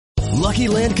Lucky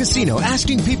Land Casino,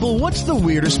 asking people, what's the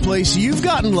weirdest place you've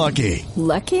gotten lucky?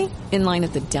 Lucky? In line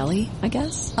at the deli, I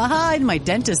guess? Aha, in my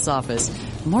dentist's office.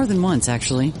 More than once,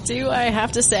 actually. Do I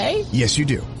have to say? Yes, you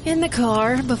do. In the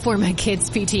car before my kids'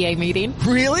 PTA meeting.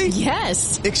 Really?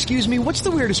 Yes. Excuse me, what's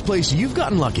the weirdest place you've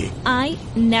gotten lucky? I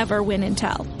never win and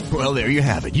tell. Well, there you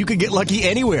have it. You can get lucky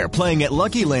anywhere, playing at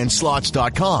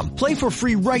LuckyLandSlots.com. Play for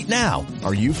free right now.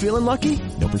 Are you feeling lucky?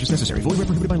 No purchase necessary. Void where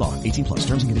prohibited by law. 18 plus.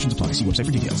 Terms and conditions apply. See website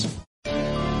for details.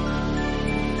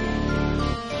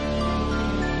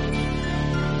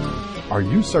 Are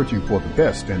you searching for the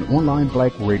best in online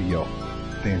black radio?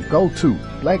 Then go to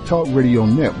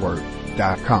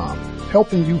blacktalkradionetwork.com,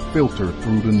 helping you filter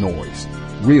through the noise.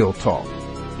 Real talk,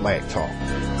 black talk.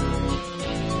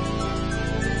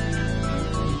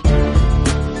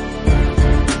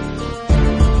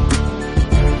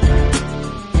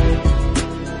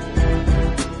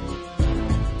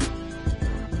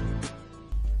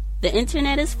 The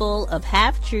internet is full of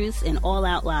half-truths and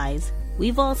all-out lies.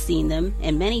 We've all seen them,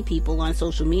 and many people on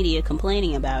social media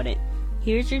complaining about it.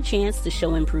 Here's your chance to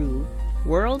show and prove.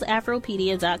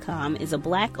 WorldAfropedia.com is a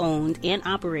black-owned and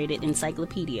operated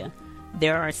encyclopedia.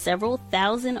 There are several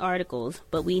thousand articles,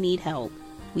 but we need help.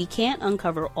 We can't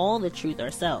uncover all the truth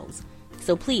ourselves.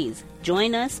 So please,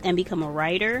 join us and become a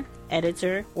writer,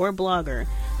 editor, or blogger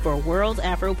for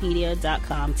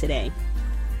WorldAfropedia.com today.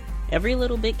 Every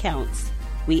little bit counts.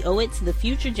 We owe it to the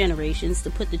future generations to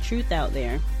put the truth out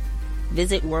there.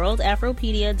 Visit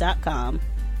WorldAfropedia.com,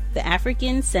 the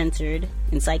African-centered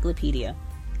encyclopedia,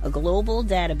 a global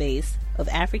database of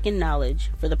African knowledge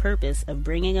for the purpose of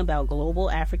bringing about global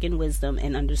African wisdom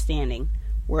and understanding.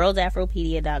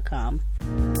 WorldAfropedia.com.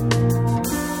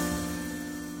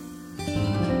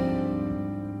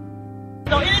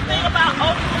 So anything about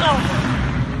Oklahoma?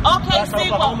 Okay,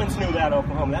 see, Oklahomans knew that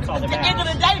Oklahoma. That's all that matters. At the end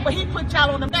of the day, but he put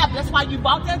y'all on the map. That's why you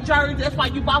bought that jersey. That's why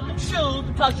you bought them shoes,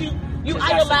 because you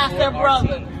idolized their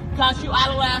brother. Because you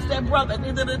idolized their brother. At the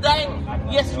end of the day,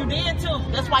 yes, you did too.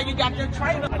 That's why you got your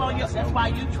trailer on you. That's why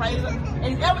you trailer.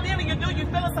 And evidently you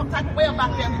feeling some type of way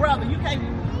about that brother.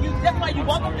 That's why you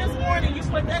woke up this morning, you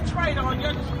put that trailer on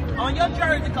your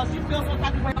jersey because you feel some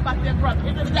type of way about that brother. At the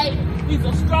end of the day, he's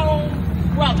a strong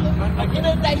brother. At the end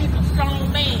of the day, he's a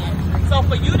strong man. So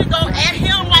for you to go at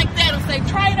him like that and say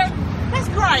traitor, that's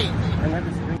crazy.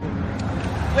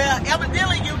 Well,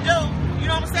 evidently you do. You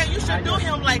know what I'm saying? You should do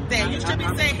him like that. You should be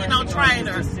saying he no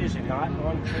traitor. His decision, not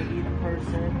on the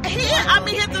person.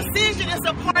 His decision is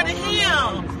a part of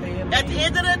him. At the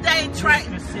end of the day, at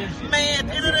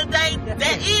the end of the day,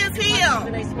 that is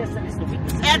him.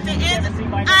 At the end,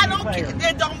 I don't care.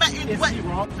 It don't matter.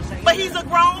 But he's a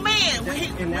grown man.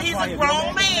 He's a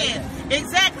grown man.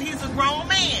 Exactly. He's a grown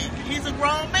man. He's a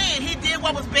grown man. He did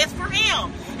what was best for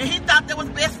him. And he thought that was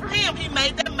best for him. He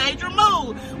made that major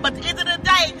move. But at the end of the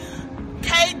day,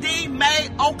 KD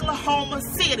made Oklahoma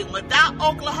City. Without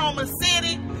Oklahoma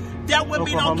City, there would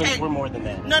be no KD. We're more than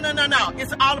that. No.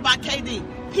 It's all about KD.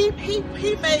 He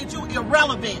made you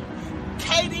irrelevant.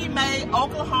 KD made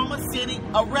Oklahoma City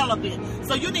irrelevant.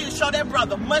 So you need to show that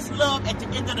brother much love at the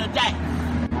end of the day.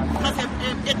 Because at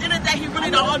the end of the day, he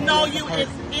really don't know you. He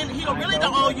really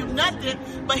don't owe you nothing.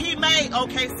 But he made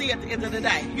OKC at the end of the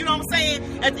day. You know what I'm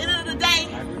saying? At the end of the day,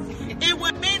 it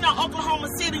would mean no Oklahoma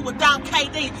City without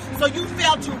KD. So you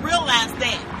failed to realize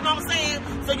that. You know what I'm saying?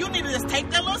 So you need to just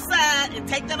take that little side and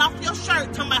take that off your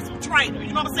shirt, talking about some traitor.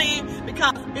 You know what I'm saying?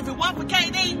 Because if it wasn't for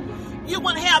KD, you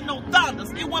wouldn't have no Thunders.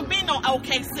 It wouldn't be no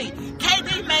OKC.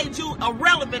 KD made you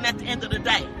irrelevant at the end of the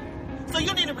day. So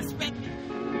you need to respect it.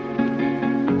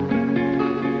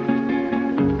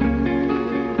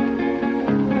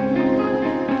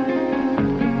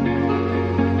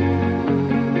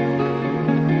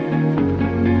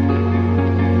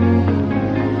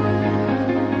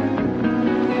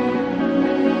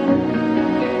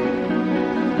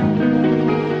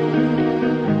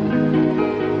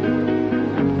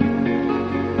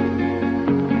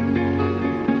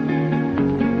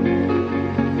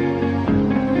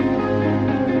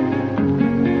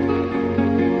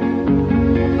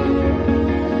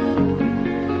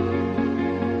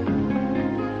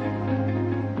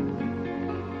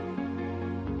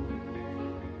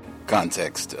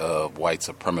 Context of white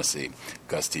supremacy.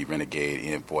 Gus T. Renegade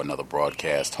in for another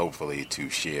broadcast, hopefully to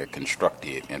share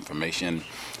constructed information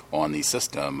on the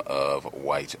system of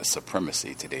white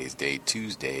supremacy. Today's date,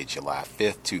 Tuesday, July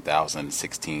 5th,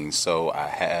 2016. So I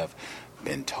have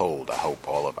been told. I hope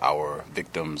all of our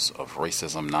victims of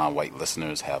racism, non-white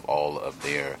listeners, have all of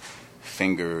their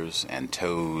fingers and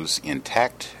toes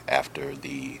intact after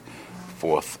the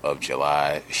 4th of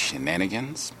July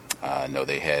shenanigans. I know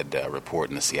they had a report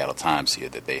in the Seattle Times here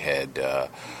that they had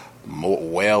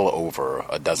well over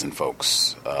a dozen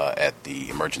folks at the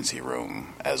emergency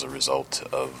room as a result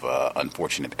of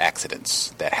unfortunate accidents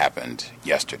that happened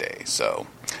yesterday. So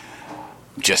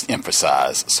just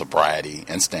emphasize sobriety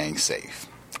and staying safe.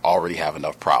 Already have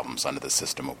enough problems under the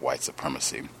system of white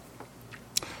supremacy.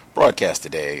 Broadcast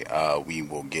today, we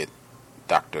will get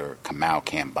Dr. Kamau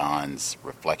Kambon's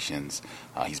reflections.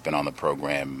 He's been on the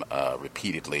program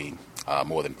repeatedly,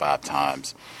 more than 5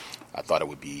 times. I thought it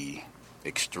would be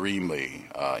extremely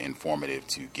informative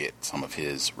to get some of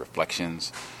his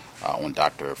reflections on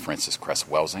Dr. Frances Cress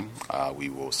Welsing. We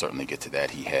will certainly get to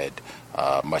that. He had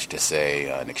much to say,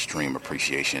 an extreme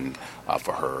appreciation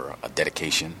for her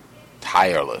dedication,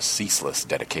 tireless, ceaseless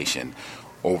dedication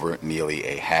over nearly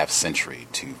a half century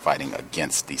to fighting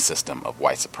against the system of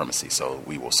white supremacy. So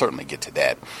we will certainly get to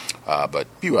that. But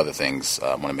a few other things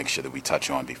I want to make sure that we touch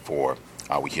on before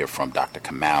we hear from Dr.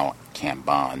 Kamau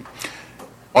Kambon.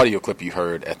 Audio clip you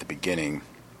heard at the beginning,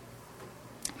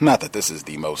 not that this is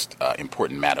the most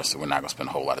important matter, so we're not going to spend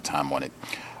a whole lot of time on it.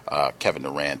 Kevin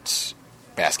Durant,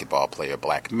 basketball player,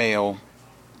 black male,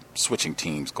 switching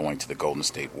teams, going to the Golden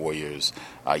State Warriors.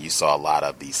 You saw a lot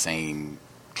of the same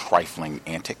trifling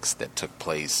antics that took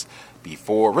place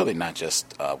before, really not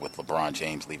just with LeBron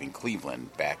James leaving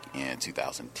Cleveland back in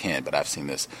 2010, but I've seen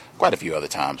this quite a few other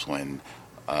times when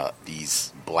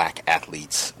these black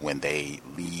athletes, when they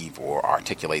leave or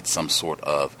articulate some sort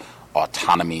of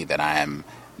autonomy that I am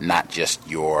not just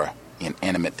your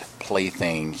inanimate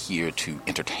plaything here to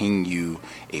entertain you,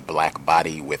 a black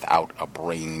body without a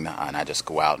brain, and I just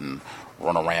go out and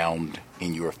run around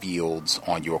in your fields,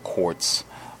 on your courts,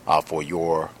 for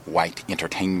your white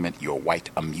entertainment, your white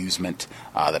amusement,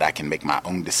 that I can make my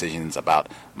own decisions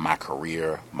about my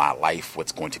career, my life,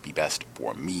 what's going to be best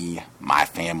for me, my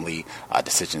family,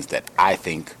 decisions that I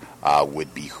think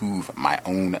would behoove my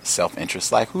own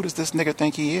self-interest. Like, who does this nigga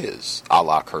think he is? A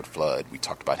la Kurt Flood. We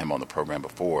talked about him on the program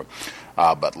before.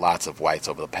 But lots of whites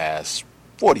over the past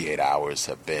 48 hours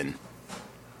have been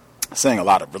saying a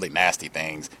lot of really nasty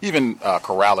things, even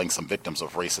corralling some victims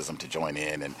of racism to join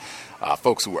in, and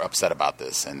folks who were upset about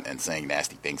this and saying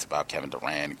nasty things about Kevin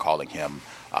Durant, calling him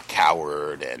a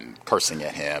coward and cursing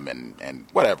at him and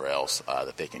whatever else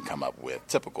that they can come up with.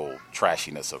 Typical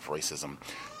trashiness of racism,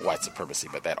 white supremacy.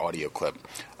 But that audio clip,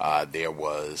 there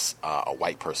was a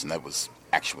white person that was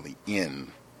actually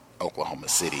in Oklahoma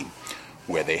City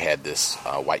where they had this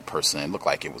white person. It looked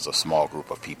like it was a small group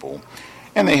of people.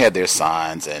 And they had their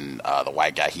signs, and the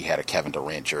white guy, he had a Kevin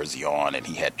Durant jersey on, and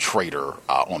he had Traitor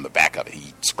on the back of it.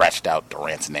 He scratched out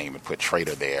Durant's name and put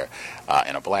Traitor there.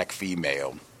 And a black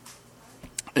female,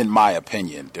 in my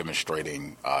opinion,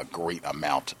 demonstrating a great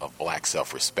amount of black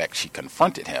self-respect. She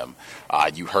confronted him.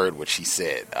 You heard what she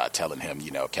said, telling him,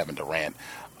 Kevin Durant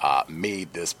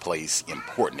made this place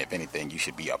important. If anything, you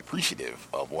should be appreciative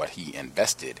of what he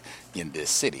invested in this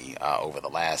city over the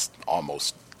last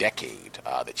almost decade,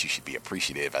 that you should be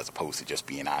appreciative as opposed to just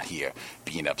being out here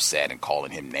being upset and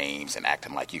calling him names and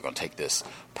acting like you're going to take this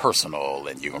personal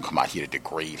and you're going to come out here to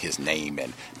degrade his name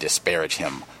and disparage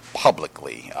him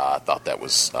publicly. I thought that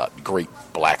was great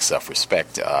black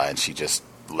self-respect, and she just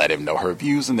let him know her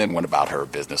views and then went about her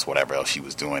business, whatever else she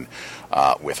was doing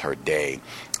with her day.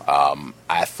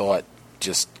 I thought,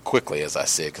 just quickly, as I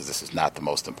said, because this is not the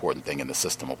most important thing in the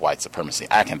system of white supremacy,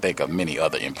 I can think of many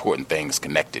other important things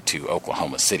connected to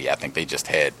Oklahoma City. I think they just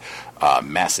had a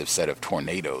massive set of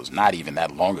tornadoes not even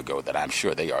that long ago that I'm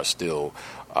sure they are still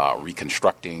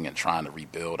reconstructing and trying to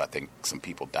rebuild. I think some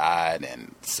people died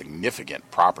and significant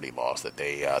property loss that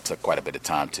they took quite a bit of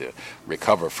time to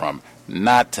recover from,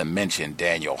 not to mention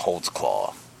Daniel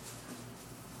Holtzclaw.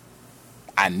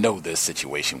 I know this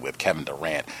situation with Kevin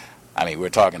Durant. I mean, we're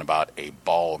talking about a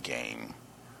ball game.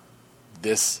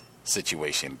 This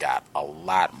situation got a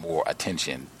lot more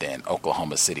attention than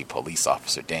Oklahoma City police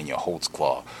officer Daniel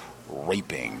Holtzclaw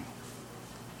raping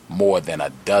more than a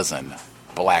dozen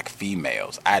black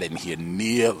females. I didn't hear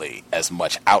nearly as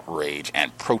much outrage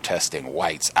and protesting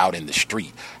whites out in the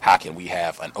street. How can we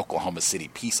have an Oklahoma City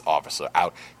peace officer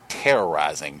out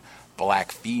terrorizing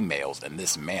black females in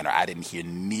this manner? I didn't hear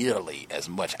nearly as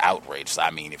much outrage. So,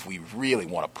 I mean, if we really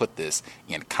want to put this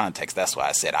in context, that's why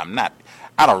I said I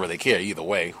don't really care either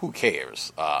way. Who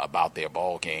cares about their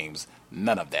ball games?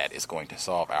 None of that is going to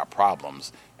solve our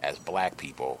problems as black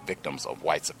people, victims of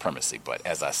white supremacy. But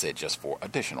as I said, just for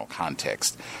additional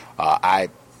context, I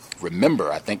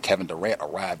think Kevin Durant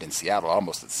arrived in Seattle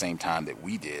almost at the same time that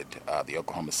we did. The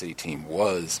Oklahoma City team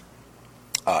was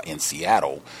in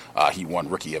Seattle. He won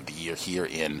Rookie of the Year here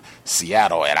in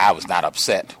Seattle, and I was not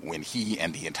upset when he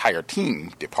and the entire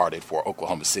team departed for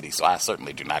Oklahoma City, so I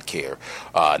certainly do not care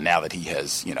now that he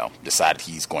has, decided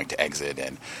he's going to exit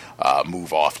and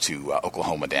move off to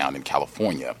Oakland down in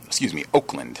California.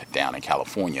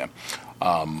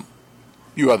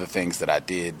 Few other things that I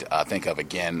did think of.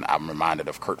 Again, I'm reminded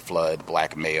of Curt Flood,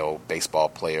 black male baseball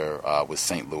player with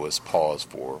St. Louis. Pause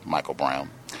for Michael Brown,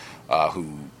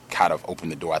 who kind of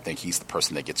opened the door. I think he's the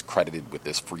person that gets credited with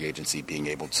this free agency, being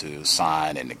able to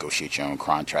sign and negotiate your own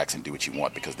contracts and do what you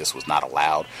want, because this was not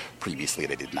allowed. Previously,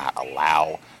 they did not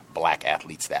allow black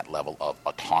athletes that level of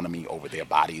autonomy over their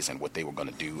bodies and what they were going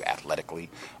to do athletically.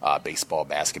 Baseball,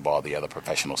 basketball, the other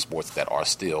professional sports that are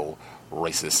still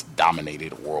racist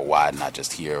dominated worldwide, not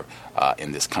just here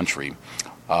in this country.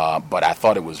 But I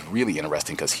thought it was really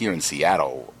interesting because here in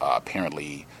Seattle,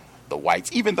 apparently the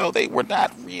whites, even though they were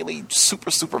not really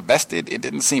super vested, it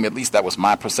didn't seem, at least that was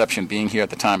my perception being here at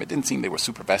the time, it didn't seem they were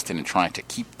super vested in trying to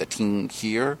keep the team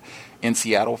here in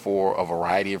Seattle for a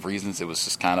variety of reasons. It was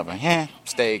just kind of a,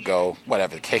 stay, go,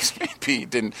 whatever the case may be.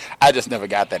 I just never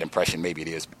got that impression. Maybe it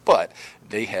is. But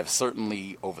they have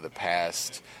certainly, over the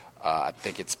past, I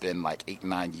think it's been like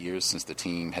 8-9 years since the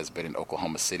team has been in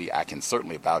Oklahoma City. I can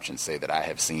certainly vouch and say that I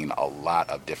have seen a lot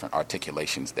of different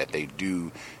articulations that they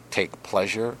do take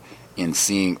pleasure in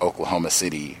seeing Oklahoma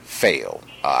City fail.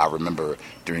 I remember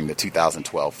during the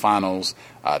 2012 finals,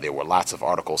 there were lots of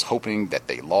articles hoping that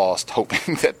they lost,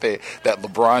 hoping that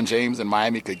LeBron James and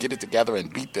Miami could get it together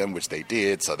and beat them, which they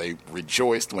did. So they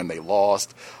rejoiced when they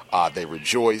lost. They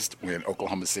rejoiced when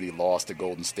Oklahoma City lost to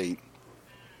Golden State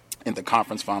in the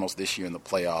conference finals this year in the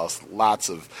playoffs. Lots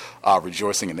of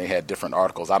rejoicing, and they had different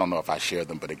articles. I don't know if I shared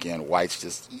them, but again, whites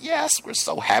just, yes, we're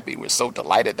so happy. We're so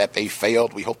delighted that they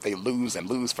failed. We hope they lose and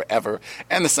lose forever.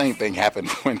 And the same thing happened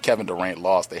when Kevin Durant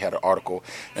lost. They had an article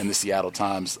in the Seattle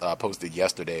Times posted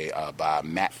yesterday by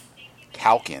Matt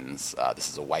Calkins.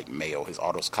 This is a white male. His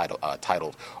article's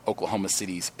titled, "Oklahoma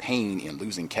City's Pain in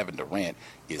Losing Kevin Durant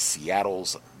is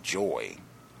Seattle's Joy."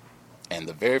 And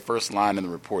the very first line in the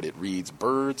report, it reads,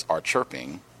 "Birds are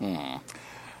chirping,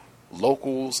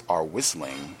 locals are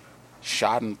whistling,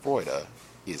 schadenfreude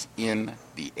is in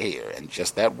the air." And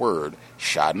just that word,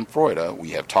 schadenfreude,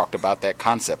 we have talked about that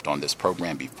concept on this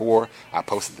program before. I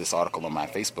posted this article on my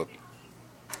Facebook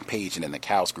page and in the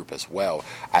C.O.W.S group as well.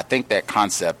 I think that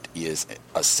concept is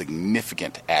a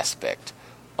significant aspect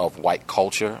of white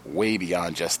culture, way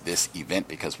beyond just this event,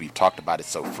 because we've talked about it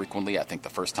so frequently. I think the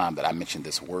first time that I mentioned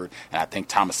this word, and I think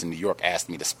Thomas in New York asked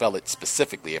me to spell it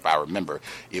specifically, if I remember,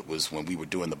 it was when we were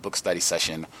doing the book study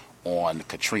session on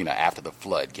Katrina after the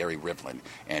flood, Gary Rivlin,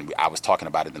 and I was talking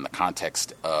about it in the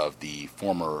context of the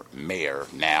former mayor,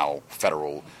 now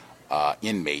federal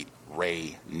inmate,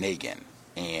 Ray Nagin.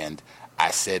 And I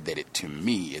said that to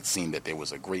me, it seemed that there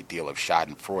was a great deal of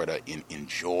schadenfreude in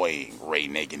enjoying Ray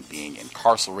Nagin being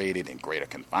incarcerated in greater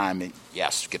confinement.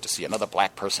 Yes, you get to see another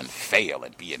black person fail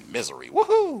and be in misery.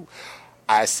 Woohoo!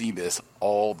 I see this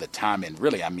all the time. And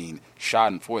really, I mean,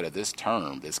 schadenfreude, this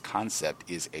term, this concept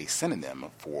is a synonym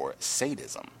for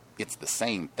sadism. It's the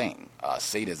same thing.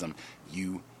 Sadism,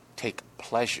 you take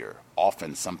pleasure,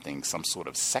 often some sort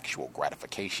of sexual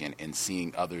gratification in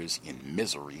seeing others in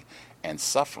misery and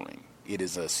suffering. It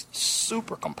is a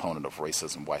super component of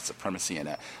racism, white supremacy,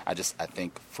 and I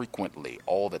think frequently,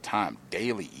 all the time,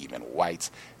 daily even, whites,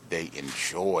 they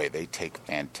take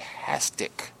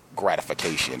fantastic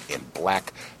gratification in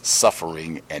black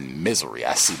suffering and misery.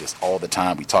 I see this all the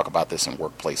time. We talk about this in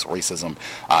workplace racism,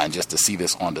 and just to see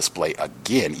this on display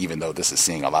again, even though this is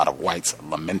seeing a lot of whites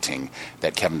lamenting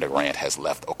that Kevin Durant has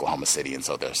left Oklahoma City, and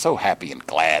so they're so happy and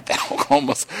glad that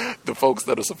the folks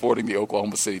that are supporting the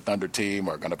Oklahoma City Thunder team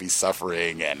are going to be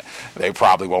suffering, and they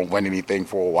probably won't win anything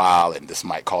for a while, and this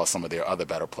might cause some of their other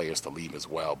better players to leave as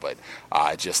well. But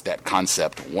just that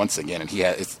concept once again, and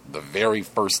it's the very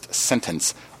first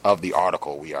sentence of the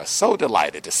article. "We are so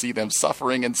delighted to see them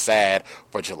suffering and sad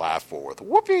for July 4th.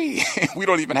 Whoopee! We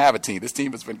don't even have a team. This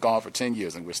team has been gone for 10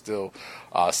 years, and we're still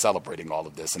celebrating all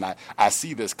of this. And I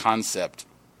see this concept,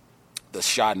 the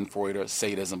schadenfreude,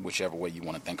 sadism, whichever way you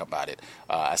want to think about it.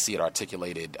 I see it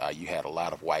articulated. You had a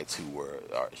lot of whites who were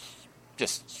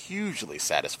just hugely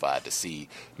satisfied to see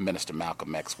Minister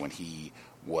Malcolm X when he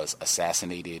was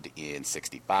assassinated in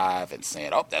 1965 and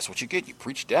saying, oh, that's what you get. You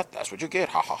preach death. That's what you get.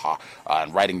 Ha, ha, ha.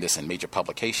 And writing this in major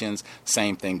publications.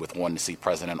 Same thing with wanting to see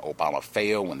President Obama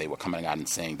fail when they were coming out and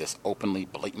saying this openly,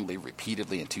 blatantly,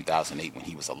 repeatedly in 2008 when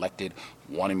he was elected,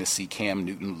 wanting to see Cam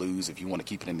Newton lose, if you want to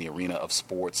keep it in the arena of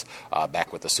sports,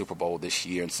 back with the Super Bowl this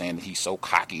year, and saying that he's so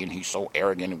cocky and he's so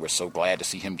arrogant and we're so glad to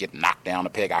see him get knocked down a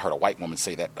peg. I heard a white woman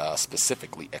say that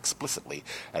specifically, explicitly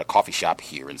at a coffee shop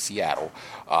here in Seattle.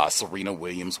 Serena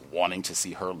Williams wanting to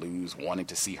see her lose, wanting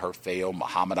to see her fail.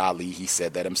 Muhammad Ali, he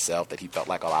said that himself, that he felt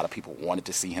like a lot of people wanted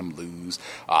to see him lose.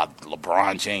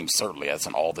 LeBron James, certainly, that's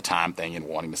an all-the-time thing and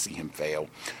wanting to see him fail.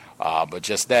 But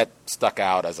just that stuck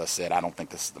out. As I said, I don't think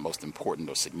this is the most important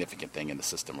or significant thing in the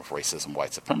system of racism,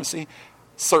 white supremacy.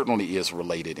 Certainly is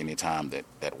related anytime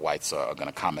that whites are going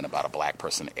to comment about a black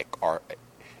person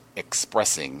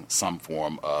expressing some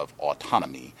form of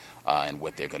autonomy and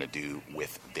what they're going to do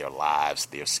with their lives,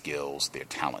 their skills, their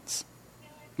talents.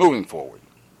 Moving forward,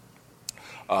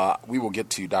 we will get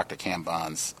to Dr.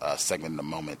 Kambon's segment in a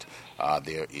moment.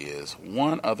 There is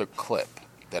one other clip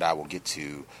that I will get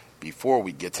to before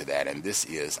we get to that, and this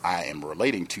is, I am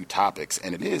relating two topics,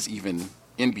 and it is even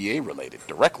NBA related,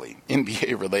 directly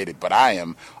NBA related, but I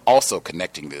am also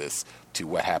connecting this to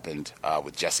what happened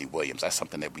with Jesse Williams. That's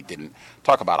something that we didn't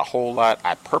talk about a whole lot.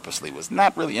 I purposely was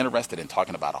not really interested in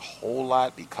talking about a whole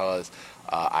lot because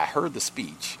I heard the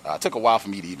speech. It took a while for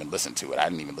me to even listen to it. I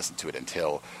didn't even listen to it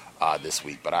until this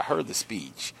week, but I heard the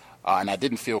speech. And I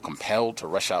didn't feel compelled to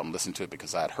rush out and listen to it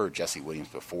because I had heard Jesse Williams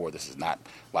before. This is not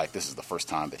like this is the first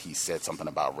time that he said something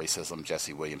about racism.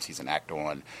 Jesse Williams, he's an actor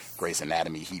on Grey's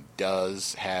Anatomy. He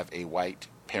does have a white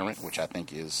parent, which I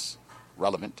think is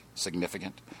relevant,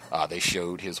 significant. They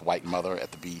showed his white mother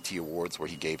at the BET Awards where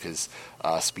he gave his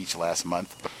speech last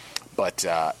month. But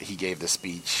he gave this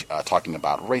speech talking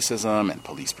about racism and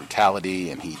police brutality,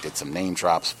 and he did some name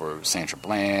drops for Sandra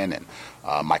Bland and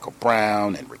Michael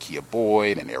Brown and Rekia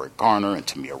Boyd and Eric Garner and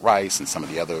Tamir Rice and some of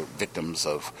the other victims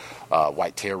of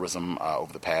white terrorism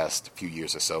over the past few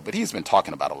years or so. But he's been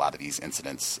talking about a lot of these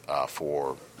incidents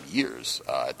for years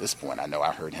at this point. I know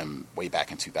I heard him way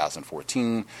back in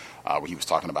 2014 where he was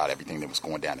talking about everything that was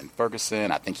going down in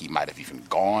Ferguson. I think he might have even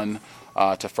gone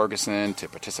to Ferguson to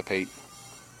participate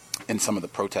in some of the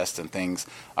protests and things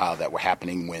that were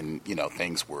happening when,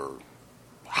 things were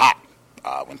hot,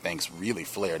 when things really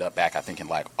flared up back, I think, in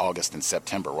like August and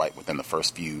September, right within the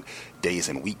first few days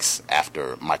and weeks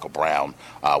after Michael Brown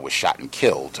was shot and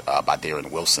killed by Darren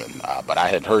Wilson. But I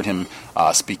had heard him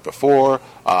speak before.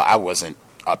 I wasn't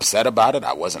upset about it.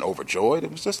 I wasn't overjoyed.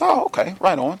 It was just, oh, okay,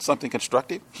 right on, something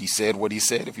constructive. He said what he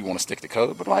said, if you want to stick to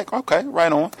code, but like, okay,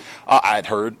 right on. I'd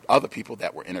heard other people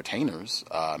that were entertainers,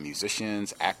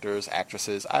 musicians, actors,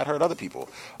 actresses. I'd heard other people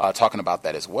talking about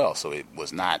that as well. So it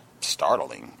was not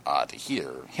startling to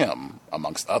hear him,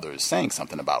 amongst others, saying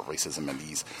something about racism and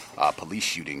these police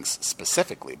shootings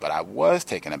specifically. But I was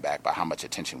taken aback by how much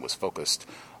attention was focused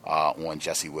on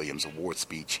Jesse Williams' award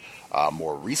speech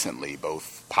more recently,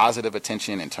 both positive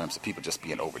attention in terms of people just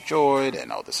being overjoyed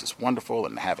and, oh, this is wonderful,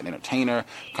 and have an entertainer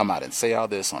come out and say all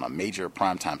this on a major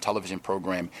primetime television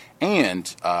program,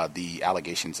 and the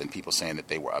allegations and people saying that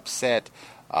they were upset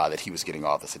that he was getting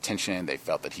all this attention. They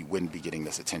felt that he wouldn't be getting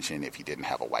this attention if he didn't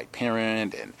have a white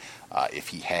parent, and if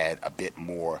he had a bit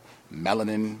more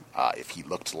melanin, if he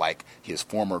looked like his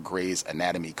former Grey's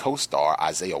Anatomy co-star,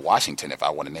 Isaiah Washington, if I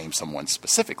want to name someone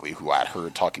specifically who I'd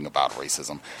heard talking about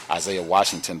racism. Isaiah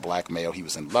Washington, black male, he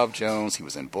was in Love Jones, he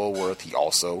was in Bulworth, he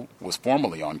also was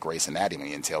formerly on Grey's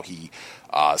Anatomy until he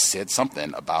said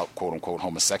something about quote-unquote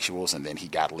homosexuals, and then he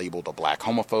got labeled a black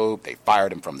homophobe. They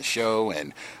fired him from the show,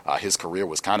 and his career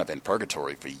was kind of in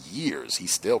purgatory for years. He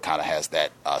still kind of has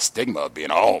that stigma of being,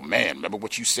 oh man, remember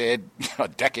what you said a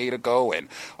decade ago, and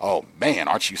oh man,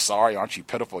 aren't you sorry, aren't you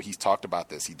pitiful? He's talked about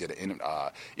this. He did an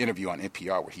interview on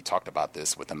NPR where he talked about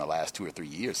this within the last 2 or 3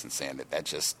 years and saying that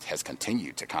just has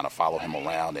continued to kind of follow him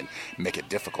around and make it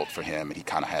difficult for him, and he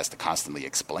kind of has to constantly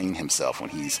explain himself when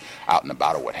he's out and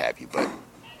about or what have you. But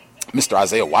Mr.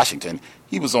 Isaiah Washington,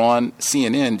 he was on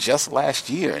CNN just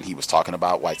last year, and he was talking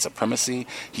about white supremacy.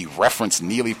 He referenced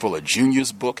Neely Fuller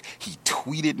Jr.'s book. He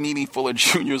tweeted Neely Fuller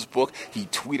Jr.'s book. He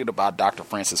tweeted about Dr.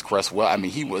 Francis Cress. Well, I mean,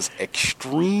 he was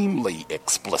extremely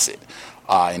explicit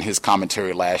in his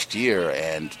commentary last year,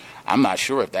 and I'm not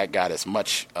sure if that got as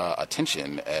much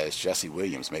attention as Jesse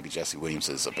Williams. Maybe Jesse Williams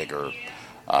is a bigger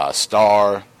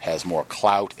star, has more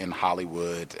clout in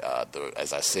Hollywood.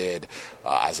 As I said,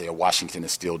 Isaiah Washington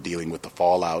is still dealing with the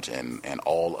fallout and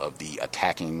all of the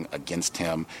attacking against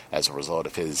him as a result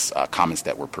of his comments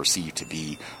that were perceived to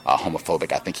be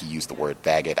homophobic. I think he used the word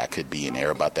faggot. I could be in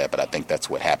error about that, but I think that's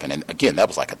what happened. And again, that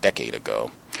was like a decade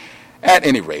ago. At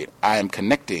any rate, I am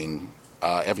connecting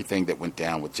everything that went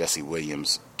down with Jesse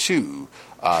Williams to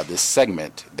this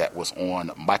segment that was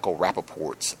on Michael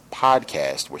Rappaport's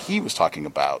podcast, where he was talking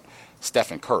about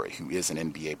Stephen Curry, who is an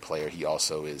NBA player. He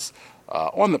also is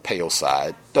on the pale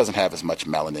side, doesn't have as much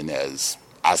melanin as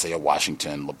Isaiah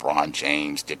Washington, LeBron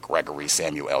James, Dick Gregory,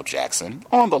 Samuel L. Jackson,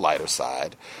 on the lighter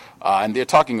side. And they're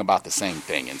talking about the same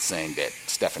thing and saying that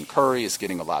Stephen Curry is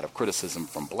getting a lot of criticism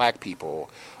from black people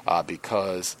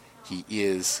because he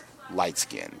is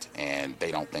light-skinned, and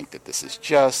they don't think that this is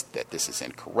just, that this is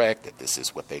incorrect, that this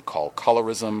is what they call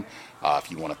colorism.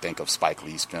 If you want to think of Spike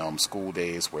Lee's film School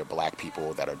Days, where black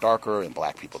people that are darker and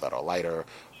black people that are lighter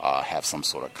have some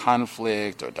sort of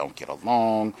conflict or don't get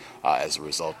along as a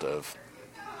result of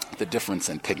the difference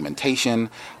in pigmentation.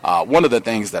 One of the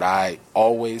things that I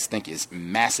always think is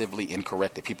massively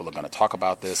incorrect, that people are going to talk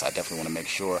about this, I definitely want to make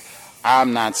sure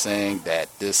I'm not saying that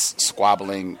this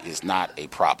squabbling is not a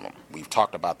problem. We've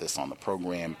talked about this on the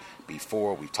program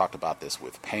before. We've talked about this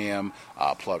with Pam.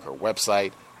 Plug her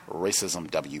website,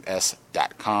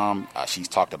 racismws.com. She's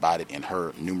talked about it in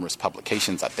her numerous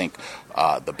publications. I think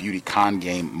the Beauty Con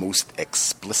Game most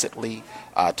explicitly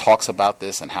talks about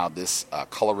this and how this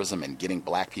colorism and getting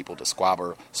black people to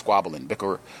squabble and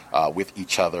bicker with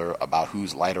each other about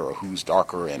who's lighter or who's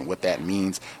darker and what that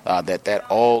means, that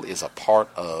all is a part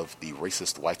of the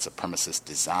racist white supremacist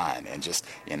design. And just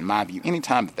in my view,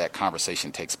 anytime that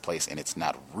conversation takes place and it's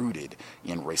not rooted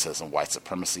in racism, white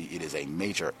supremacy, it is a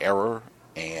major error.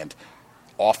 And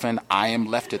often I am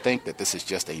left to think that this is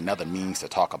just another means to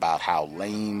talk about how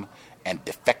lame and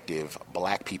defective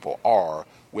black people are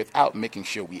without making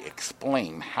sure we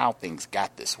explain how things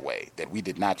got this way, that we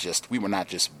were not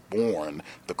just born,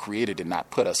 the Creator did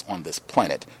not put us on this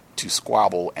planet to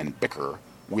squabble and bicker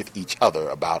with each other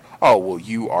about, oh, well,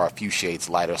 you are a few shades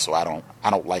lighter, so I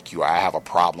don't like you, or I have a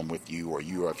problem with you, or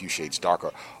you are a few shades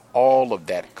darker. All of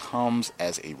that comes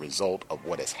as a result of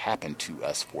what has happened to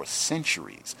us for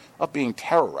centuries of being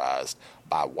terrorized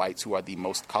by whites, who are the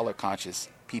most color-conscious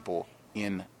people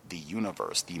in the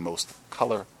universe, the most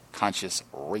color-conscious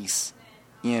race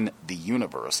in the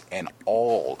universe, and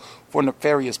all for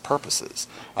nefarious purposes.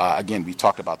 Again, we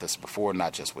talked about this before,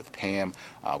 not just with Pam.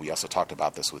 We also talked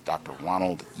about this with Dr.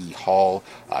 Ronald E. Hall,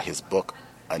 his book,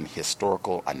 An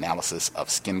Historical Analysis of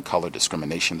Skin Color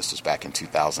Discrimination. This was back in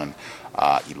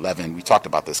 2011. We talked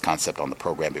about this concept on the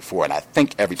program before, and I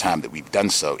think every time that we've done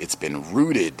so, it's been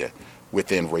rooted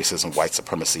within racism, white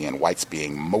supremacy, and whites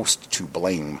being most to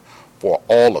blame for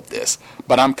all of this.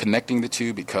 But I'm connecting the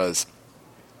two because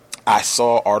I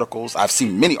saw articles, I've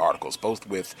seen many articles, both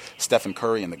with Stephen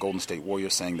Curry and the Golden State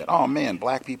Warriors saying that, oh man,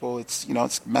 black people, it's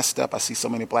messed up. I see so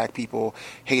many black people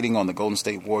hating on the Golden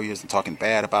State Warriors and talking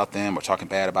bad about them, or talking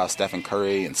bad about Stephen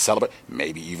Curry, and celebrate,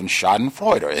 maybe even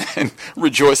schadenfreude, and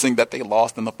rejoicing that they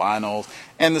lost in the finals.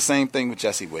 And the same thing with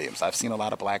Jesse Williams. I've seen a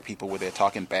lot of black people where they're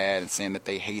talking bad and saying that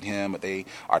they hate him, or they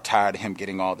are tired of him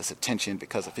getting all this attention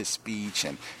because of his speech,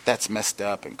 and that's messed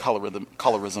up, and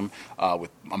colorism with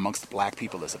amongst black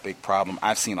people is a big problem.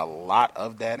 I've seen a lot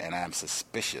of that, and I'm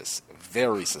suspicious,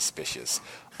 very suspicious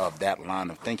of that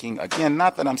line of thinking. Again,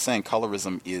 not that I'm saying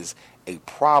colorism is a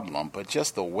problem, but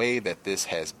just the way that this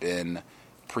has been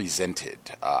presented.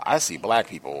 I see black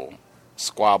people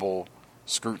squabble,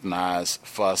 scrutinize,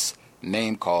 fuss,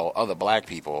 name call other black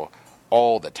people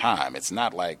all the time. It's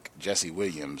not like Jesse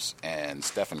Williams and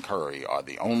Stephen Curry are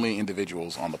the only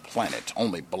individuals on the planet,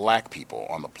 only black people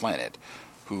on the planet,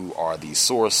 who are the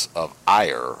source of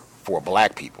ire for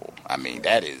black people. I mean,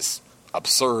 that is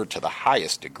absurd to the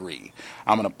highest degree.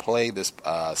 I'm going to play this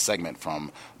segment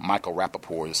from Michael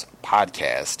Rappaport's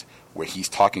podcast where he's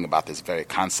talking about this very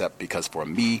concept, because for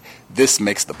me, this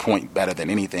makes the point better than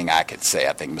anything I could say.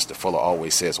 I think Mr. Fuller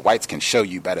always says, whites can show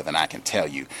you better than I can tell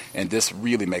you. And this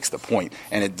really makes the point.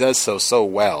 And it does so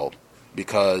well,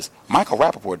 because Michael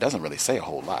Rappaport doesn't really say a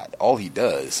whole lot. All he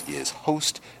does is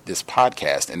host this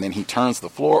podcast, and then he turns the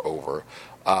floor over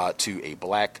to a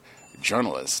black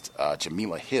journalist,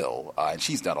 Jamila Hill, and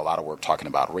she's done a lot of work talking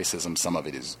about racism. Some of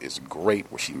it is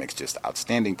great, where she makes just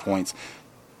outstanding points.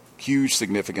 Huge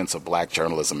significance of black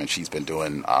journalism, and she's been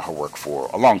doing her work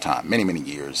for a long time, many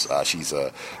years. She's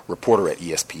a reporter at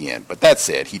ESPN. But that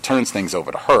said, he turns things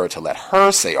over to her to let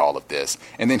her say all of this,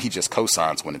 and then he just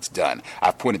co-signs when it's done.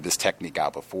 I've pointed this technique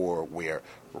out before, where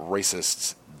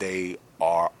racists, they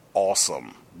are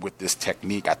awesome with this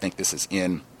technique. I think this is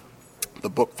in the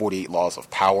book 48 Laws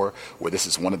of Power, where this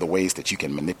is one of the ways that you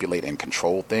can manipulate and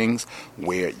control things,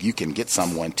 where you can get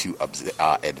someone to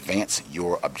advance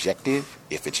your objective.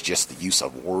 If it's just the use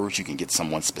of words, you can get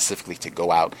someone specifically to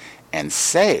go out and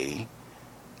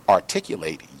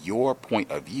articulate your point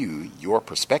of view, your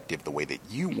perspective, the way that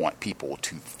you want people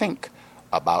to think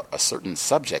about a certain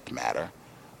subject matter,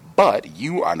 but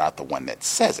you are not the one that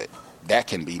says it. That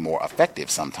can be more effective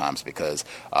sometimes because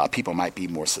people might be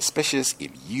more suspicious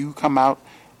if you come out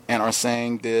and are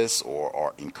saying this or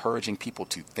are encouraging people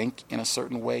to think in a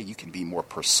certain way. You can be more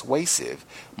persuasive,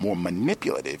 more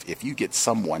manipulative if you get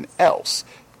someone else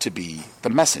to be the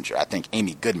messenger. I think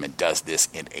Amy Goodman does this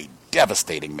in a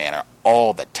devastating manner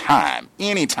all the time.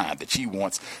 Anytime that she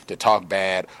wants to talk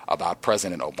bad about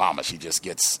President Obama, she just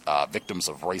gets victims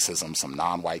of racism, some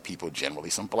non-white people, generally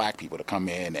some black people, to come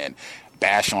in and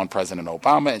bash on President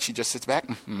Obama, and she just sits back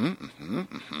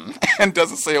and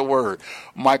doesn't say a word.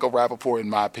 Michael Rappaport, in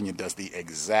my opinion, does the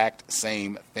exact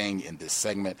same thing in this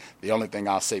segment. The only thing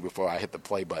I'll say before I hit the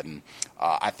play button,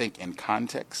 I think in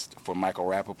context for Michael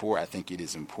Rappaport, I think it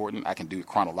is important. I can do it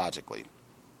chronologically.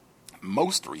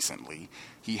 Most recently,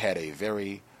 he had a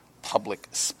very public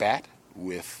spat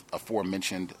with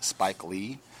aforementioned Spike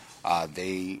Lee.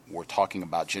 They were talking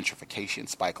about gentrification.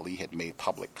 Spike Lee had made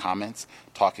public comments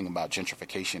talking about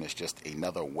gentrification as just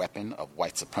another weapon of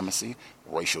white supremacy,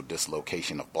 racial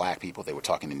dislocation of black people. They were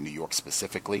talking in New York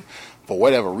specifically. For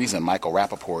whatever reason, Michael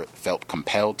Rappaport felt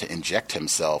compelled to inject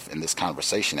himself in this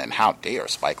conversation. And how dare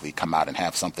Spike Lee come out and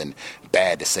have something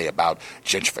bad to say about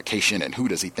gentrification, and who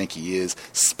does he think he is?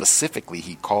 Specifically,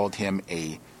 he called him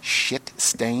a shit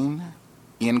stain.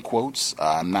 In quotes.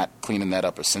 I'm not cleaning that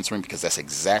up or censoring because that's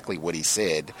exactly what he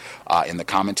said in the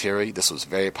commentary. This was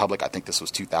very public. I think this was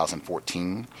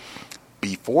 2014.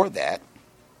 Before that,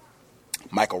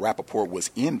 Michael Rappaport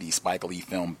was in the Spike Lee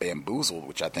film Bamboozled,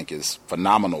 which I think is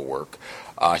phenomenal work.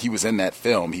 He was in that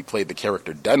film. He played the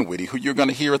character Dunwitty, who you're going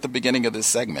to hear at the beginning of this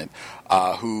segment,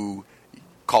 who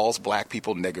calls black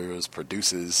people niggers,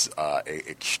 produces an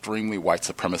extremely white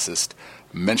supremacist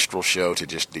minstrel show to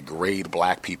just degrade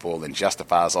black people, and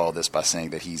justifies all this by saying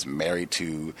that he's married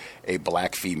to a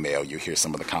black female. You'll hear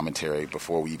some of the commentary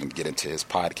before we even get into his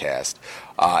podcast.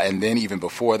 And then even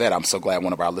before that, I'm so glad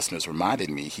one of our listeners reminded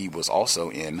me, he was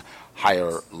also in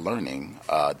Higher Learning,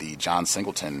 the John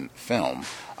Singleton film.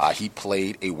 He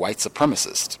played a white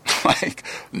supremacist.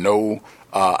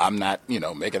 I'm not,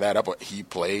 making that up. He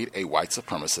played a white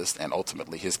supremacist, and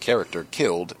ultimately his character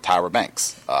killed Tyra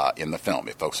Banks in the film,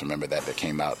 if folks remember that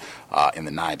came out in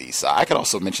the 90s. I could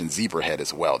also mention Zebrahead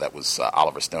as well. That was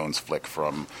Oliver Stone's flick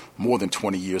from more than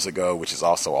 20 years ago, which is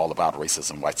also all about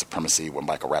racism, white supremacy, where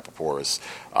Michael Rappaport is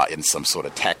in some sort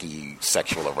of tacky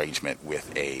sexual arrangement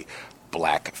with a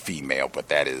black female, but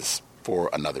that is for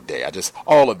another day.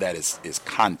 All of that is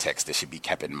context that should be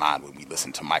kept in mind when we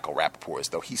listen to Michael Rappaport, as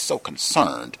though he's so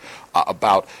concerned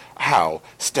about how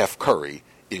Steph Curry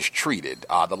is treated.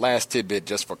 The last tidbit,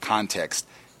 just for context,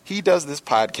 he does this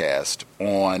podcast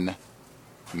on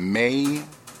May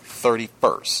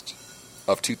 31st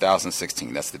of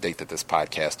 2016. That's the date that this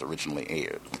podcast originally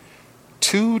aired.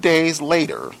 2 days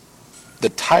later, the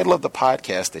title of the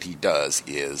podcast that he does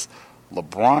is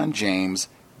LeBron James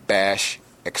Bash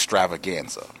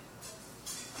Extravaganza.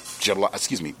 June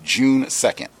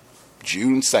 2nd.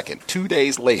 June 2nd. 2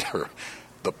 days later,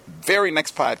 the very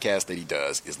next podcast that he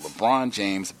does is LeBron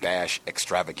James Bash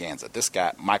Extravaganza. This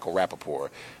guy, Michael Rappaport,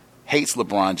 hates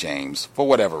LeBron James for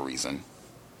whatever reason.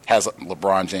 Has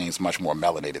LeBron James much more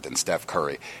melanated than Steph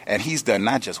Curry. And he's done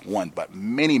not just one, but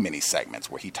many, many segments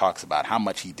where he talks about how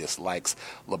much he dislikes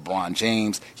LeBron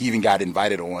James. He even got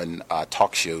invited on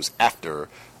talk shows after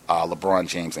LeBron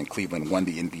James and Cleveland won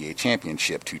the NBA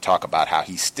championship to talk about how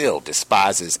he still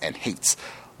despises and hates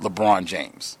LeBron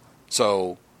James.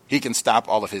 So he can stop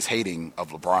all of his hating of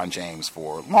LeBron James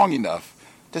for long enough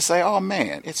to say, oh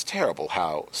man, it's terrible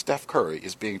how Steph Curry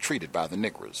is being treated by the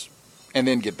Niggers, and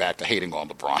then get back to hating on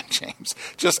LeBron James.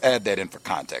 Just add that in for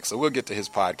context. So we'll get to his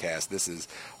podcast. This is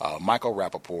Michael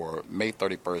Rappaport, May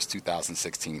 31st,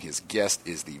 2016. His guest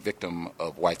is the victim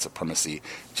of white supremacy,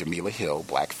 Jamila Hill,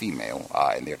 black female,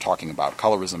 and they're talking about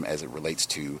colorism as it relates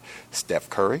to Steph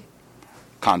Curry.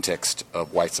 Context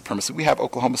of white supremacy. We have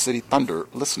Oklahoma City Thunder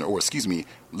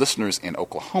listeners in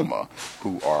Oklahoma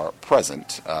who are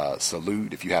present.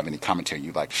 Salute if you have any commentary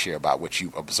you'd like to share about what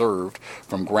you observed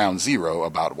from ground zero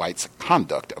about whites'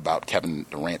 conduct about Kevin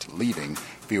Durant leaving.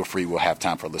 Feel free. We'll have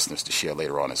time for listeners to share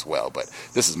later on as well. But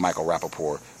this is Michael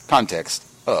Rappaport, context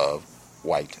of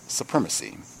white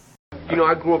supremacy.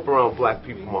 I grew up around black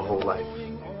people my whole life.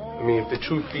 I mean, if the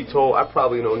truth be told, I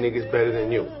probably know niggas better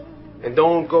than you. And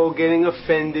don't go getting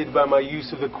offended by my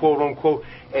use of the quote-unquote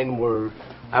N-word.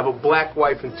 I have a black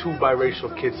wife and 2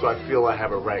 biracial kids, so I feel I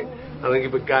have a right. I don't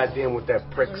give a goddamn what that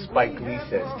prick Spike Lee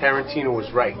says. Tarantino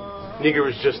was right. Nigger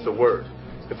is just a word.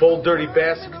 If old dirty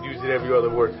bastard could use it every other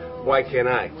word, why can't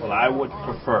I? Well, I would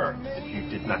prefer if you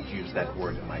did not use that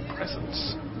word in my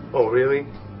presence. Oh, really?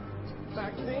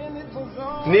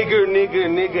 Nigger, nigger,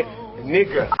 nigger,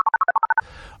 nigger.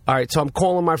 All right, so I'm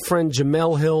calling my friend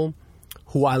Jamel Hill,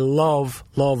 who I love.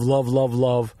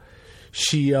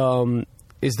 She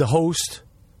is the host,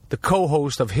 the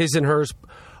co-host of His and Hers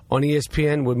on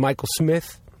ESPN with Michael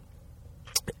Smith.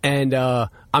 And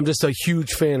I'm just a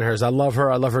huge fan of hers. I love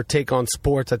her. I love her take on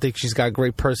sports. I think she's got a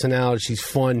great personality. She's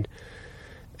fun.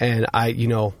 And I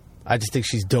just think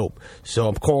she's dope. So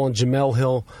I'm calling Jamel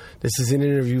Hill. This is an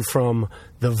interview from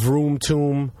the Vroom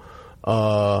Tomb,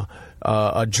 a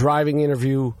driving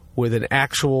interview with an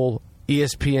actual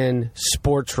ESPN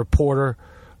sports reporter.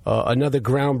 Another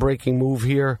groundbreaking move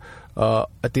here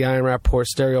at the Iron Rapport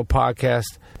Stereo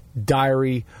Podcast,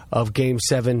 Diary of Game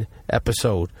 7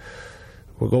 episode.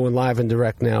 We're going live and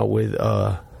direct now with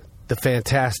the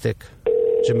fantastic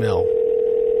Jamel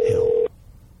Hill.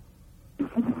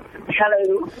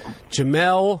 Hello.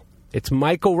 Jamel, it's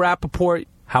Michael Rappaport.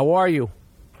 How are you?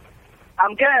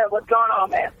 I'm good. What's going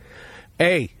on, man?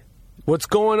 Hey, what's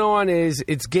going on is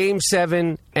it's Game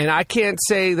 7, and I can't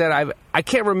say that I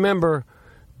can't remember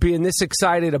being this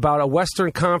excited about a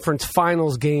Western Conference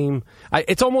Finals game.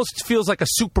 It almost feels like a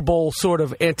Super Bowl sort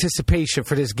of anticipation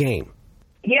for this game.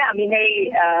 Yeah, I mean,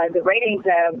 the ratings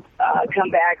have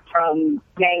come back from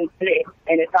Game 6,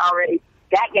 and it's already,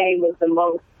 that game was the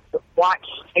most watched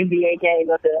NBA game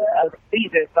of the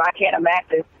season, so I can't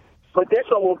imagine what this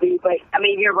one will be. But, I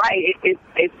mean, you're right.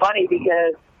 It's funny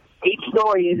because each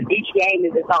game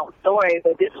is its own story,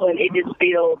 but this one, it just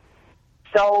feels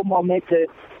so momentous.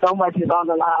 So much is on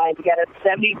the line. You got a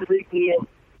 73-year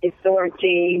historic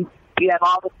team. You have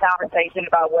all this conversation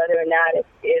about whether or not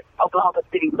if Oklahoma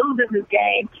City loses this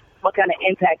game, what kind of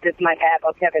impact this might have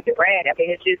on Kevin Durant. I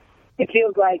mean, it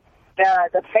feels like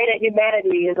the fate of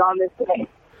humanity is on this day.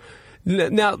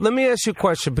 Now, let me ask you a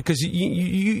question, because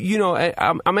you know,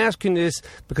 I'm asking this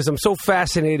because I'm so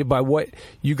fascinated by what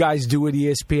you guys do at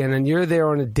ESPN, and you're there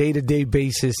on a day-to-day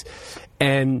basis.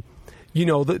 And you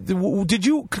know,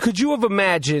 could you have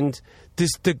imagined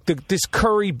this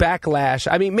Curry backlash?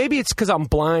 I mean, maybe it's because I'm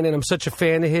blind and I'm such a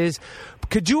fan of his.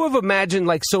 Could you have imagined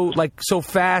so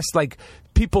fast, like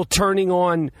people turning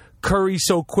on Curry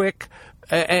so quick?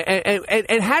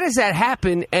 And how does that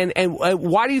happen? And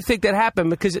why do you think that happened?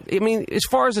 Because, I mean, as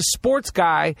far as a sports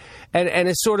guy and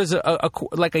as sort of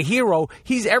like a hero,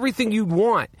 he's everything you'd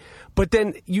want. But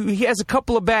then he has a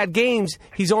couple of bad games.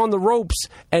 He's on the ropes.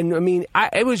 And, I mean,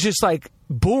 it was just like,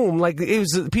 boom. Like, it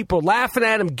was people laughing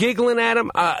at him, giggling at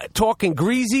him, talking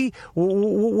greasy.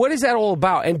 What is that all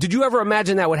about? And did you ever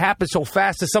imagine that would happen so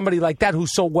fast to somebody like that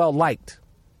who's so well liked?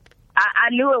 I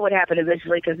knew it would happen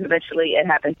eventually, because eventually it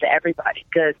happens to everybody,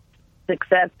 because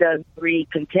success does breed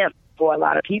contempt for a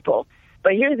lot of people.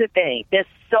 But here's the thing. There's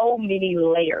so many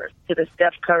layers to the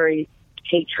Steph Curry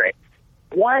hatred.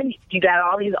 One, you got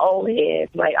all these old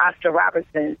heads like Oscar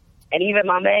Robertson and even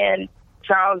my man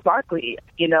Charles Barkley,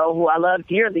 you know, who I love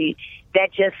dearly, that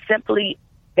just simply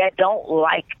that don't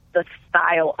like the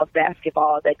style of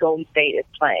basketball that Golden State is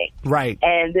playing. Right.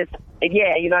 And this,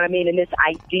 yeah, you know what I mean? And this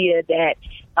idea that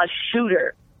a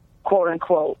shooter, quote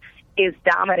unquote, is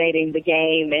dominating the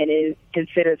game and is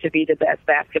considered to be the best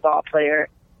basketball player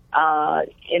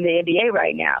in the NBA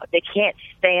right now. They can't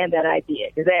stand that idea,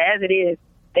 because as it is,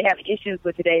 they have issues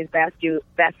with today's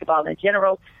basketball in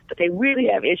general, but they really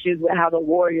have issues with how the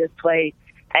Warriors play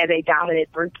as a dominant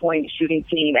three-point shooting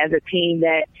team, as a team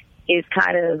that is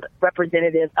kind of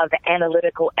representative of the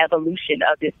analytical evolution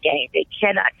of this game. They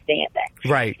cannot stand that.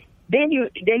 Right. Then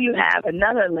you have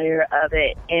another layer of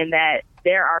it, in that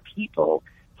there are people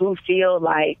who feel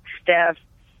like Steph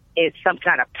is some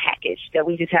kind of package that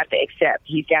we just have to accept.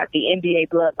 He's got the NBA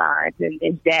bloodlines and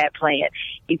his dad playing.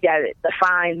 He's got the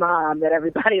fine mom that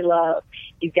everybody loves.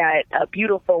 He's got a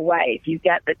beautiful wife. He's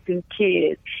got the 2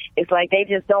 kids. It's like they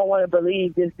just don't want to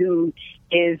believe this dude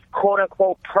is quote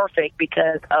unquote perfect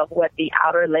because of what the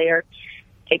outer layer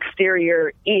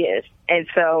exterior is. And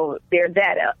so there's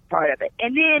that part of it.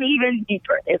 And then even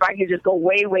deeper, if I could just go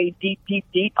way, way deep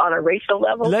on a racial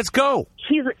level. Let's go.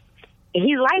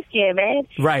 He's light-skinned, man.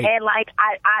 Right. And, like,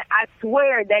 I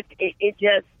swear that it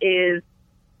just is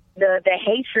the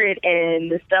hatred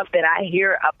and the stuff that I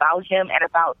hear about him and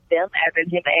about them, as in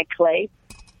him and Clay,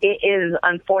 it is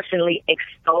unfortunately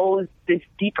exposed this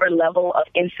deeper level of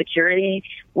insecurity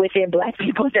within Black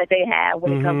people that they have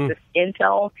when it comes to skin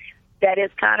tone. That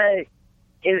is kind of,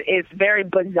 it's very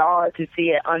bizarre to see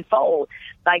it unfold.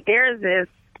 Like, there's this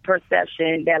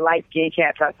perception that light-skinned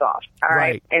cats are soft, all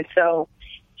right? And so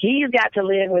he's got to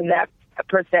live with that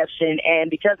perception,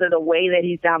 and because of the way that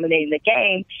he's dominating the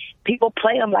game, people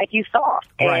play him like he's soft.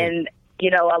 And, you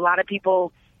know, a lot of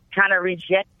people kind of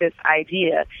reject this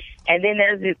idea. And then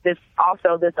there's this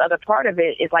other part of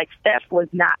it is like Steph was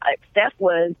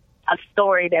a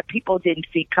story that people didn't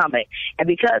see coming. And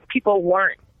because people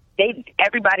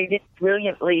everybody didn't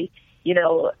brilliantly, you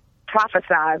know,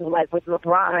 prophesize like with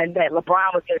LeBron that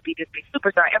LeBron was going to be this big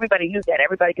superstar. Everybody knew that.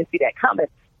 Everybody could see that coming.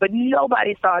 But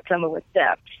nobody saw it coming with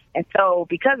Steph. And so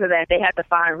because of that, they had to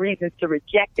find reasons to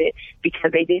reject it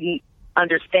because they didn't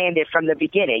understand it from the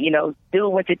beginning. You know,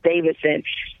 dude went to Davidson,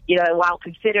 you know, while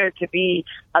considered to be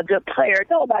a good player,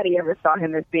 nobody ever saw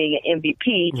him as being an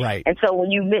MVP. Right. And so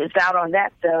when you miss out on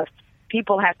that stuff,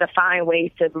 people have to find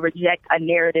ways to reject a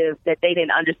narrative that they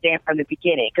didn't understand from the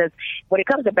beginning. Because when it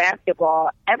comes to basketball,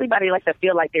 everybody likes to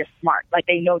feel like they're smart, like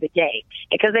they know the game.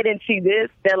 And because they didn't see this,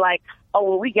 they're like, oh,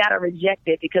 well, we got to reject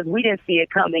it because we didn't see it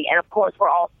coming. And, of course, we're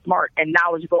all smart and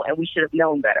knowledgeable, and we should have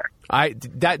known better.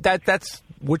 That's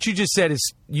what you just said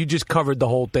is you just covered the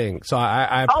whole thing. So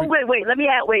wait. Let me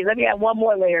add one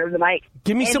more layer, Mike.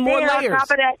 Give me some more layers. On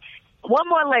top of that, one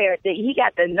more layer, that he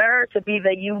got the nerve to be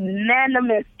the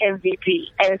unanimous MVP.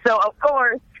 And so, of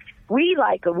course, we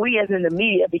as in the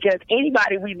media, because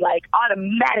anybody we like,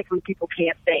 automatically people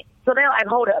can't think. So they're like,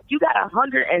 hold up, you got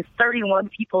 131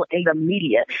 people in the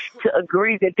media to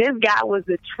agree that this guy was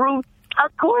the truth.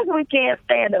 Of course we can't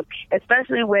stand him,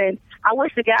 especially when, I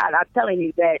wish to God, I'm telling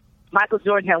you that Michael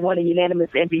Jordan had won a unanimous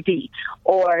MVP,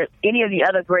 or any of the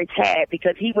other greats had,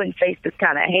 because he wouldn't face this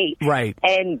kind of hate. Right.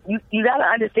 And you got to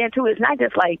understand, too, it's not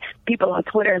just like people on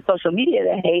Twitter and social media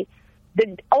that hate.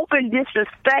 The open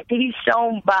disrespect he's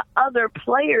shown by other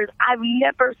players I've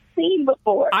never seen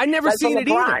before. I never seen it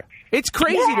either. It's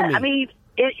crazy to me. I mean,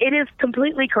 it is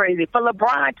completely crazy. For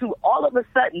LeBron to all of a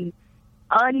sudden,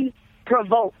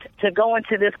 unprovoked, to go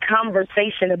into this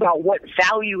conversation about what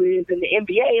value is in the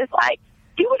NBA, it's like,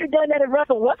 he would have done that if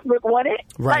Russell Westbrook won it.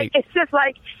 Right. Like, it's just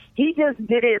like he just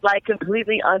did it like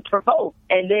completely unprovoked.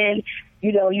 And then,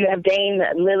 you know, you have Dame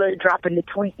Lillard dropping the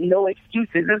tweet, no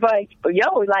excuses. It's like, they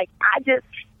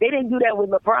didn't do that with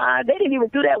LeBron. They didn't even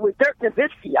do that with Dirk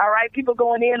Nowitzki, all right? People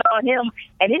going in on him,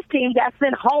 and his team got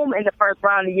sent home in the first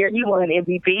round of the year. He won an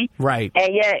MVP. Right.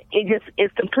 And yet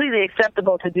it's completely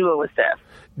acceptable to do it with Steph.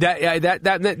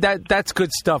 That's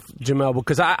good stuff, Jamel,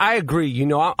 because I agree. You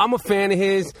know, I'm a fan of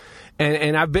his.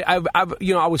 And I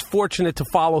was fortunate to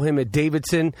follow him at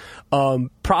Davidson,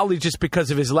 probably just because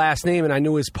of his last name, and I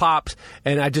knew his pops,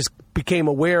 and I just became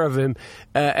aware of him,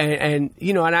 I've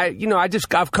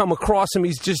come across him.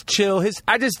 He's just chill.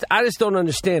 I just don't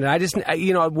understand it.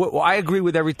 I agree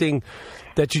with everything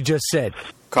that you just said.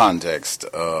 Context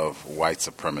of white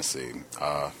supremacy.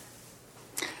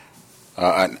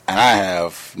 And I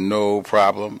have no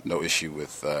problem, no issue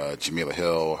with Jamila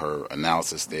Hill, her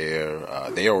analysis there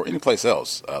or any place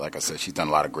else. Like I said, she's done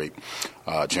a lot of great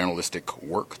journalistic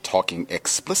work talking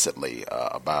explicitly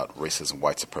about racism,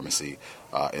 white supremacy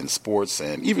in sports.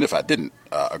 And even if I didn't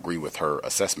agree with her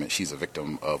assessment, she's a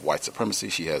victim of white supremacy.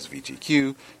 She has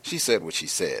VGQ. She said what she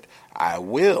said. I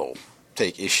will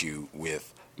take issue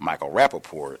with Michael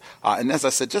Rappaport. And as I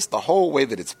said, just the whole way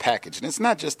that it's packaged. And it's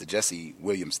not just the Jesse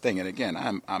Williams thing. And again,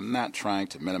 I'm not trying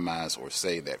to minimize or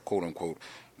say that, quote unquote,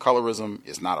 colorism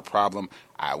is not a problem.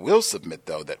 I will submit,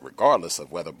 though, that regardless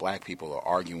of whether black people are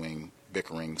arguing,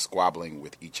 bickering, squabbling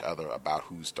with each other about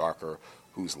who's darker,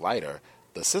 who's lighter,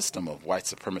 the system of white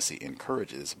supremacy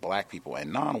encourages black people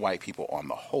and non-white people on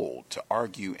the whole to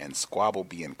argue and squabble,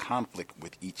 be in conflict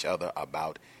with each other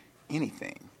about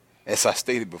anything. As I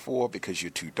stated before, because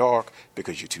you're too dark,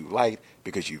 because you're too light,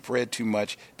 because you've read too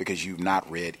much, because you've not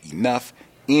read enough,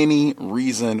 any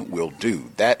reason will do.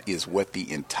 That is what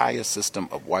the entire system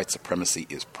of white supremacy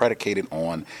is predicated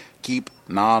on. Keep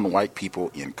non-white people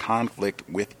in conflict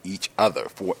with each other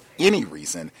for any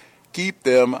reason. Keep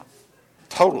them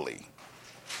totally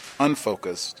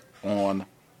unfocused on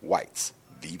whites.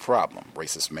 The problem.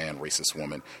 Racist man, racist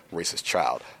woman, racist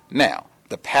child. Now,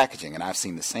 the packaging, and I've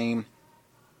seen the same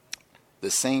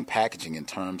packaging in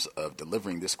terms of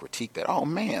delivering this critique that, oh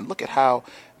man, look at how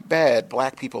bad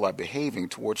black people are behaving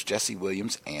towards Jesse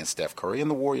Williams and Steph Curry and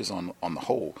the Warriors on the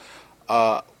whole.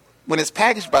 When it's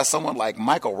packaged by someone like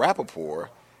Michael Rappaport,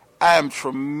 I am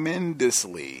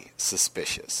tremendously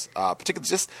suspicious, particularly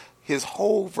just his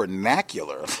whole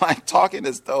vernacular, like talking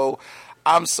as though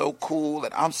I'm so cool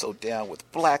and I'm so down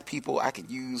with black people. I can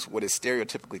use what is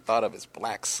stereotypically thought of as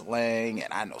black slang,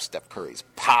 and I know Steph Curry's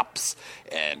pops,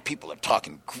 and people are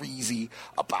talking greasy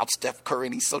about Steph Curry,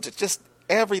 and he's so just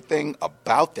everything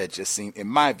about that just seems, in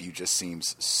my view, just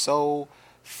seems so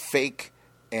fake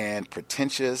and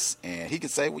pretentious. And he can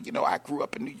say, well, you know, I grew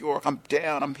up in New York. I'm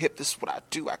down. I'm hip. This is what I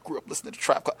do. I grew up listening to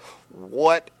trap.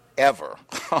 Whatever.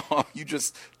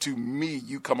 To me,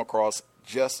 you come across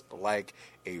just like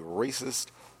a racist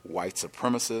white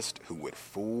supremacist who would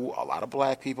fool a lot of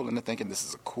black people into thinking this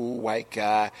is a cool white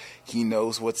guy. He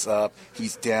knows what's up.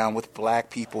 He's down with black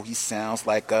people. He sounds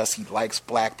like us. He likes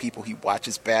black people. He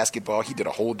watches basketball. He did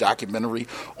a whole documentary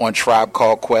on Tribe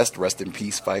Called Quest. Rest in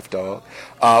peace, Phife Dawg.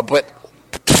 But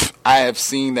I have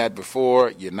seen that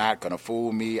before. You're not going to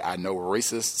fool me. I know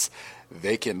racists.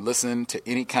 They can listen to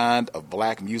any kind of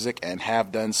black music and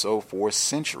have done so for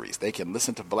centuries. They can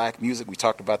listen to black music. We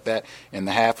talked about that in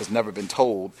The Half Has Never Been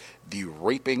Told. The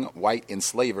raping white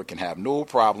enslaver can have no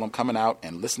problem coming out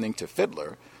and listening to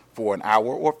Fiddler for an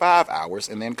hour or 5 hours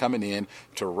and then coming in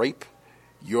to rape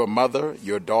your mother,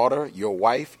 your daughter, your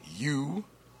wife, you,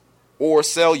 or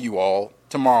sell you all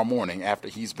tomorrow morning after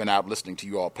he's been out listening to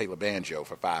you all play the banjo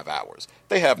for 5 hours.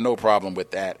 They have no problem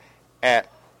with that at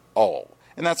all.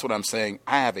 And that's what I'm saying.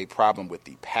 I have a problem with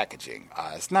the packaging.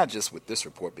 It's not just with this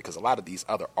report, because a lot of these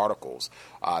other articles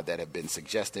that have been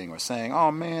suggesting or saying,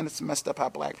 oh, man, it's messed up how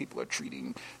black people are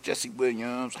treating Jesse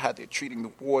Williams, how they're treating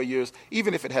the Warriors,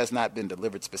 even if it has not been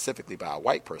delivered specifically by a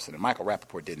white person. And Michael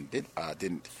Rappaport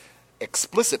didn't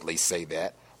explicitly say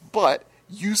that, but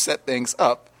you set things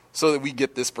up so that we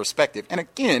get this perspective. And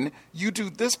again, you do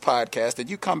this podcast and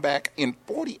you come back in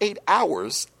 48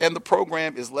 hours and the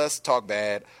program is Let's Talk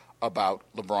Bad about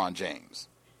LeBron James.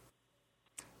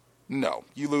 No,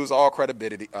 you lose all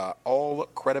credibility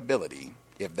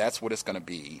if that's what it's going to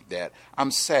be. That I'm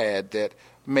sad that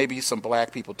maybe some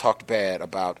black people talked bad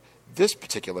about this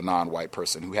particular non-white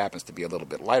person who happens to be a little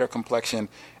bit lighter complexion,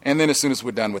 and then as soon as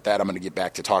we're done with that, I'm going to get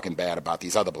back to talking bad about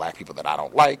these other black people that I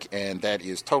don't like, and that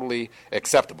is totally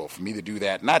acceptable for me to do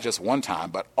that, not just one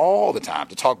time, but all the time,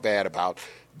 to talk bad about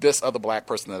this other black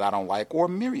person that I don't like, or a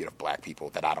myriad of black people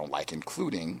that I don't like,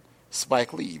 including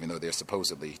Spike Lee, even though they're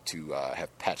supposedly to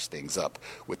have patched things up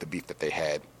with the beef that they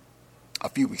had a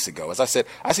few weeks ago. As I said,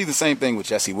 I see the same thing with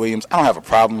Jesse Williams. I don't have a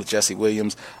problem with Jesse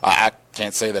Williams. I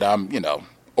can't say that I'm,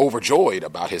 overjoyed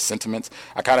about his sentiments.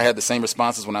 I kind of had the same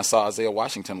responses when I saw Isaiah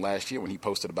Washington last year when he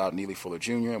posted about Neely Fuller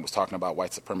Jr. and was talking about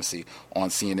white supremacy on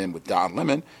CNN with Don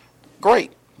Lemon.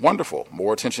 Great. Wonderful.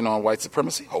 More attention on white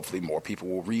supremacy. Hopefully more people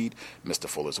will read Mr.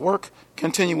 Fuller's work,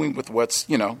 continuing with what's,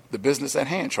 the business at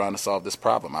hand, trying to solve this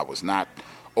problem. I was not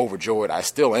overjoyed. I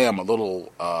still am a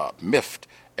little miffed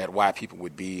at why people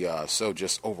would be so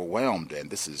just overwhelmed, and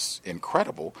this is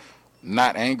incredible.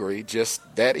 Not angry,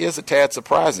 just that is a tad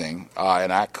surprising,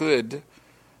 and I could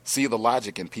see the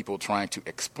logic in people trying to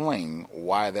explain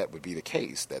why that would be the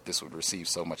case, that this would receive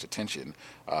so much attention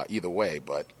either way,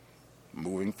 but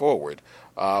moving forward.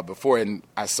 And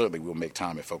I certainly will make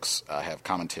time if folks have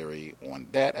commentary on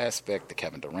that aspect, the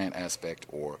Kevin Durant aspect,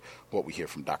 or what we hear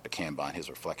from Dr. Kambon, his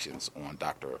reflections on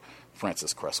Dr.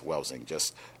 Francis Cress Welsing.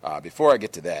 Just before I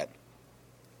get to that,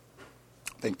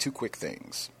 I think two quick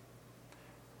things.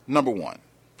 Number one,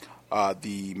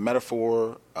 the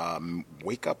metaphor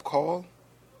wake-up call.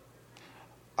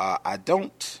 I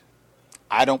don't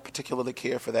particularly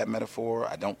care for that metaphor.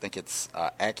 I don't think it's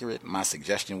accurate. My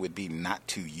suggestion would be not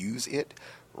to use it.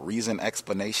 Reason,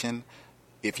 explanation.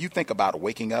 If you think about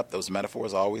waking up, those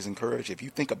metaphors are always encouraged. If you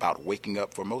think about waking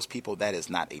up, for most people, that is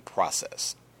not a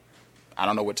process. I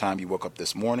don't know what time you woke up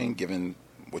this morning, given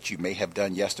what you may have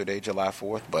done yesterday, July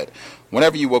 4th, but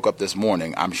whenever you woke up this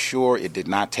morning, I'm sure it did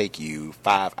not take you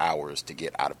 5 hours to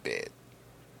get out of bed.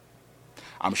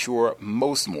 I'm sure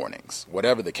most mornings,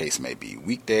 whatever the case may be,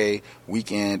 weekday,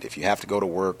 weekend, if you have to go to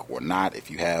work or not,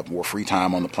 if you have more free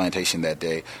time on the plantation that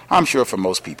day, I'm sure for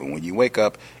most people, when you wake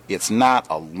up, it's not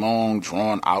a long,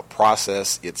 drawn-out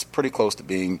process. It's pretty close to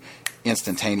being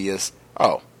instantaneous.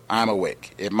 Oh, I'm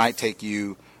awake. It might take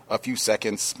you a few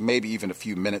seconds, maybe even a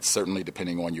few minutes, certainly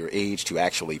depending on your age, to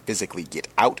actually physically get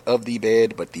out of the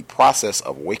bed. But the process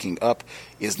of waking up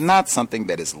is not something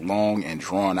that is long and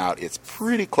drawn out. It's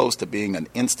pretty close to being an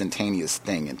instantaneous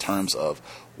thing in terms of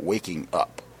waking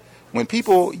up. When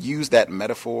people use that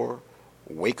metaphor,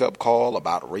 wake-up call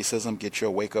about racism, get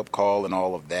your wake-up call and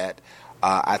all of that,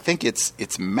 I think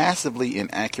it's massively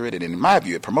inaccurate, and in my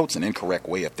view, it promotes an incorrect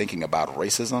way of thinking about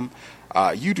racism.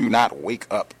 You do not wake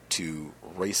up to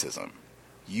racism.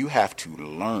 You have to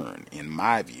learn, in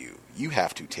my view. You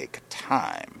have to take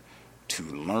time to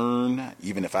learn,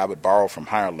 even if I would borrow from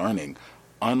higher learning,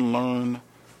 unlearn,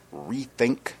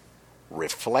 rethink,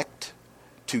 reflect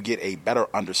to get a better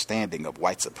understanding of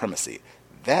white supremacy,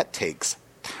 that takes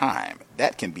time.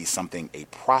 That can be a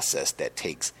process that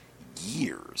takes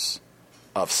years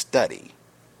of study,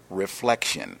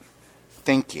 reflection,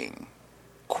 thinking,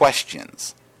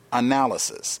 questions,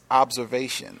 analysis,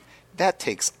 observation. That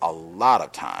takes a lot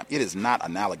of time. It is not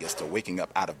analogous to waking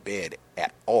up out of bed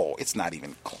at all. It's not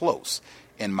even close,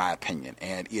 in my opinion.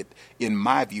 And it, in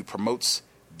my view, promotes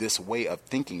this way of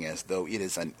thinking as though it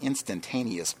is an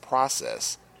instantaneous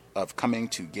process of coming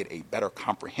to get a better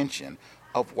comprehension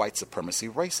of white supremacy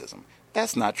racism.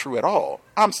 That's not true at all.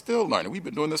 I'm still learning. We've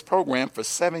been doing this program for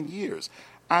 7 years.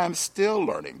 I'm still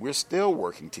learning. We're still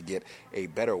working to get a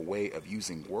better way of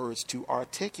using words to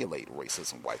articulate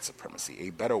racism, white supremacy, a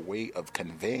better way of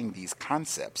conveying these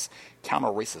concepts,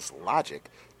 counter-racist logic,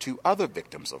 to other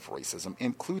victims of racism,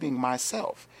 including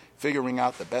myself, figuring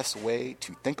out the best way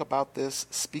to think about this,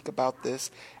 speak about this,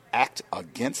 act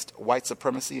against white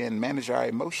supremacy, and manage our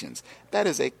emotions. That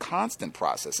is a constant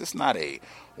process. It's not a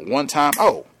one-time,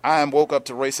 I woke up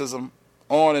to racism,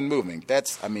 on and moving.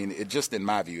 It just, in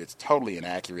my view, it's totally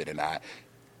inaccurate, and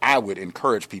I would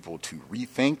encourage people to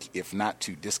rethink, if not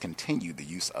to discontinue the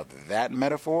use of that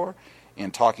metaphor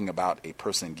in talking about a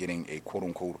person getting a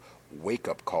quote-unquote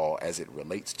wake-up call as it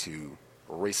relates to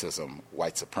racism,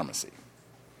 white supremacy.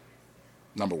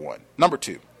 Number one. Number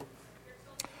two,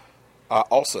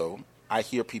 also, I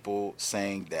hear people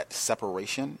saying that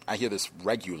separation, I hear this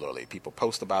regularly. People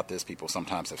post about this. People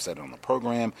sometimes have said it on the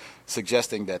program,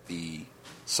 suggesting that the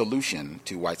solution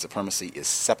to white supremacy is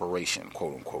separation,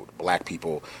 quote unquote. Black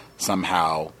people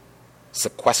somehow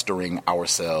sequestering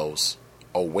ourselves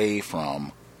away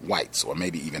from whites, or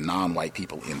maybe even non-white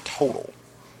people in total,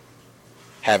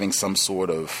 having some sort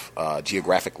of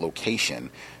geographic location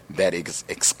that is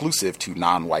exclusive to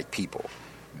non-white people.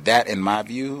 That, in my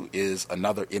view, is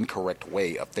another incorrect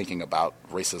way of thinking about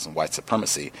racism, white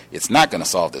supremacy. It's not going to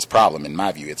solve this problem. In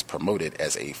my view, it's promoted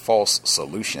as a false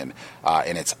solution,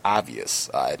 and it's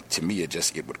obvious. To me,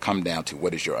 it would come down to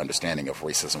what is your understanding of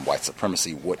racism, white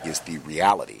supremacy? What is the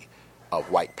reality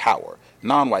of white power?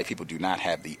 Non-white people do not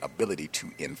have the ability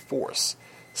to enforce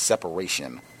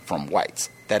separation from whites.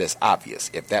 That is obvious.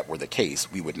 If that were the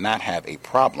case, we would not have a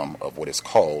problem of what is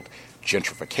called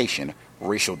gentrification,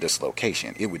 racial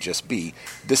dislocation. It would just be,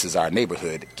 this is our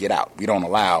neighborhood, get out. We don't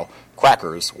allow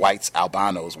crackers, whites,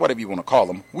 albinos, whatever you want to call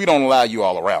them. We don't allow you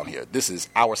all around here. This is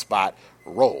our spot,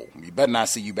 roll. We better not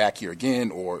see you back here again,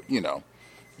 or,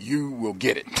 you will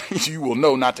get it. You will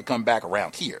know not to come back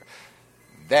around here.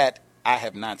 That I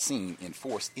have not seen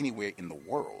enforced anywhere in the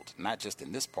world, not just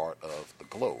in this part of the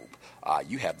globe.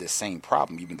 You have this same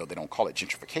problem, even though they don't call it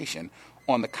gentrification,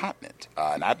 on the continent.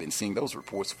 And I've been seeing those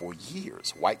reports for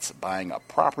years. Whites buying up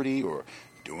property or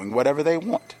doing whatever they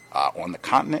want on the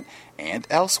continent and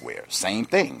elsewhere. Same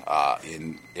thing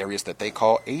in areas that they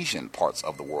call Asian parts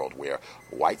of the world, where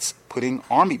whites putting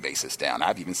army bases down.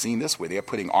 I've even seen this where they're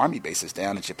putting army bases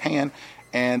down in Japan,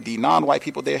 and the non-white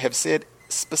people there have said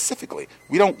specifically,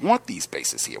 we don't want these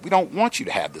bases here. We don't want you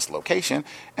to have this location.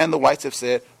 And the whites have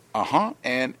said,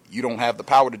 and you don't have the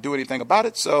power to do anything about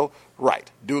it, so, right,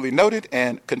 duly noted,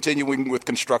 and continuing with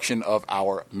construction of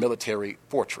our military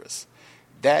fortress.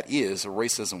 That is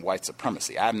racism, white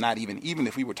supremacy. I'm not even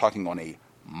if we were talking on a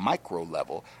micro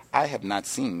level, I have not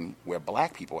seen where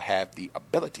black people have the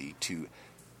ability to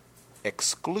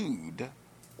exclude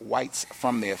whites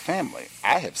from their family.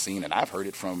 I have seen, and I've heard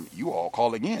it from you all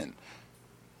calling in,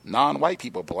 non-white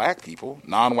people, black people,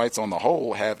 non-whites on the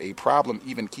whole, have a problem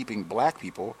even keeping black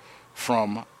people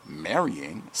from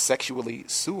marrying, sexually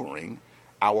sewering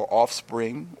our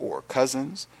offspring or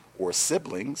cousins or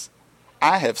siblings.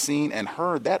 I have seen and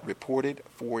heard that reported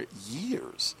for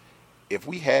years. If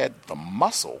we had the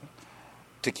muscle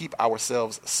to keep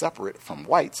ourselves separate from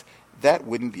whites, that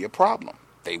wouldn't be a problem.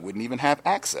 They wouldn't even have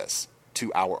access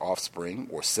to our offspring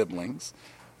or siblings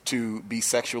to be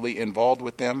sexually involved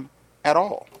with them at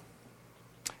all.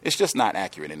 It's just not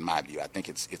accurate in my view. I think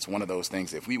it's one of those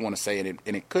things, if we want to say it,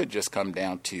 and it could just come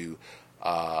down to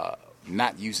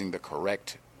not using the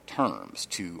correct terms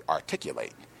to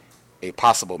articulate a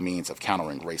possible means of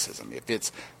countering racism. If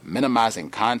it's minimizing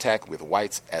contact with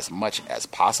whites as much as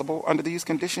possible under these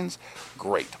conditions,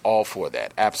 great, all for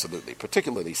that, absolutely,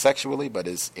 particularly sexually, but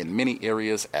as in many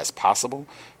areas as possible.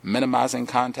 Minimizing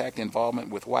contact involvement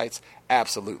with whites,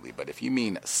 absolutely. But if you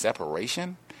mean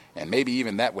separation, and maybe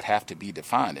even that would have to be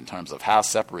defined in terms of how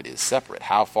separate is separate.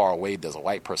 How far away does a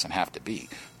white person have to be?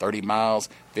 30 miles,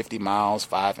 50 miles,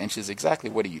 5 inches? Exactly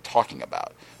what are you talking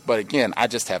about? But again, I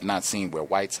just have not seen where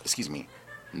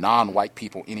non-white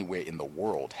people anywhere in the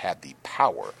world have the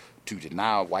power to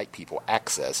deny white people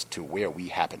access to where we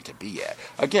happen to be at.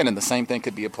 Again, and the same thing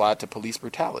could be applied to police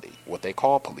brutality, what they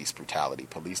call police brutality,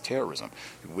 police terrorism.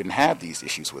 We wouldn't have these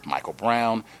issues with Michael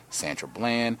Brown, Sandra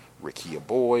Bland, Rekia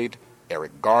Boyd,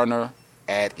 Eric Garner,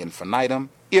 ad infinitum,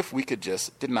 if we could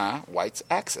just deny whites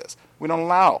access. We don't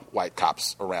allow white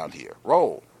cops around here.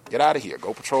 Roll. Get out of here.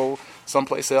 Go patrol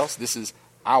someplace else. This is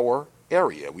our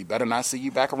area. We better not see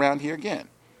you back around here again.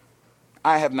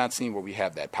 I have not seen where we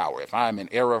have that power. If I'm in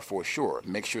error, for sure,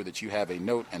 make sure that you have a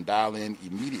note and dial in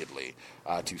immediately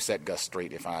to set Gus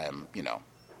straight if I am,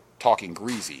 talking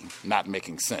greasy, not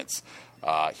making sense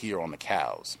here on the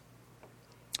cows.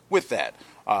 With that,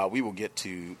 we will get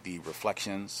to the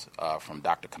reflections from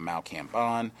Dr. Kamau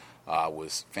Kambon. It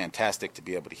was fantastic to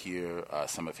be able to hear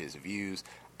some of his views.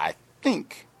 I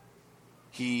think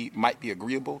he might be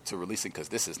agreeable to releasing, because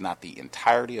this is not the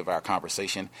entirety of our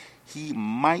conversation, he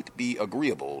might be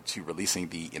agreeable to releasing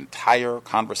the entire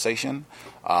conversation.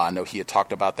 I know he had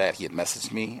talked about that. He had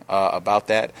messaged me about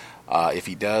that. If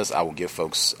he does, I will give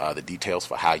folks the details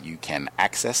for how you can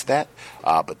access that.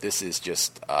 But this is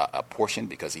just a portion,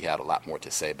 because he had a lot more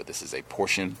to say, but this is a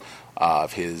portion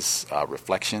of his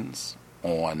reflections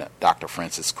on Dr.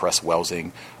 Frances Cress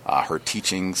Welsing, her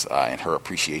teachings and her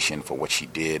appreciation for what she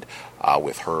did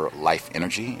with her life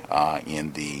energy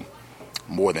in the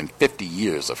more than 50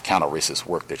 years of counter-racist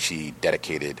work that she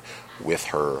dedicated with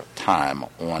her time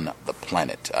on the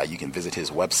planet. You can visit his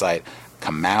website,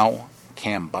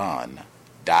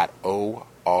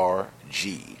 KamauKambon.org.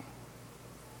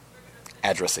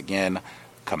 Address again,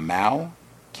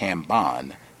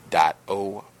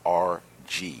 KamauKambon.org.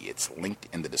 It's linked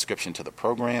in the description to the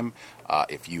program.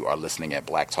 If you are listening at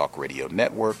Black Talk Radio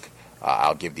Network,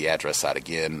 I'll give the address out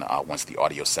again once the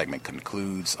audio segment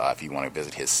concludes. If you want to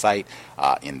visit his site,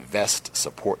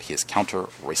 support his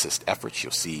counter-racist efforts,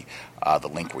 you'll see the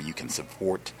link where you can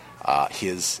support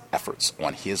his efforts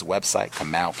on his website,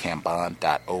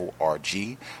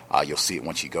 KamauKambon.org. You'll see it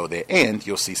once you go there, and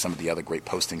you'll see some of the other great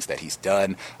postings that he's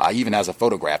done. Even as a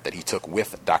photograph that he took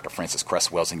with Dr. Frances Cress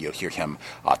Welsing, you'll hear him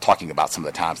talking about some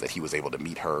of the times that he was able to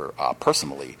meet her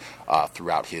personally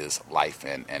throughout his life,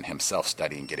 and himself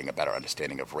studying, getting a better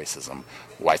understanding of racism,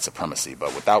 white supremacy.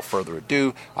 But without further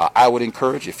ado, I would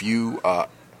encourage, if you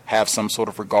have some sort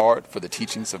of regard for the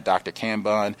teachings of Dr.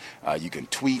 Kambon, you can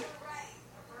tweet,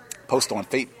 post on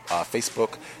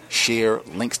Facebook, share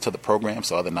links to the program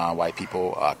so other non-white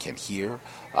people can hear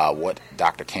what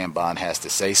Dr. Kambon has to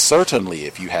say. Certainly,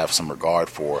 if you have some regard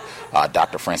for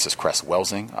Dr. Frances Cress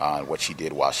Welsing, what she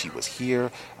did while she was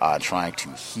here, trying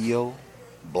to heal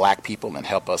black people and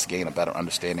help us gain a better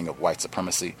understanding of white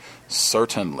supremacy,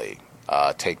 certainly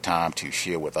take time to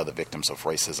share with other victims of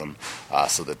racism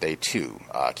so that they too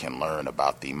can learn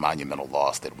about the monumental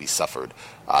loss that we suffered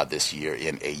this year,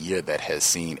 in a year that has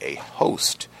seen a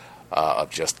host of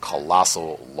just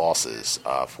colossal losses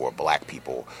for black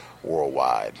people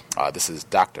worldwide. This is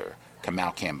Dr.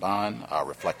 Kamau Kambon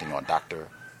reflecting on Dr.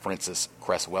 Frances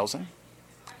Cress Welsing.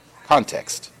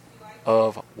 Context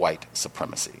of white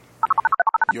supremacy.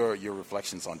 Your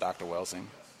reflections on Dr. Welsing?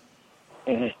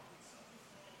 Mm-hmm.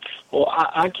 Well,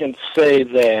 I can say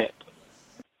that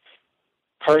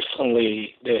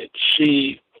personally that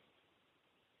she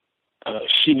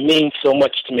means so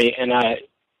much to me, and I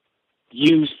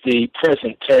use the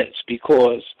present tense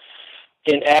because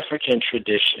in African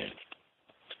tradition,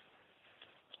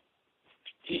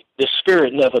 the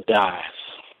spirit never dies,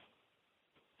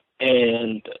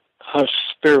 and her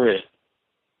spirit,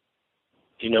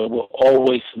 will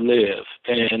always live.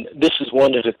 And this is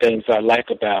one of the things I like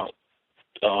about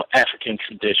African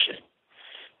tradition.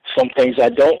 Some things I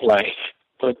don't like,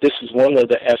 but this is one of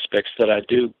the aspects that I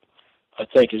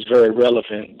think is very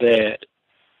relevant, that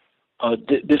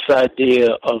this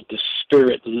idea of the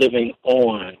spirit living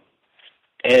on.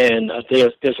 And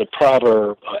there's a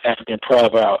proverb, African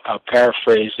proverb, I'll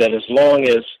paraphrase, that as long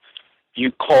as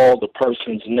you call the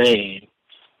person's name,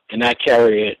 and I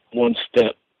carry it one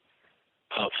step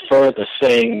further,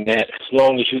 saying that as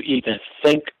long as you even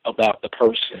think about the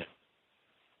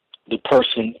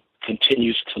person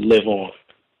continues to live on.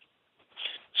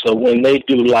 So when they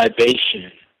do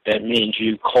libation, that means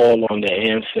you call on their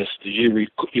ancestors, you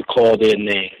call their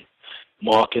name.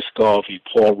 Marcus Garvey,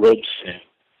 Paul Robeson,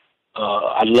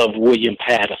 I love William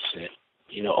Patterson,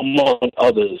 among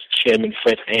others, Chairman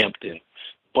Fred Hampton,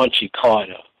 Bunchy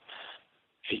Carter.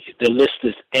 The list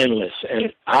is endless.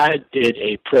 And I did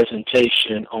a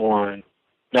presentation on,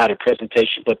 not a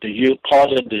presentation, but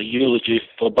part of the eulogy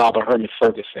for Baba Herman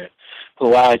Ferguson,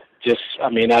 who I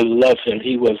love him.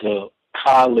 He was a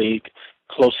colleague,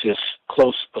 close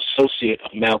associate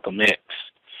of Malcolm X.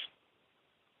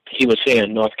 He was here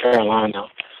in North Carolina,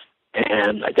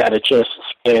 and I got a chance to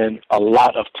spend a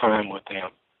lot of time with him.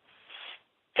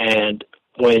 And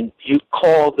when you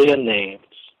call their names,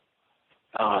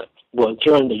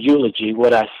 during the eulogy,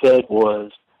 what I said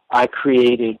was I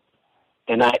created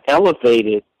and I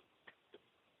elevated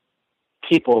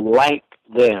people like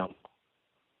them,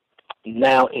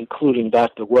 now including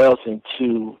Dr. Welsing,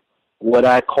 to what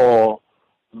I call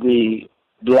the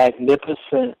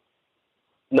Blacknificent,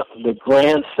 the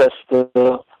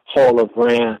Grandcestor Hall of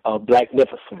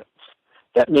Blacknificence.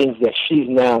 That means that she's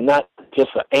now not just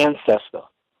an ancestor,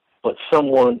 but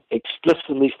someone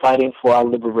explicitly fighting for our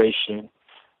liberation.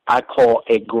 I call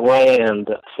a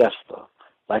grandcestor.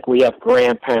 Like we have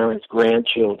grandparents,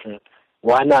 grandchildren.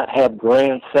 Why not have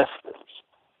grandcestors?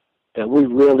 That we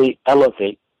really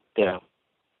elevate them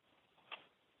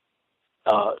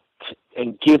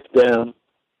and give them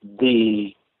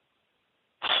the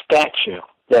stature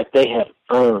that they have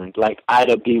earned, like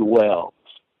Ida B. Wells.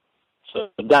 So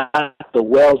Dr.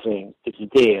 Welsing is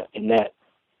there in that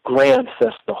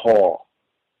Grandcestor Hall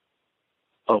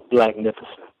of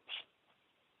Blacknificence.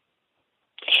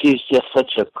 She's just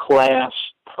such a class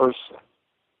person.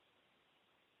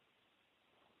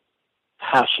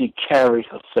 How she carries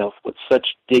herself with such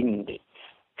dignity.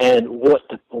 And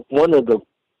one of the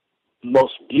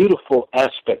most beautiful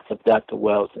aspects of Dr.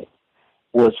 Welsing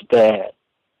was that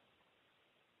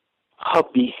her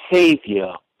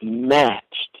behavior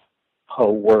matched her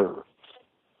words.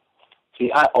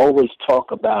 See, I always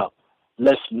talk about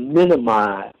let's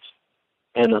minimize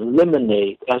and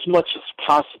eliminate as much as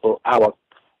possible our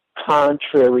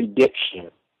contrary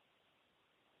diction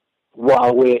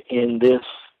while we're in this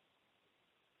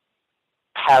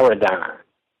paradigm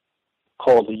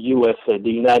called the USA,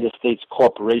 the United States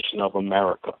Corporation of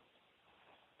America.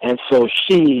 And so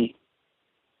she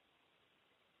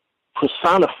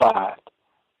personified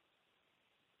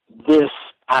this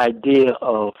idea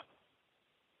of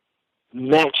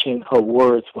matching her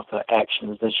words with her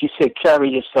actions. And she said, carry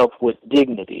yourself with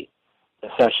dignity.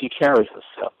 That's how she carries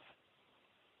herself.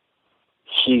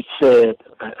 She said,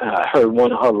 I heard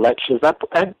one of her lectures,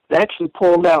 I actually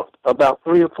pulled out about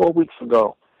 3 or 4 weeks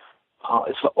ago.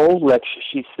 It's an old lecture,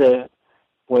 she said,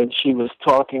 when she was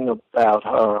talking about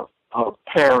her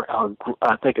parent,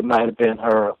 I think it might have been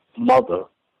her mother,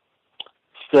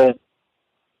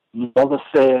 mother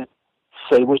said,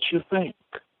 say what you think.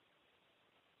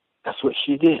 That's what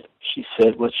she did. She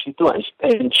said what she thought.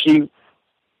 And she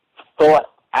thought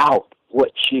out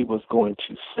what she was going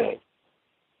to say.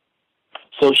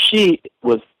 So she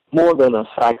was more than a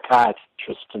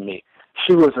psychiatrist to me.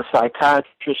 She was a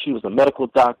psychiatrist, she was a medical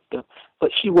doctor,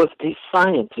 but she was a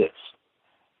scientist.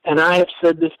 And I have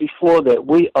said this before, that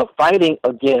we are fighting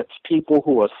against people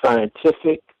who are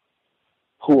scientific,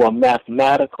 who are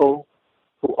mathematical,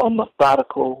 who are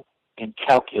methodical and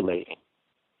calculating.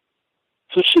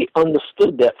 So she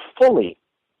understood that fully,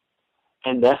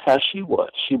 and that's how she was.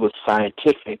 She was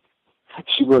scientific,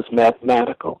 she was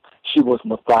mathematical, she was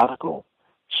methodical,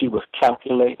 she was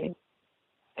calculating,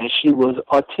 and she was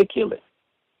articulate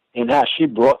in how she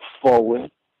brought forward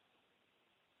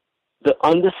the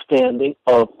understanding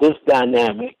of this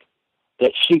dynamic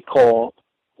that she called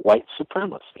white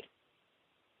supremacy.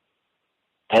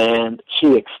 And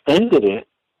she extended it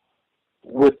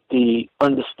with the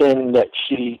understanding that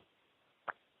she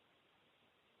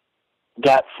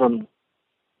got from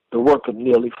the work of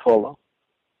Neely Fuller,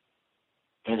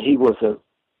 and he was a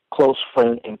close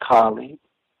friend and colleague,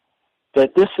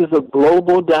 that this is a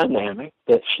global dynamic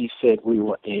that she said we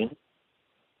were in.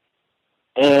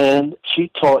 And she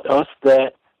taught us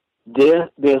that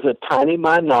there's a tiny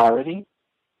minority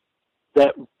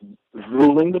that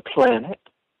ruling the planet,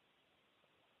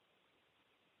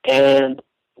 and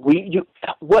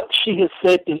what she has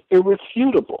said is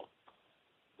irrefutable,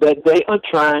 that they are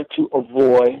trying to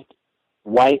avoid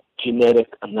white genetic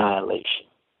annihilation.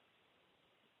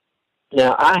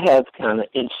 Now, I have kind of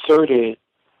inserted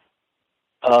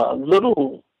a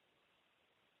little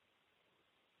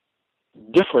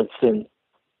difference in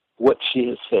what she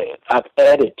has said. I've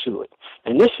added to it.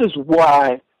 And this is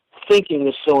why thinking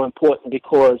is so important,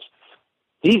 because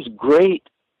these great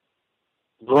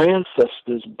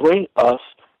ancestors bring us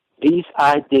these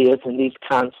ideas and these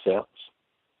concepts.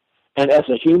 And as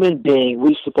a human being,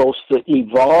 we're supposed to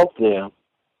evolve them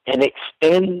and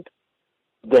extend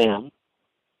them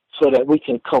so that we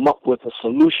can come up with a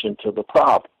solution to the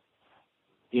problem.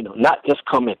 You know, not just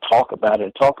come and talk about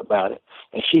it.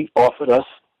 And she offered us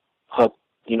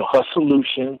her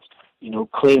solutions,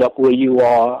 clean up where you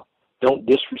are, don't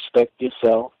disrespect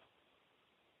yourself,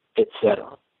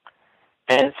 etc.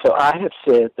 And so I have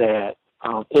said that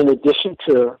in addition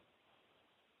to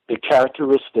the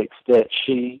characteristics that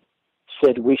she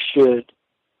said we should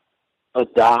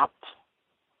adopt,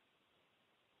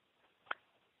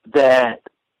 that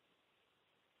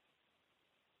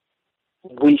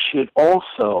we should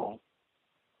also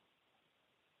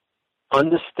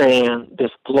understand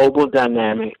this global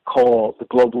dynamic called the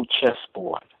global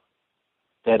chessboard.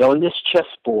 That on this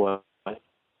chessboard,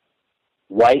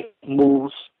 white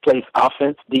plays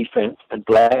offense, defense, and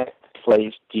black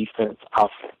plays defense,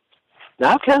 offense.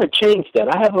 Now, I've kind of changed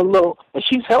that. I have a little, and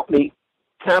she's helped me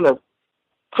kind of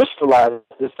crystallize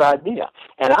this idea.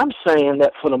 And I'm saying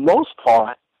that for the most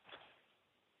part,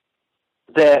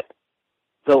 that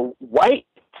the white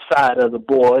side of the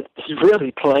board is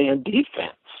really playing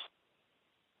defense.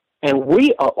 And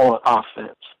we are on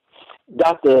offense.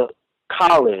 Dr.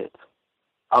 Khalid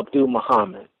Abdul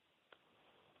Muhammad,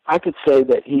 I could say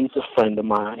that he's a friend of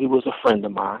mine. He was a friend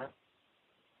of mine.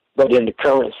 But in the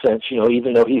current sense,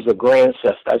 even though he's a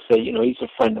grandson, I say, he's a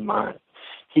friend of mine.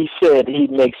 He said, he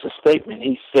makes a statement.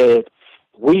 He said,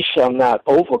 we shall not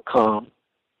overcome,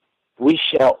 we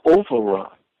shall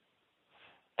overrun.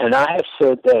 And I have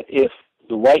said that if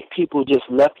the white people just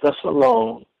left us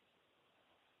alone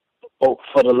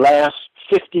for the last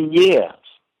 50 years,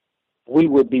 we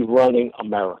would be running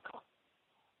America.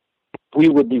 We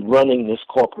would be running this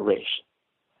corporation.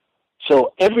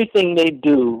 So everything they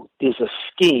do is a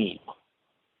scheme.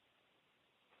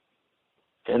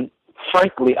 And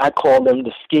frankly, I call them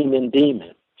the scheming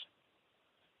demons.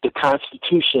 The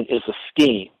Constitution is a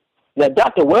scheme. Now,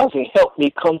 Dr. Welsing helped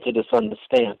me come to this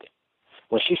understanding.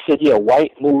 When she said,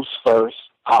 white moves first,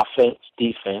 offense,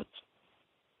 defense.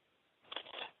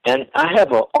 And I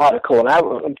have an article, and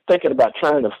I'm thinking about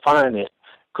trying to find it,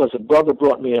 because a brother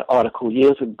brought me an article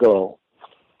years ago,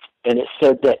 and it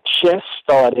said that chess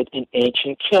started in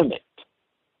ancient Kemet.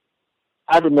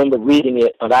 I remember reading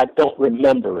it, but I don't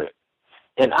remember it.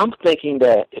 And I'm thinking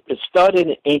that if it started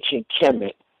in ancient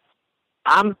Kemet,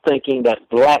 I'm thinking that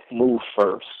black moved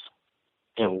first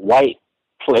and white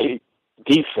played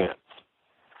defense.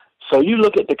 So you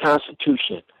look at the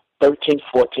Constitution, 13th,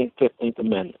 14th, 15th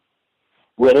Amendment,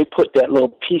 where they put that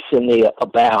little piece in there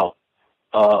about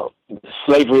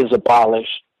slavery is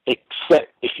abolished,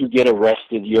 except if you get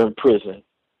arrested, you're in prison,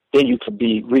 then you could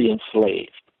be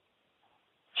re-enslaved.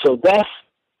 So that's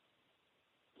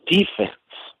defense.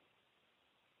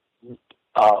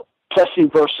 Plessy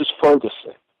versus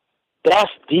Ferguson,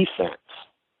 that's defense.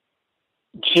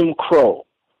 Jim Crow,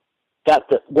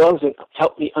 Dr. Welsing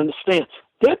helped me understand.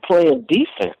 They're playing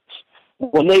defense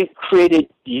when they created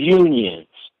unions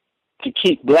to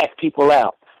keep black people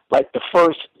out, like the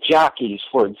first jockeys,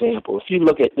 for example. If you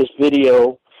look at this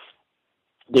video,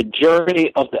 the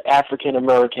journey of the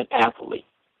African-American athlete,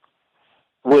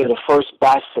 where the first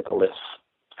bicyclist,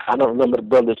 I don't remember the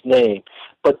brother's name,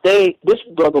 but this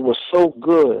brother was so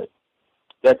good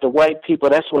that the white people,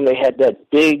 that's when they had that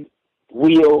big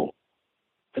wheel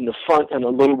in the front and a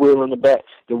little wheel in the back.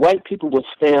 The white people would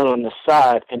stand on the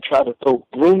side and try to throw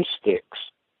broomsticks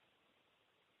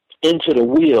into the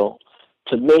wheel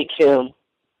to make him,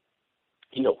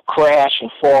 crash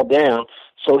and fall down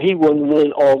so he wouldn't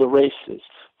win all the races.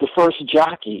 The first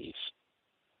jockeys,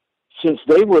 since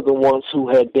they were the ones who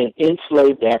had been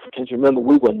enslaved Africans, remember,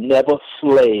 we were never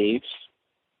slaves.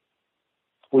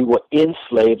 We were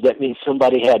enslaved. That means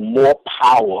somebody had more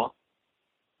power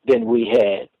than we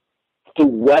had through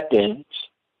weapons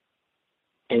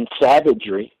and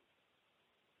savagery.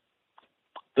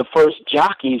 The first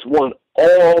jockeys won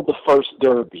all the first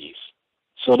derbies.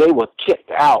 So they were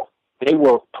kicked out. They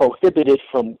were prohibited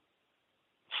from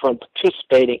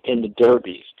participating in the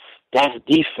derbies. That's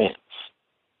defense.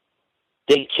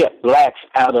 They kept blacks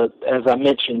out of, as I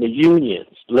mentioned, the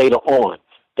unions later on.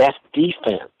 That's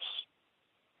defense.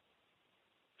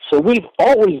 So we've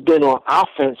always been on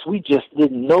offense. We just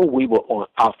didn't know we were on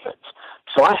offense.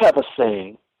 So I have a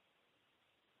saying,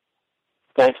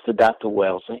 thanks to Dr.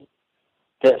 Welsing,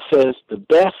 that says the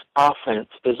best offense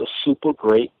is a super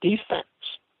great defense.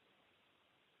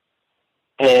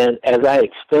 And as I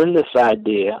extend this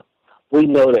idea, we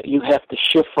know that you have to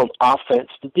shift from offense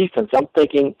to defense. I'm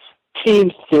thinking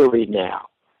team theory now.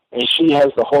 And she has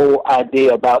the whole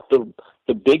idea about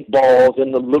the big balls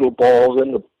and the little balls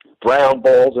and the brown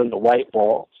balls and the white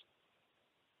balls.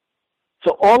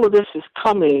 So all of this is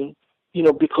coming,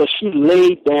 because she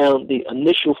laid down the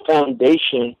initial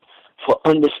foundation for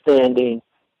understanding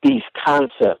these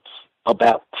concepts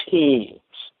about teams.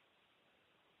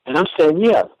 And I'm saying,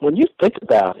 when you think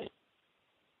about it,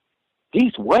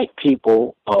 these white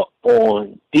people are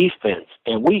on defense,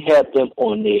 and we have them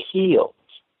on their heels.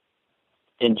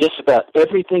 And just about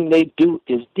everything they do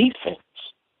is defense.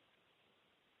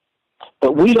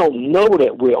 But we don't know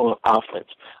that we're on offense.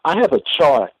 I have a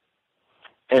chart,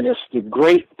 and it's the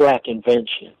Great Black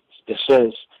Inventions. It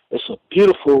says, it's a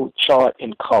beautiful chart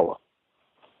in color.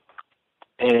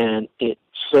 And it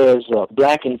says,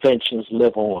 black inventions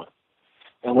live on.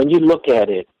 And when you look at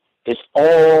it, it's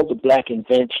all the black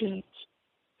inventions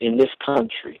in this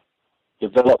country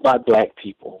developed by black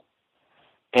people.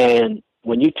 And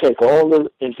when you take all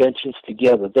the inventions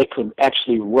together, they could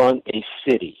actually run a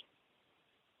city.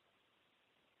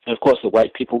 And of course, the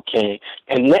white people came.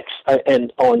 And next,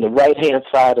 and on the right-hand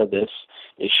side of this,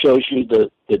 it shows you the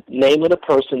name of the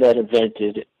person that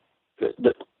invented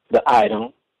the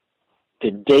item,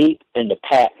 the date, and the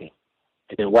patent.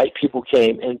 And then white people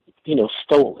came and,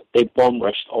 stole it. They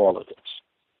bum-rushed all of this.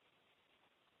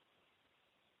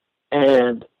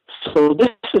 And so this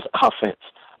is offense.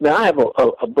 Now, I have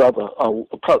a brother,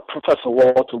 Professor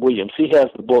Walter Williams. He has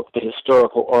the book, The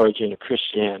Historical Origin of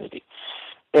Christianity.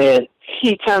 And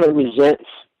he kind of resents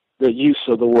the use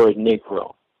of the word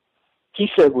Negro. He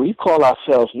said, well, we call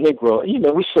ourselves Negro.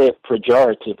 We say it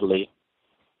pejoratively,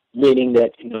 meaning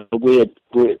that,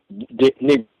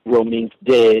 Negro means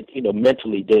dead,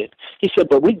 mentally dead. He said,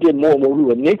 but we did more when we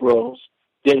were Negroes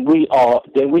than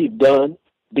we've done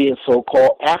being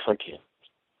so-called African.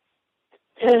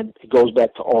 And it goes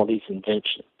back to all these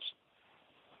inventions.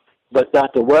 But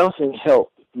Dr. Welsing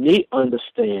helped me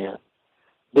understand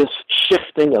this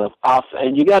shifting of offense.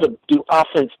 And you got to do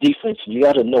offense, defense. You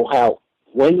got to know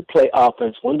when to play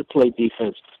offense, when to play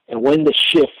defense, and when to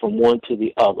shift from one to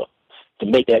the other to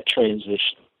make that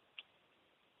transition.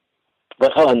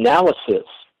 But her analysis,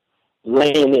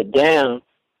 laying it down,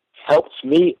 helps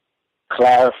me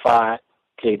clarify,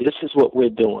 okay, this is what we're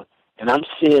doing. And I'm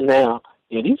seeing now,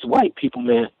 these white people,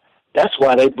 man, that's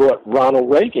why they brought Ronald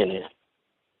Reagan in.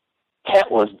 That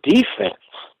was defense.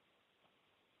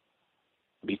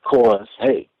 Because,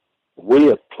 hey,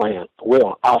 we're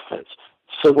on offense.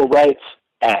 Civil Rights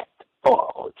Act,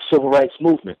 or Civil Rights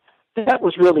Movement, that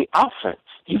was really offense.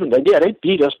 Even though, they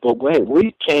beat us, but hey,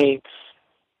 we came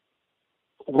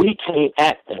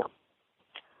at them.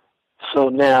 So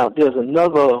now there's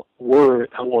another word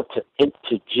I want to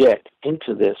interject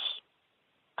into this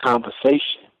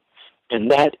conversation, and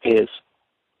that is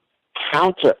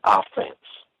counter-offense.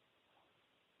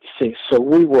 See,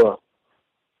 so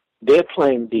they're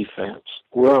playing defense,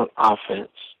 we're on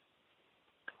offense,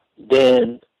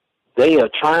 then they are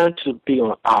trying to be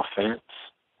on offense,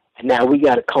 and now we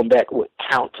got to come back with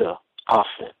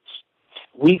counter-offense.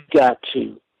 We've got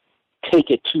to take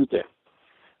it to them.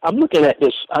 I looked at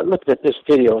this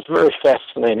video. It's very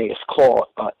fascinating. It's called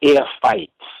Air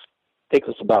Fights. I think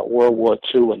it's about World War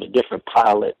II and the different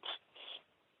pilots.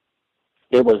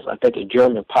 There was, I think, a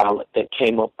German pilot that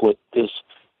came up with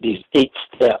these 8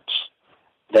 steps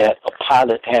that a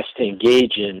pilot has to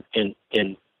engage in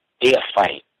air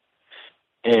fight.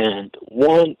 And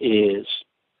one is,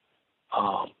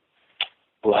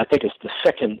 I think it's the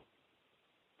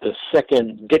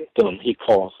second dictum, he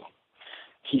calls them.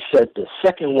 He said the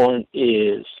second one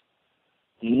is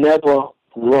never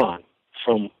run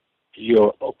from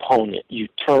your opponent. You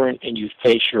turn and you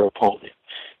face your opponent.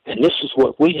 And this is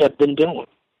what we have been doing.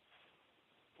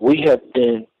 We have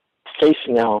been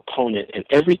facing our opponent and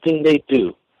everything they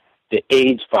do. The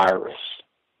AIDS virus.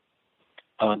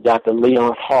 Dr.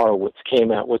 Leon Horowitz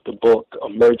came out with the book,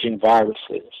 Emerging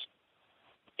Viruses.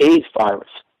 AIDS virus,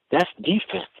 that's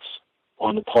defense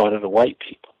on the part of the white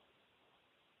people.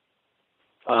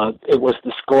 It was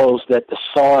disclosed that the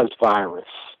SARS virus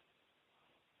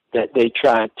that they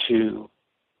tried to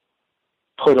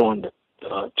put on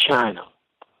China,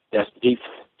 that's defense.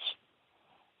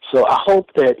 So I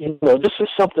hope that, this is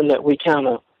something that we got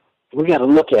to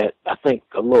look at, I think,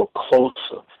 a little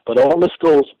closer. But all this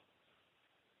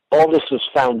is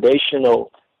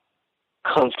foundational,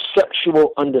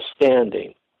 conceptual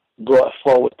understanding brought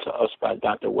forward to us by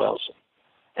Dr. Welsing.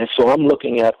 And so I'm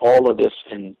looking at all of this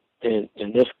in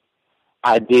this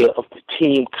idea of the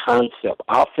team concept,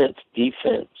 offense,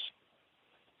 defense,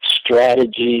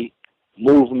 strategy,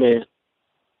 movement,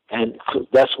 and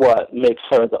that's what makes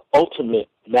her the ultimate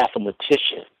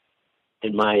mathematician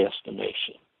in my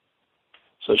estimation.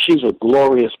 So she's a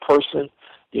glorious person.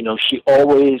 She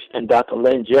always, and Dr.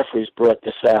 Len Jeffries brought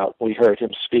this out. We heard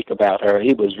him speak about her.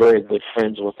 He was very good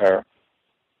friends with her.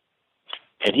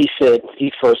 And he said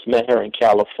he first met her in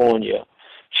California.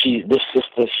 This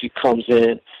sister, she comes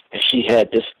in, and she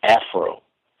had this afro.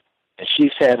 And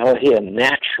she's had her hair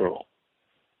natural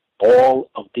all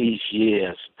of these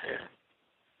years, man.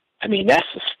 I mean, that's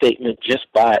a statement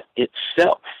just by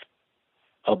itself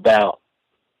about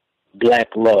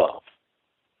black love.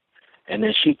 And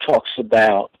then she talks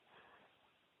about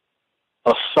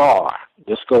Asar.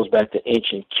 This goes back to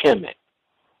ancient Kemet.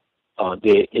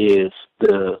 There is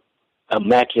the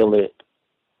Immaculate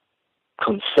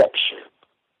Conception.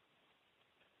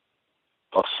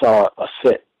 Asar,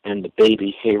 Aset, and the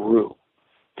baby Heru.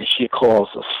 And she calls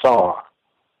Asar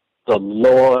the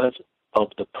Lord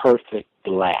of the perfect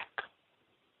black.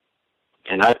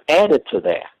 And I've added to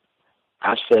that.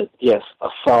 I said, yes,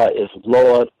 Asar is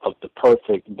Lord of the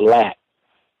perfect black,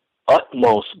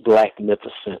 utmost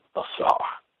blacknificent Asar.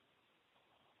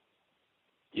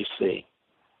 You see.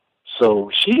 So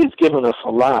she's given us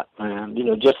a lot, man. You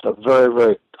know, just a very,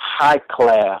 very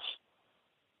high-class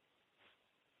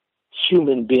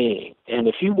human being. And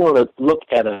if you want to look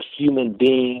at a human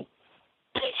being,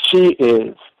 she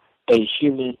is a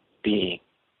human being.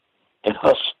 And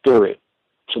her spirit,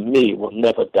 to me, will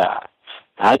never die.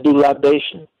 I do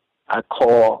libation. I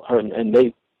call her, and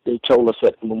they told us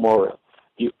at the memorial,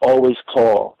 you always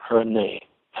call her name.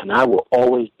 And I will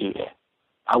always do that.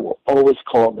 I will always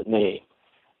call the name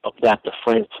of Dr.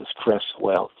 Frances Cress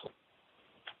Welsing.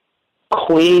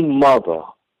 Queen Mother.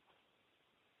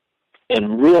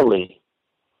 And really,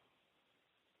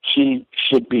 she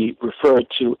should be referred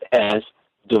to as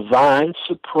Divine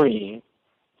Supreme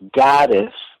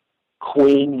Goddess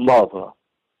Queen Mother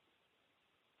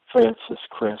Frances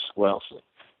Cress Welsing.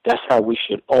 That's how we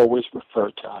should always refer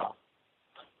to her.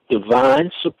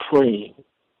 Divine Supreme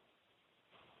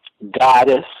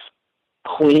Goddess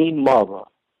Queen Mother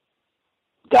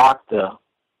Dr.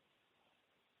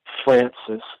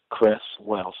 Frances Cress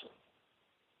Welsing.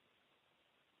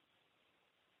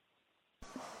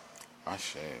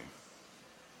 Ashe.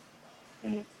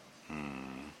 Wow.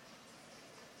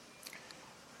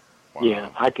 Yeah,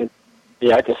 I can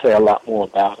say a lot more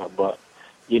about her, but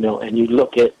you know, and you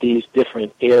look at these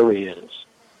different areas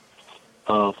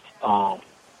of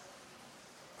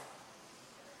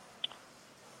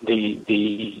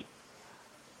the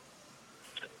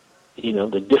you know,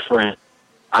 the different,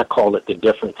 I call it the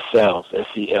different cells,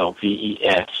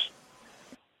 SELVES.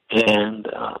 And,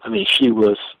 I mean, she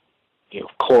was, you know,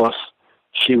 of course,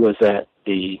 she was at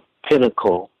the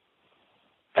pinnacle,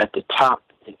 at the top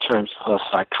in terms of her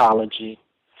psychology.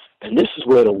 And this is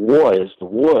where the war is. The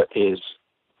war is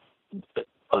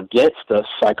against us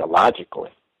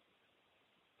psychologically.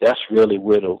 That's really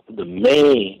where the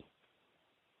main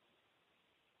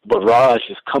barrage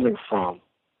is coming from.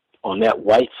 On that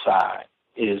white side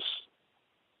is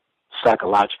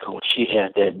psychological. She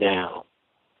had that down.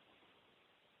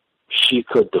 She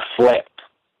could deflect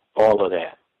all of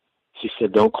that. She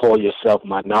said, don't call yourself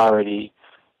minority.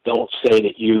 Don't say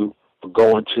that you are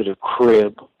going to the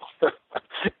crib.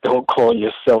 Don't call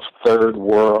yourself third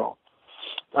world.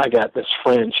 I got this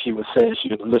friend, she was saying she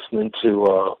was listening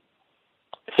to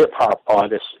hip-hop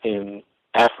artists in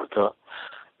Africa.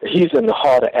 He's in the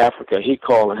heart of Africa. He's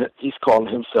calling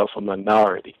himself a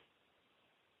minority.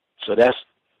 So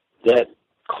that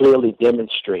clearly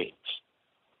demonstrates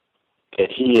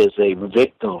that he is a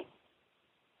victim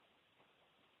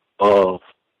of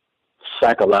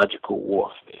psychological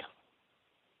warfare.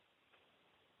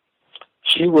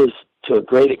 She was, to a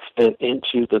great extent,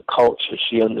 into the culture.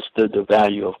 She understood the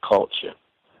value of culture.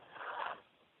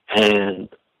 And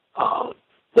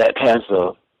that has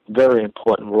a very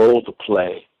important role to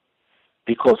play.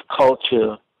 Because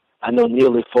culture, I know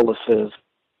Neely Fuller says,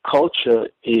 culture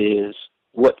is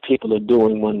what people are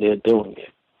doing when they're doing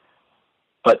it.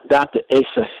 But Dr.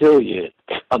 Asa Hilliard,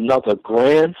 another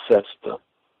grandsister,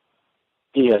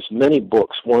 he has many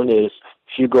books. One is,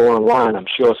 if you go online, I'm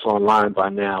sure it's online by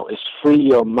now, it's Free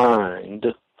Your Mind,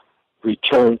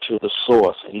 Return to the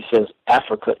Source. And he says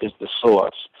Africa is the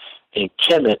source, and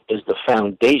Kemet is the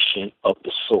foundation of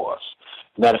the source.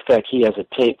 Matter of fact, he has a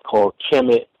tape called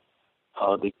Kemet,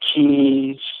 the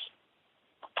Keys,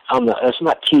 it's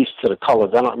not Keys to the Colors,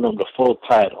 I don't remember the full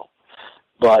title,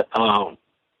 but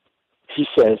he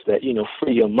says that, you know,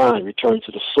 free your mind, return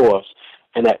to the source,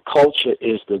 and that culture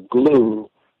is the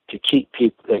glue to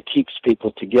that keeps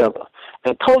people together.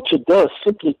 And culture does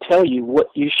simply tell you what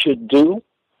you should do,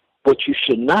 what you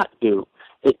should not do.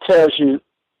 It tells you,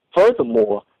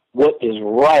 furthermore, what is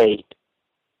right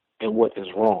and what is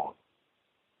wrong.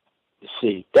 You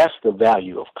see, that's the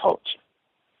value of culture.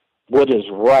 What is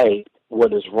right,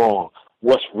 what is wrong,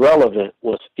 what's relevant,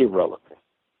 what's irrelevant.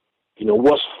 You know,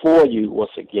 what's for you,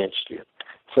 what's against you.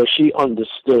 So she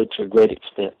understood to a great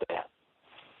extent that.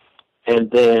 And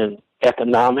then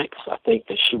economics, I think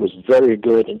that she was very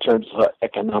good in terms of her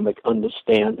economic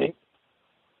understanding.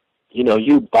 You know,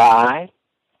 you buy,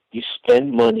 you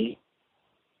spend money.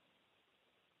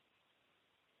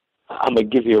 I'm going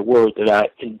to give you a word that I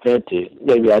invented.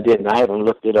 Maybe I didn't. I haven't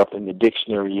looked it up in the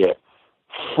dictionary yet.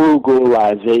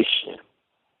 frugalization.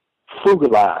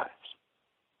 Frugalize.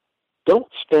 Don't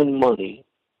spend money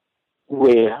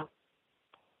where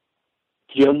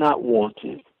you're not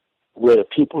wanted, where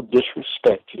people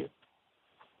disrespect you,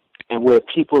 and where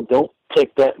people don't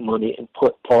take that money and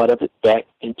put part of it back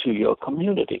into your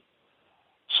community.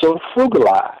 So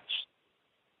frugalize.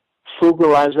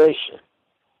 Frugalization.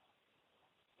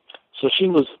 So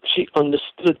she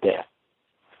understood that.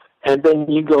 And then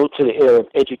you go to the area of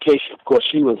education. Of course,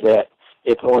 she was at,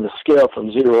 if on a scale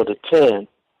from 0 to 10,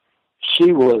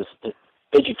 she was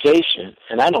education,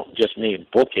 and I don't just mean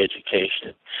book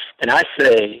education. And I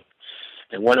say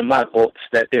in one of my books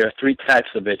that there are 3 types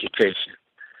of education.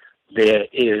 There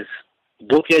is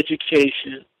book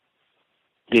education,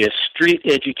 there's street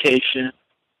education,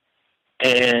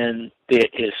 and there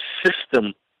is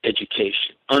system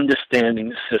education, understanding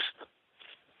the system.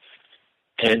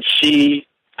 And she,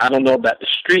 I don't know about the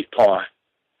street part,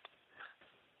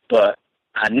 but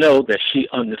I know that she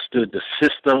understood the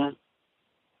system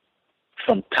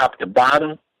from top to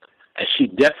bottom, and she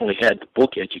definitely had the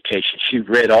book education. She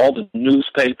read all the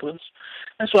newspapers.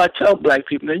 That's why I tell black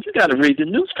people, man, you got to read the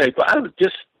newspaper. I was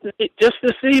just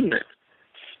this evening,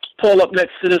 pull up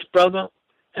next to this brother,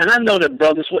 and I know that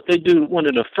brothers, what they do, one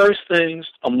of the first things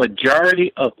a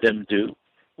majority of them do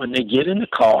when they get in the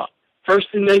car,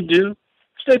 first thing they do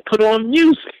is they put on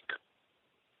music.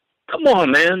 Come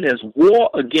on, man, there's war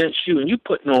against you, and you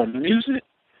putting on music.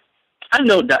 I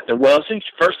know Dr. Welsing,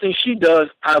 first thing she does,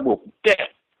 I will bet,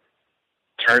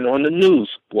 turn on the news.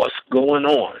 What's going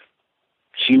on?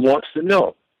 She wants to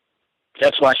know.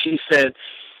 That's why she said,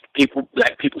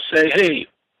 black people say, hey,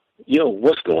 yo,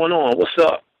 what's going on? What's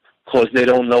up? Because they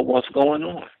don't know what's going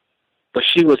on. But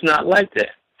she was not like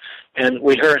that. And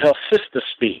we heard her sister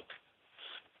speak.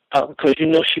 Because,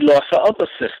 she lost her other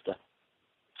sister.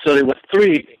 So there were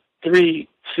three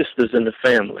sisters in the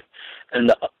family.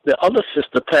 And the other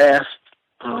sister passed,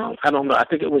 I don't know,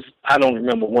 I don't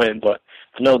remember when, but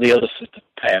I know the other sister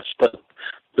passed. But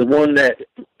the one that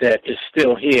is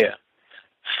still here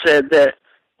said that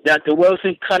Dr.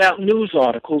 Welsing cut out news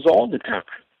articles all the time.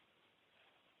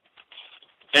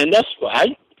 And that's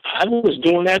why I was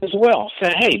doing that as well.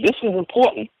 Saying, hey, this is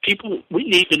important. People, we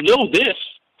need to know this.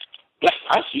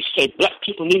 I used to say black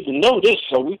people need to know this,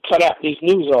 so we cut out these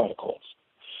news articles.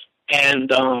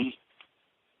 And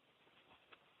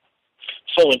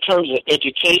so in terms of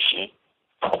education,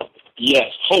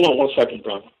 yes. Hold on one second,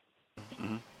 brother.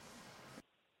 Mm-hmm.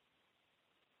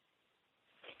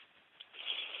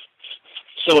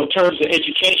 So in terms of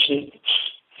education,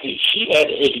 she had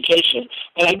education.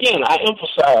 And again, I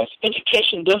emphasize,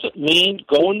 education doesn't mean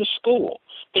going to school.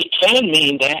 It can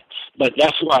mean that, but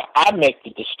that's why I make the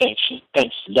distinction,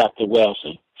 thanks to Dr.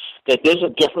 Welsing, that there's a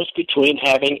difference between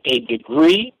having a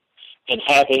degree and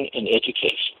having an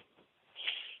education.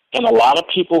 And a lot of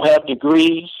people have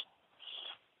degrees,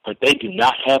 but they do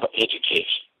not have an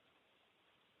education.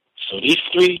 So these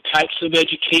 3 types of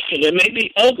education, there may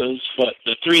be others, but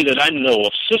the 3 that I know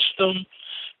of, system,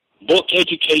 book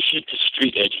education, and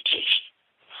street education.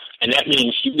 And that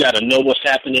means you got to know what's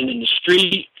happening in the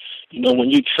street, when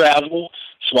you travel.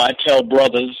 So I tell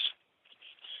brothers,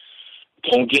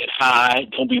 don't get high,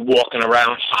 don't be walking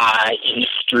around high in the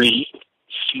street,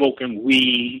 smoking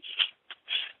weed.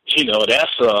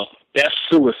 That's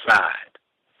suicide.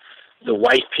 The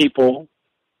white people,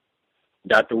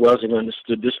 Dr. Welsing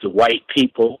understood this, the white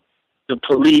people, the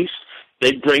police,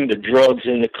 they bring the drugs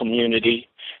in the community.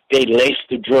 They lace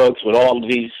the drugs with all of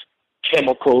these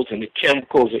chemicals, and the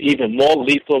chemicals are even more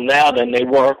lethal now than they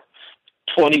were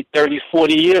 20, 30,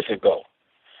 40 years ago.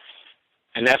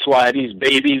 And that's why these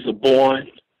babies are born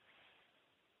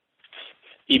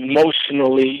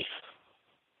emotionally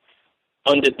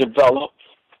underdeveloped,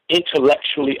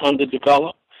 intellectually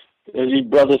underdeveloped. These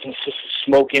brothers and sisters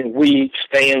smoking weed,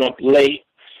 staying up late.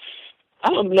 I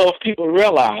don't know if people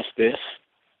realize this,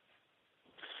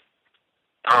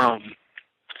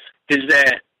 is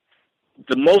that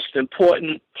the most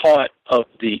important part of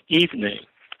the evening,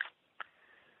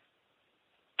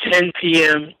 10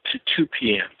 p.m. to 2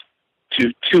 p.m.,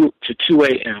 to 2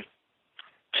 a.m.,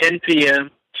 10 p.m.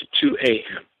 to 2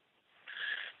 a.m.,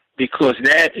 because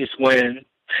that is when,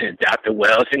 Dr.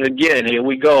 Welsing again, here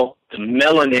we go, the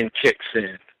melanin kicks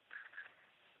in.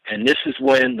 And this is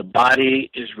when the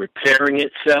body is repairing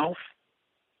itself.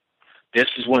 This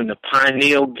is when the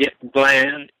pineal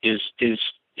gland is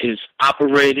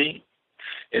operating.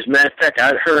 As a matter of fact,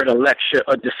 I heard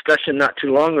a discussion not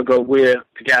too long ago where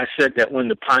the guy said that when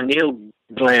the pineal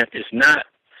gland is not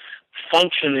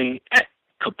functioning at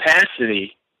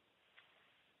capacity,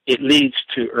 it leads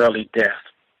to early death.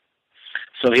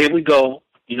 So here we go.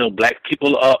 black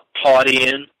people up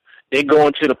partying. They go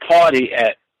into the party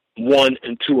at 1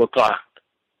 and 2 o'clock.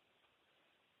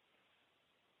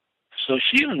 So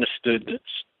she understood this.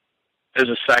 As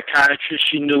a psychiatrist,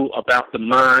 she knew about the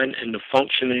mind and the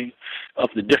functioning of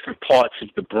the different parts of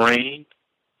the brain.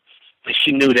 And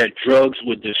she knew that drugs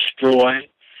would destroy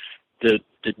the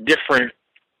different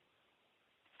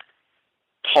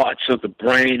parts of the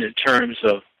brain in terms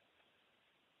of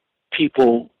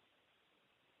people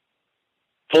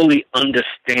fully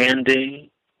understanding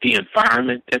the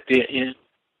environment that they're in.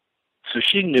 So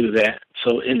she knew that.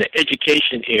 So in the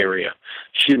education area,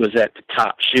 she was at the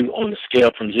top. She, on the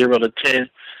scale from 0 to 10,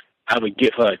 I would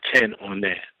give her a 10 on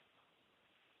that.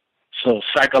 So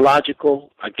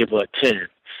psychological, I give her a 10.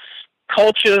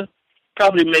 Culture,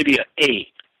 probably maybe an 8,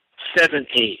 7,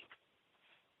 8.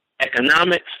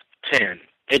 Economics, 10.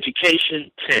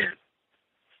 Education, 10.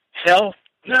 Health,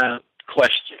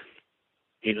 question.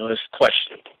 It's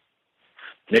questionable.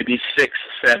 Maybe 6,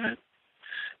 7.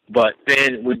 But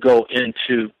then we go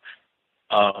into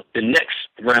the next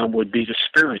round would be the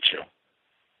spiritual.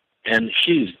 And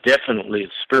she's definitely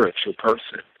a spiritual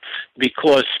person,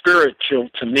 because spiritual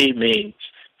to me means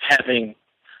having,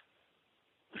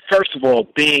 first of all,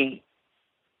 being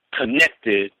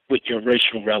connected with your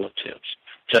racial relatives.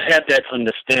 To have that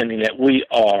understanding that we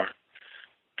are,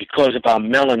 because of our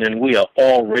melanin, we are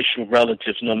all racial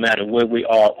relatives no matter where we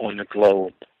are on the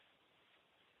globe.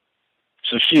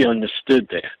 So she understood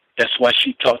that. That's why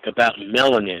she talked about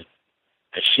melanin.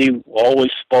 And she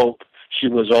always spoke, she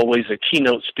was always a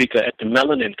keynote speaker at the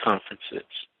melanin conferences.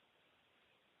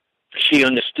 She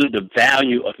understood the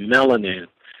value of melanin.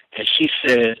 And she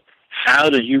said, how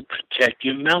do you protect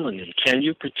your melanin? Can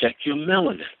you protect your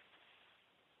melanin?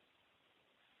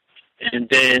 And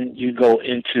then you go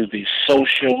into the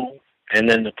social and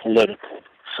then the political.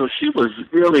 So she was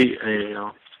really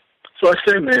so I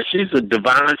say, man, she's a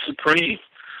divine supreme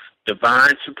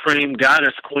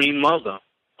goddess, queen mother,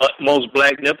 utmost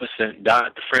magnificent,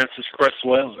 Dr. Frances Cress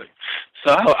Welsing.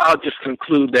 So I'll just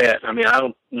conclude that. I mean, I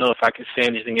don't know if I can say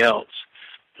anything else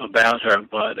about her,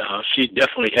 but she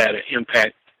definitely had an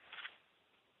impact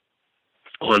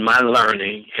on my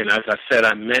learning. And as I said,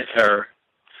 I met her.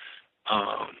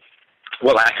 I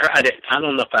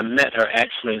don't know if I met her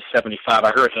actually in 75.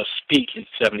 I heard her speak in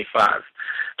 75,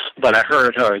 but I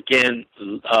heard her again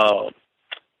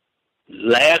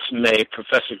last May.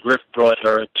 Professor Griff brought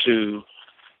her to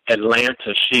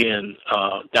Atlanta. She and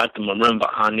Dr. Marimba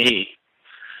Ani,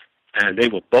 and they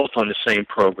were both on the same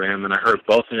program, and I heard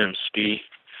both of them speak.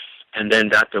 And then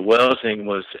Dr. Welsing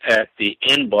was at the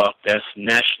NBUC, that's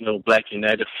National Black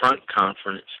United Front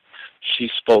Conference. She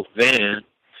spoke then.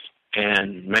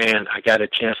 And, man, I got a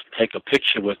chance to take a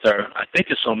picture with her. I think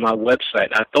it's on my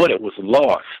website. I thought it was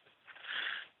lost.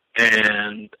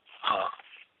 And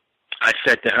I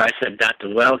said to her, Dr.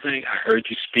 Welsing, I heard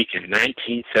you speak in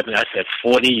 1970. I said,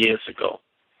 40 years ago.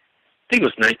 I think it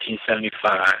was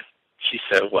 1975. She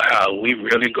said, wow, we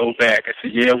really go back. I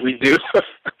said, yeah, we do.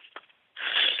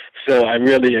 So I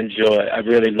really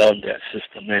love that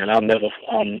sister, man. I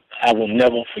will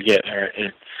never forget her.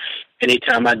 And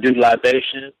anytime I do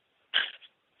libation,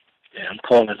 I'm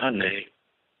calling her name.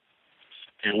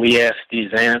 And we ask these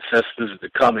ancestors to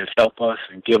come and help us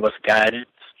and give us guidance,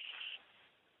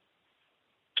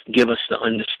 give us the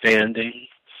understanding,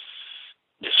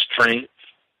 the strength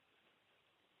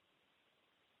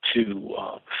to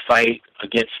fight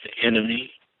against the enemy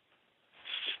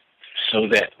so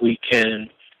that we can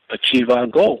achieve our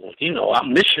goal. Our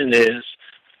mission is,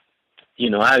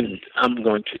 I'm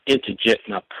going to interject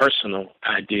my personal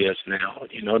ideas now.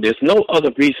 There's no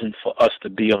other reason for us to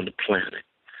be on the planet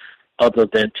other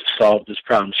than to solve this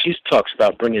problem. She talks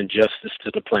about bringing justice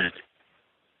to the planet.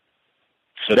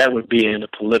 So that would be in the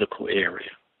political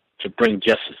area, to bring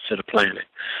justice to the planet.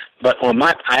 But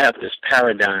I have this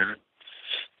paradigm,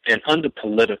 and under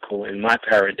political, in my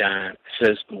paradigm, it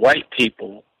says white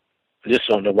people, this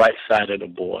on the right side of the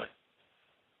board,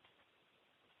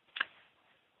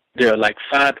 there are like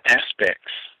 5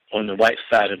 aspects on the right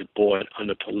side of the board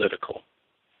under political.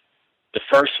 The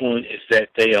first one is that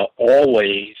they are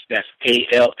always, that's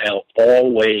ALL,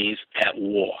 always at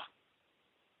war.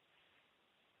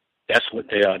 That's what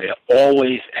they are. They're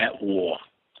always at war.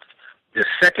 The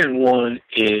second one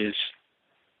is,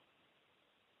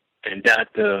 and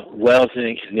Dr.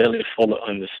 Welsing and Nellie Fuller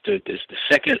understood this, the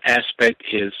second aspect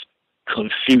is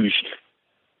confusion.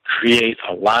 Create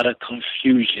a lot of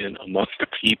confusion amongst the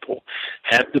people.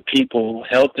 Have the people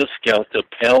helter-skelter,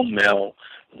 pell-mell,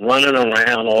 running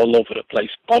around all over the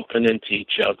place, bumping into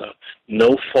each other.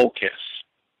 No focus.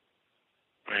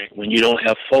 Right? When you don't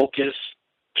have focus,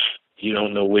 you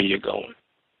don't know where you're going.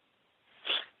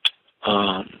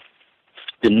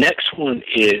 The next one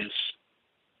is,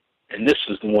 and this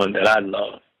is the one that I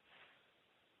love,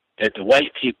 that the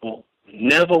white people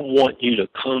never want you to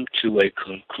come to a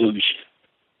conclusion.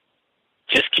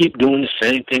 Just keep doing the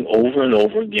same thing over and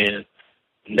over again,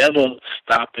 never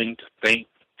stopping to think,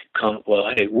 to come,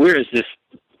 well, hey, where is this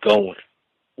going?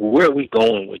 Where are we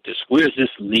going with this? Where is this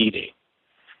leading?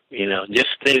 You know, just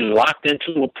stay locked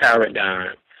into a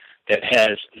paradigm that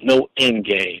has no end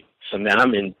game. So now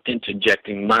I'm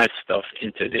interjecting my stuff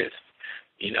into this.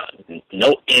 You know,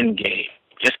 no end game.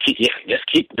 Just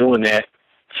keep doing that.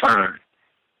 Fine.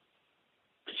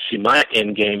 See, my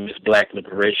end game is black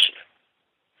liberation.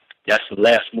 That's the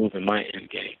last move in my end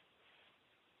game.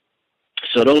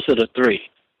 So those are the three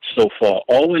so far.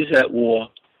 Always at war,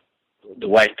 the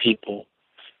white people.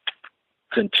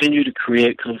 Continue to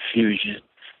create confusion.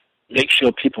 Make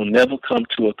sure people never come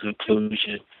to a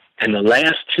conclusion. And the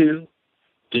last two,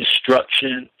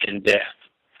 destruction and death.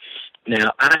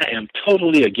 Now, I am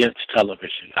totally against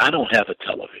television. I don't have a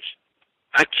television.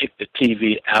 I kick the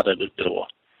TV out of the door.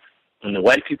 When the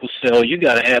white people say, oh, you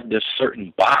got to have this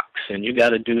certain box and you got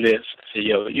to do this, I say,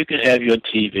 yo, you can have your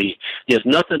TV. There's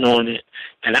nothing on it.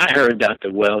 And I heard Dr.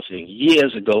 Welsing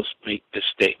years ago make this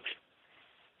statement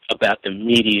about the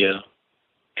media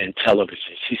and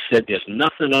television. She said there's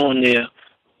nothing on there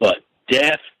but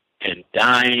death and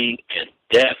dying and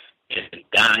death and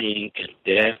dying and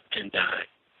death and dying.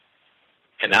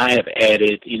 And I have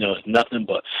added, you know, it's nothing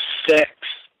but sex,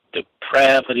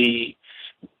 depravity,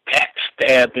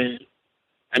 backstabbing.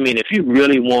 I mean, if you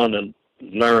really want to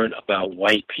learn about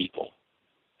white people,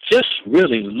 just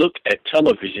really look at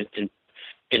television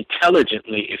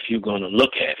intelligently if you're going to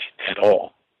look at it at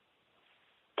all.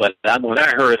 But when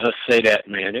I heard her say that,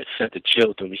 man, it sent the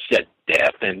chill through me. She said,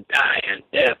 death and dying,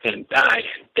 death and dying,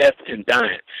 death and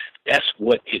dying. That's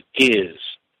what it is.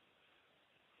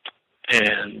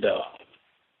 And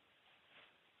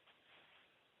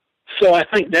so I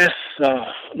think that's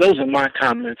those are my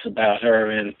comments about her.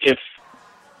 And if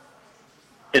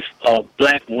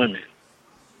black women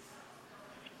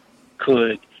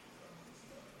could,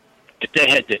 if they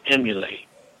had to emulate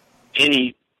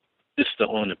any sister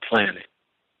on the planet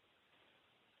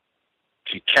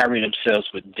to carry themselves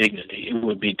with dignity, it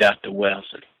would be Dr.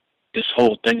 Welsing. This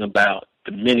whole thing about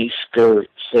the mini skirts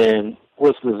and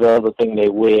what's this other thing they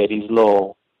wear, these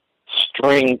little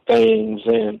string things,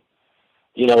 and,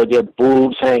 you know, their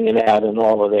boobs hanging out and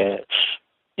all of that.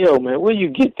 Yo, man, where you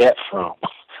get that from?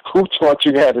 Who taught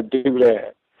you how to do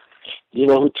that? You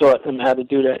know who taught them how to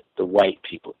do that? The white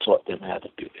people taught them how to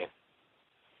do that.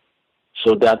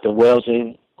 So Dr.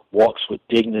 Welsing walks with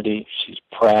dignity. She's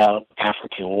a proud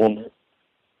African woman.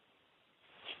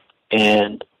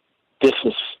 And this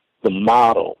is the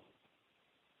model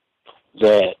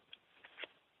that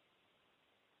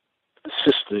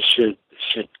sisters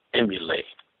should emulate.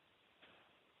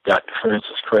 Dr.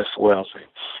 Francis Cress Welsing.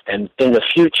 And in the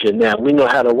future, now, we know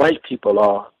how the white people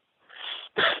are.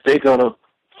 They're going to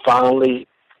finally,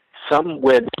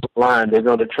 somewhere down the line, they're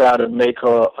going to try to make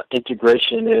her an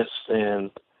integrationist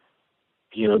and,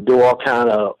 you know, do all kind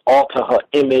of, alter her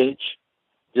image,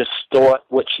 distort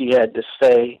what she had to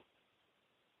say,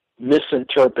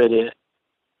 misinterpret it.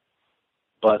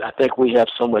 But I think we have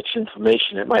so much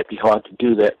information, it might be hard to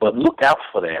do that. But look out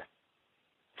for that.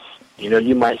 You know,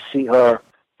 you might see her,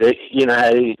 you know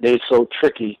how they're so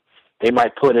tricky. They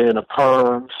might put her in a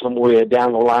perm somewhere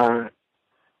down the line.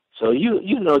 So,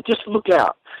 you know, just look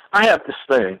out. I have this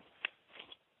thing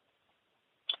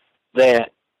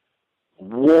that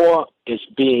war is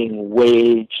being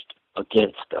waged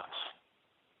against us.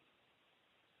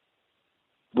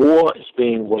 War is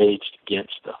being waged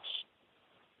against us.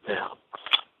 Now,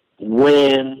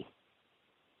 when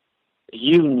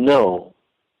you know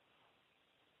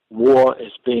war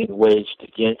is being waged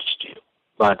against you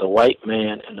by the white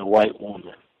man and the white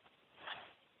woman,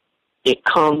 it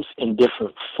comes in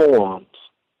different forms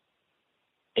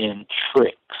and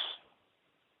tricks.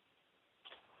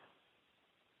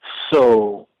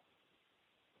 So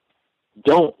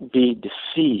don't be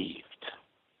deceived,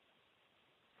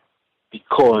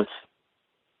 because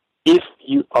if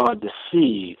you are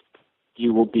deceived,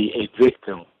 you will be a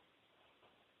victim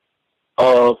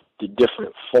of the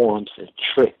different forms and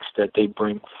tricks that they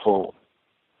bring forward.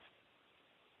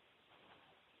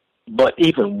 But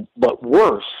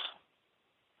worse,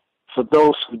 for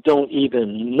those who don't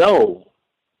even know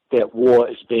that war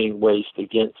is being waged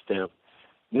against them,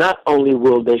 not only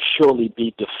will they surely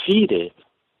be defeated,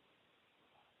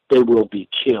 they will be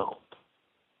killed.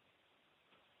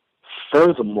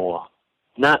 Furthermore,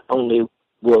 not only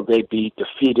will they be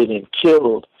defeated and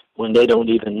killed when they don't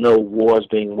even know war is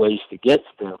being waged against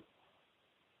them,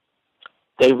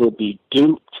 they will be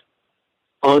duped,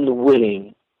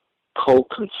 unwitting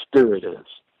co-conspirators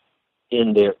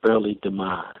in their early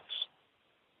demise.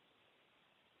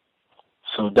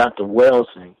 So Dr.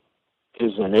 Welsing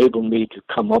has enabled me to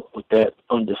come up with that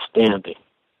understanding.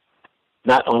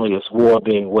 Not only is war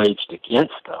being waged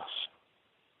against us,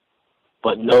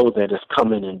 but know that it's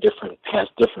coming in has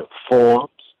different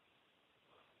forms,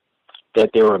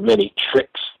 that there are many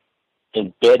tricks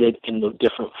embedded in the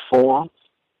different forms.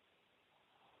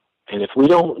 And if we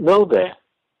don't know that,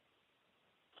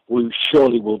 we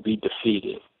surely will be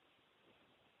defeated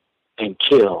and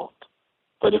killed.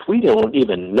 But if we don't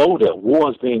even know that war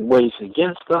is being waged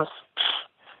against us,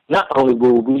 not only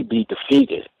will we be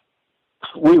defeated,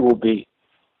 we will be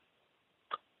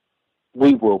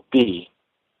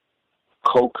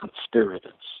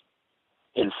co-conspirators.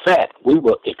 In fact, we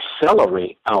will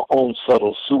accelerate our own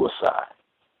subtle suicide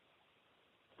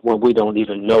when we don't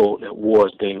even know that war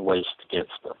is being waged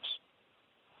against us.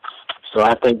 So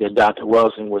I think that Dr.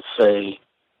 Welsing would say,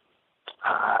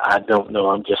 I don't know,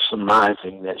 I'm just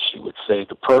surmising that she would say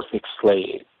the perfect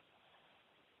slave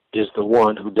is the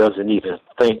one who doesn't even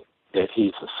think that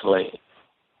he's a slave.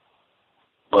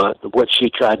 But what she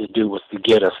tried to do was to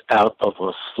get us out of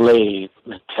a slave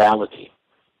mentality,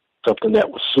 something that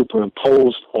was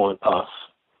superimposed on us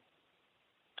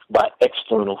by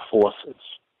external forces.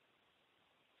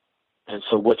 And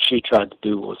so what she tried to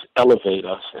do was elevate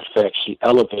us. In fact, she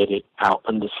elevated our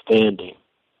understanding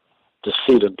to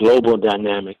see the global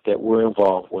dynamic that we're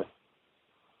involved with.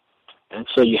 And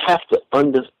so you have to I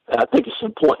think it's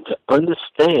important to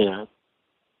understand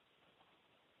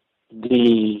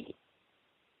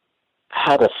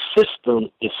how the system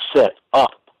is set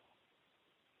up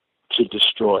to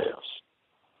destroy us.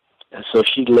 And so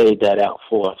she laid that out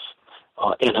for us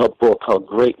in her book, her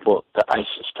great book, The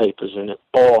ISIS Papers, and in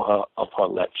all of her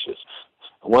lectures.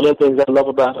 One of the things I love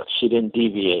about her, she didn't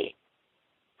deviate.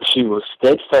 She was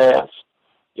steadfast.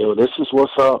 This is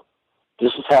what's up.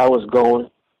 This is how it's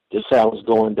going. This is how it's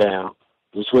going down.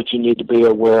 This is what you need to be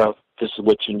aware of. This is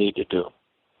what you need to do.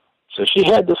 So she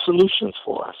had the solutions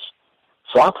for us.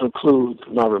 So I'll conclude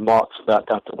my remarks about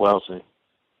Dr. Welsing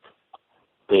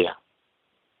there.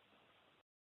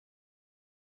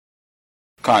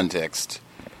 Context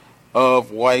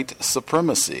of white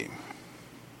supremacy.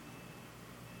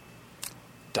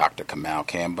 Dr. Kamau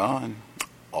Kambon,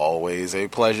 always a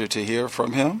pleasure to hear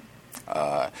from him.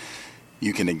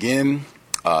 You can again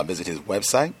visit his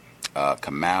website,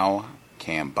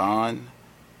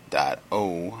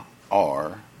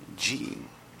 KamauKambon.org.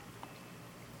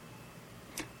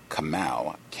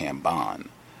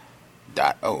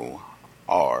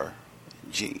 KamauKambon.org.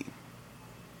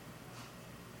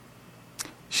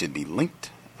 Should be linked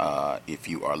if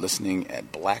you are listening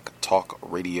at Black Talk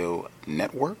Radio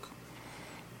Network.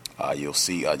 You'll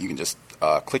see, you can just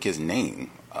click his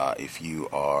name if you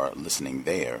are listening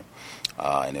there,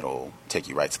 and it'll take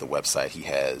you right to the website. He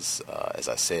has, as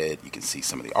I said, you can see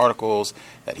some of the articles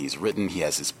that he's written. He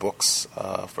has his books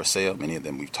for sale. Many of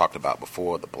them we've talked about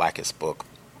before, The Blackest Book,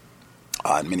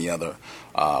 and many other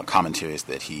commentaries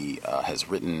that he has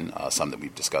written, some that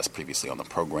we've discussed previously on the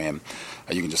program.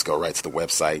 You can just go right to the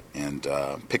website and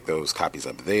pick those copies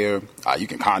up there. You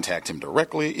can contact him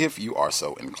directly if you are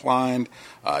so inclined.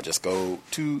 Just go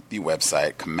to the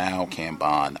website,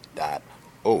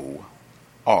 KamauKambon.org.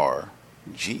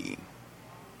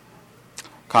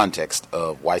 Context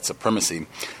of white supremacy.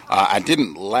 I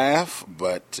didn't laugh,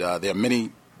 but there are many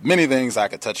things I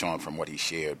could touch on from what he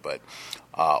shared, but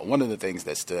one of the things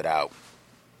that stood out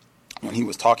when he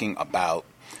was talking about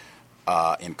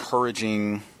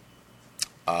encouraging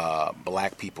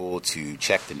black people to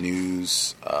check the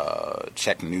news,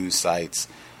 check news sites,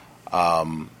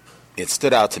 it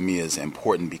stood out to me as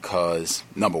important because,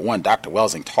 number one, Dr.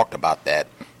 Welsing talked about that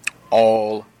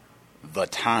all the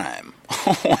time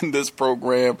on this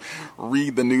program.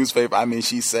 Read the newspaper. I mean,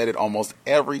 she said it almost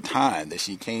every time that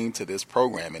she came to this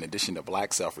program, in addition to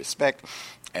black self-respect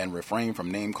and refrain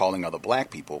from name-calling other black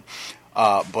people,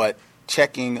 but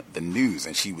checking the news.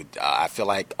 And she would, I feel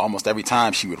like almost every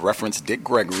time she would reference Dick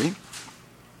Gregory,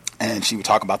 and she would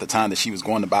talk about the time that she was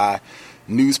going to buy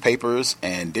newspapers,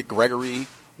 and Dick Gregory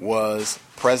was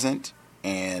present,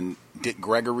 and Dick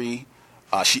Gregory,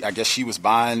 I guess she was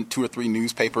buying 2 or 3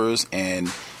 newspapers,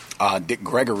 and Dick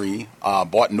Gregory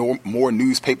bought more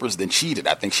newspapers than she did.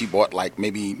 I think she bought like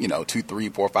maybe 2, 3,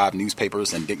 4, 5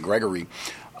 newspapers, and Dick Gregory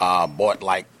bought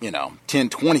like 10,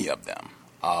 20 of them.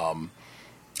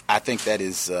 I think that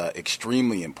is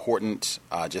extremely important,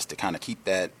 just to kind of keep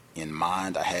that in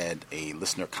mind. I had a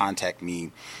listener contact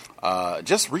me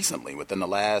just recently, within the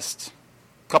last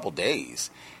couple days,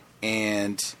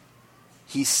 and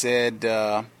he said,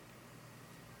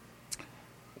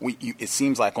 it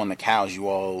seems like on the cows you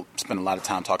all spend a lot of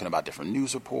time talking about different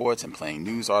news reports and playing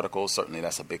news articles. Certainly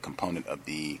that's a big component of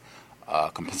the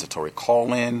compensatory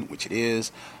call-in, which it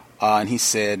is. And he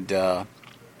said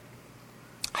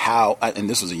and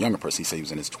this was a younger person, he said he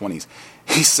was in his 20s.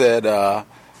 He said,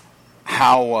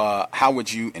 how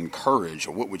would you encourage,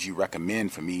 or what would you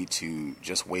recommend for me to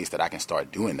just ways that I can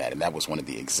start doing that? And that was one of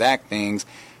the exact things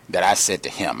that I said to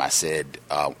him. I said,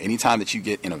 anytime that you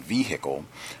get in a vehicle,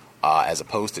 as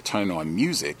opposed to turning on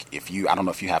music, I don't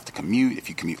know if you have to commute, if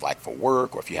you commute like for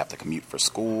work, or if you have to commute for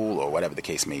school, or whatever the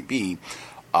case may be,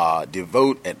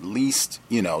 devote at least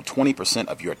 20%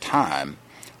 of your time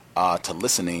to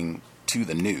listening to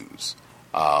the news.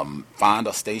 Find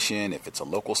a station, if it's a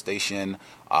local station,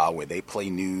 where they play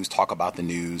news, talk about the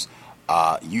news.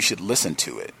 You should listen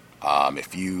to it.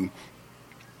 If you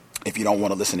don't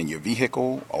want to listen in your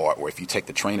vehicle, or if you take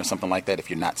the train or something like that, if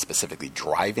you're not specifically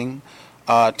driving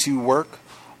to work,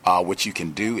 which you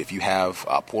can do if you have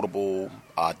a portable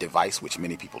device, which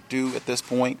many people do at this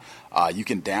point, you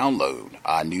can download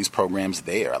news programs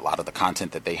there. A lot of the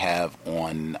content that they have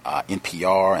on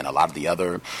NPR and a lot of the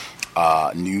other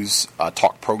news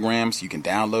talk programs, you can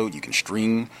download, you can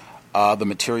stream the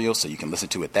material, so you can listen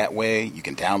to it that way. You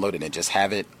can download it and just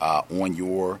have it on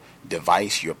your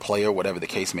device, your player, whatever the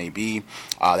case may be.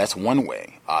 That's one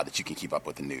way that you can keep up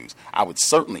with the news. I would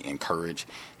certainly encourage,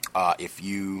 if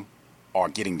you are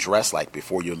getting dressed, like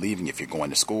before you're leaving, if you're going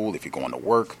to school, if you're going to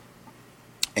work,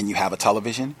 and you have a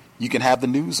television, you can have the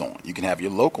news on. You can have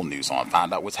your local news on.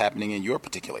 Find out what's happening in your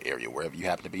particular area, wherever you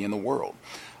happen to be in the world.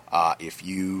 If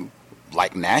you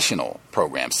like national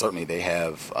programs, certainly they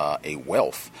have a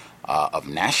wealth of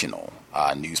national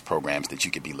news programs that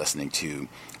you could be listening to,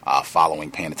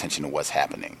 following, paying attention to what's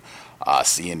happening.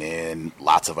 CNN,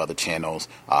 lots of other channels.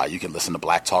 You can listen to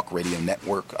Black Talk Radio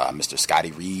Network, Mr.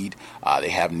 Scotty Reed. They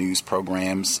have news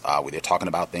programs where they're talking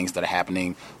about things that are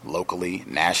happening locally,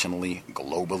 nationally,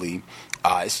 globally.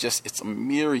 It's a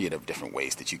myriad of different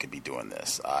ways that you could be doing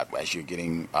this. As you're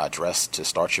getting dressed to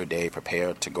start your day,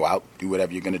 prepare to go out, do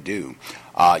whatever you're going to do.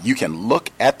 You can look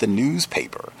at the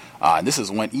newspaper. And this is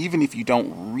when, even if you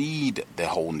don't read the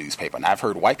whole newspaper, and I've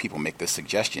heard white people make this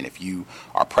suggestion, if you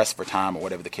are pressed for time or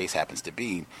whatever the case happens to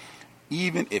be,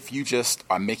 even if you just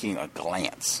are making a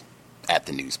glance at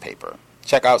the newspaper,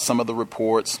 check out some of the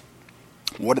reports.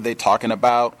 What are they talking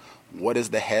about? What is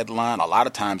the headline? A lot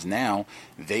of times now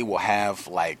they will have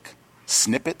like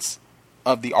snippets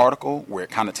of the article where it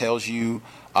kind of tells you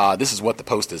this is what the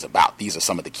post is about. These are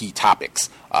some of the key topics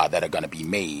that are going to be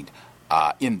made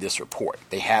in this report.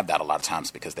 They have that a lot of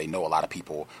times because they know a lot of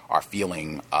people are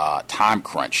feeling time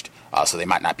crunched, so they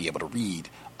might not be able to read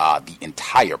the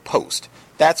entire post.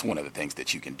 That's one of the things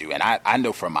that you can do. And I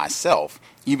know for myself,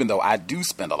 even though I do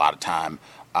spend a lot of time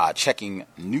checking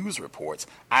news reports,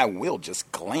 I will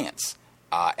just glance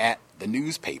at the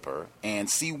newspaper and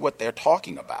see what they're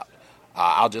talking about.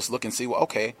 I'll just look and see, well,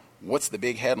 okay, what's the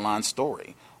big headline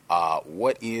story?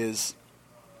 What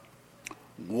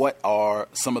are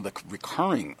some of the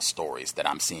recurring stories that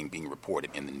I'm seeing being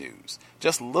reported in the news?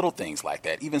 Just little things like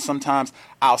that. Even sometimes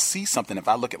I'll see something, if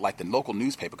I look at like the local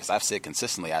newspaper, because I've said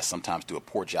consistently I sometimes do a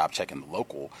poor job checking the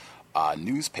local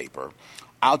newspaper.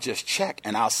 I'll just check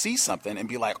and I'll see something and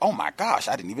be like, oh my gosh,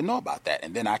 I didn't even know about that.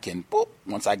 And then I can,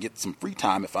 once I get some free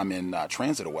time, if I'm in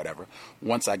transit or whatever,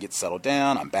 once I get settled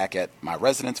down, I'm back at my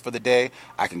residence for the day,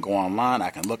 I can go online,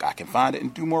 I can look, I can find it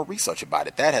and do more research about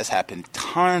it. That has happened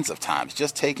tons of times.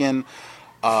 Just taking,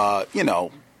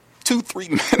 2-3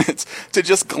 minutes to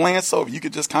just glance over. You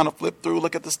could just kind of flip through,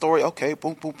 look at the story. Okay,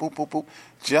 boom, boom, boom, boom, boom.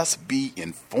 Just be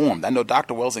informed. I know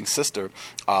Dr. Welsing's sister,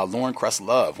 Lauren Cress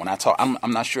Love, when I talk,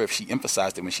 I'm not sure if she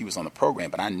emphasized it when she was on the program,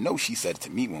 but I know she said it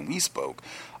to me when we spoke.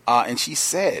 And she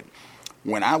said,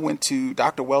 when I went to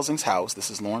Dr. Welsing's house, this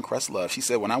is Lauren Cress Love, she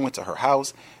said when I went to her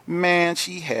house, man,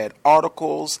 she had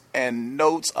articles and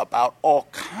notes about all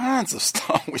kinds of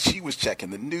stuff when she was checking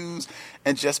the news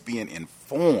and just being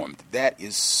informed. That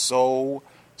is so,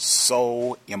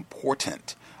 so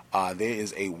important. There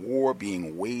is a war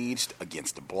being waged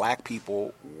against black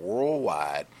people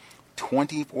worldwide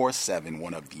 24/7.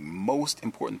 One of the most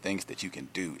important things that you can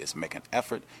do is make an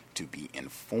effort to be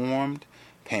informed,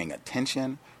 paying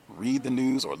attention, read the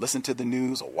news or listen to the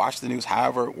news or watch the news,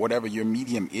 however, whatever your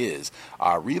medium is,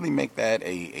 really make that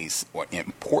an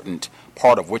important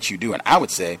part of what you do. And I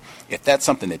would say if that's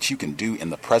something that you can do in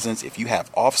the presence, if you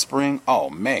have offspring, oh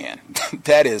man,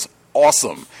 that is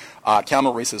awesome.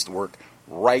 Counter-racist work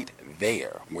right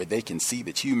there where they can see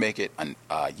that you make it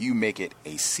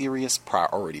a serious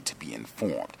priority to be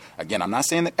informed. Again, I'm not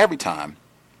saying that every time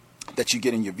that you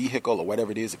get in your vehicle or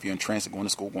whatever it is, if you're in transit, going to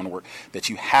school, going to work, that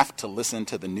you have to listen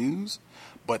to the news.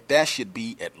 But that should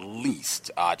be at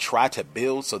least try to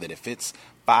build so that if it's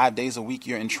 5 days a week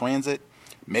you're in transit,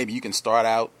 maybe you can start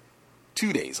out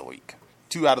 2 days a week.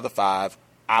 2 out of the 5,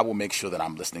 I will make sure that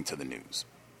I'm listening to the news.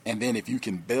 And then if you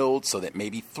can build so that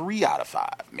maybe 3 out of 5,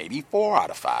 maybe 4 out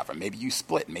of 5, or maybe you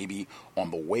split. Maybe on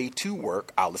the way to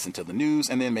work, I'll listen to the news,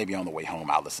 and then maybe on the way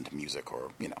home, I'll listen to music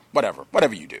or,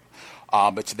 whatever you do.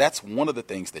 But that's one of the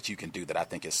things that you can do that I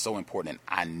think is so important. And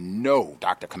I know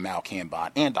Dr. Kamau,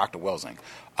 Kambon, and Dr. Welsing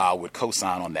would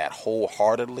co-sign on that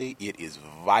wholeheartedly. It is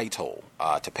vital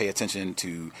to pay attention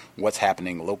to what's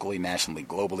happening locally, nationally,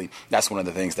 globally. That's one of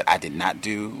the things that I did not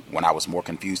do when I was more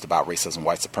confused about racism,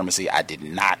 white supremacy. I did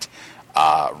not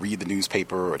read the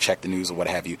newspaper or check the news or what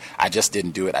have you. I just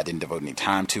didn't do it. I didn't devote any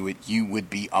time to it. You would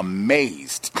be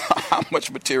amazed how much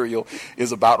material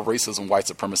is about racism, white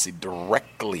supremacy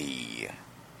directly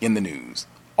in the news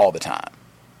all the time.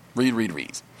 Read.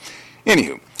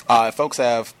 Anywho, if folks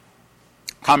have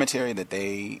commentary that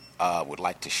they would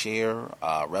like to share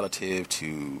relative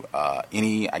to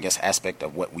any, aspect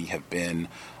of what we have been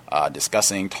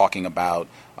discussing, talking about,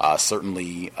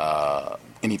 certainly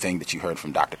anything that you heard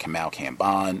from Dr. Kamau,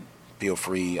 Kambon, feel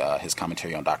free, his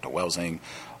commentary on Dr. Welsing.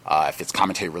 If it's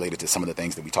commentary related to some of the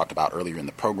things that we talked about earlier in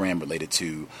the program related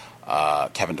to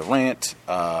Kevin Durant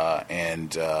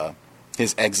and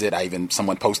his exit.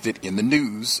 Someone posted in the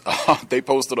news, they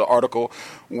posted an article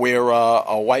where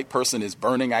a white person is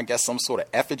burning, some sort of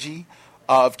effigy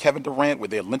of Kevin Durant, where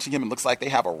they're lynching him. It looks like they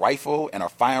have a rifle and are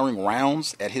firing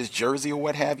rounds at his jersey or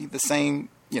what have you. The same,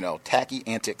 tacky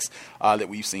antics that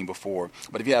we've seen before.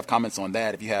 But if you have comments on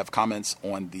that, if you have comments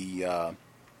on the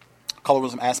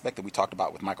colorism aspect that we talked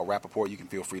about with Michael Rappaport, you can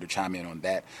feel free to chime in on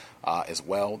that as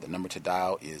well. The number to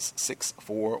dial is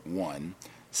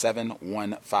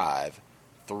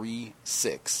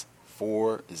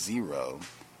 641-715-3640,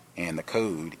 and the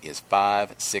code is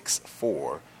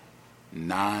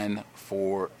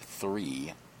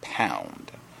 564-943#.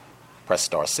 Press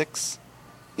star 6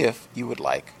 if you would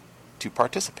like to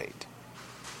participate.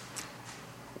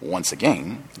 Once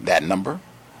again, that number,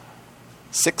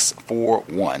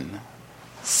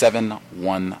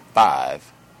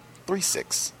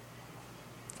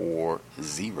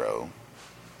 641-715-3640.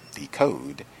 The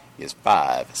code is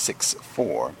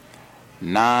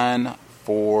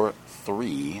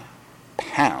 564-943#.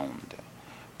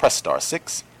 Press star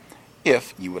 6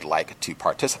 if you would like to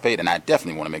participate. And I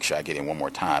definitely want to make sure I get in one more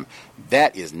time.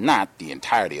 That is not the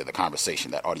entirety of the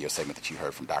conversation, that audio segment that you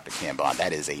heard from Dr. Kambon.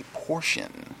 That is a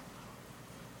portion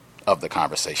of the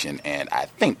conversation, and I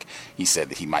think he said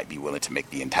that he might be willing to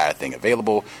make the entire thing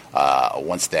available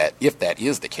if that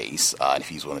is the case, and if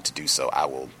he's willing to do so, I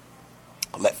will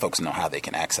let folks know how they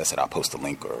can access it. I'll post a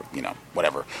link or,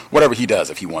 whatever he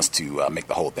does if he wants to make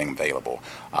the whole thing available.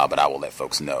 But I will let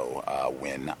folks know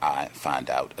when I find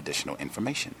out additional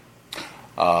information.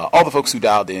 All the folks who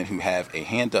dialed in who have a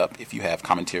hand up, if you have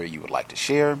commentary you would like to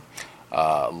share,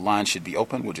 line should be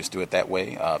open. We'll just do it that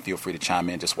way. Feel free to chime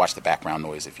in. Just watch the background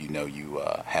noise if you know you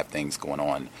have things going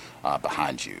on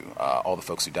behind you. All the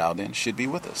folks who dialed in should be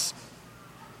with us.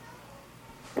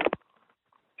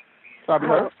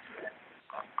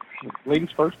 Ladies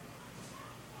first.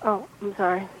 Oh, I'm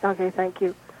sorry. Okay, thank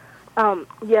you. I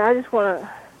just want to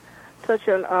touch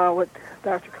on what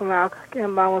Dr. Kamau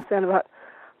Kambon was saying about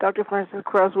Dr. Francis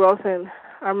Cress Welsing.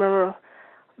 I remember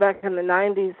back in the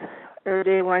 90s, every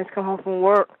day when I used to come home from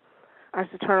work, I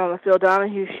used to turn on the Phil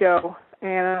Donahue show,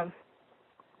 and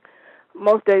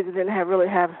most days it didn't really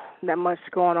have that much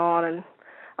going on, and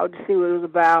I would just see what it was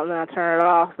about, and then I'd turn it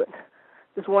off. But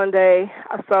this one day,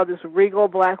 I saw this regal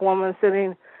black woman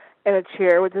sitting in a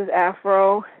chair with this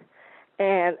afro,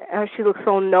 and she looked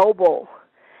so noble.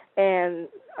 And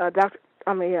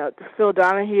Phil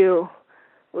Donahue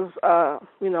was,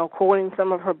 quoting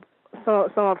some of her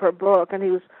book, and he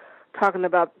was talking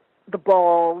about the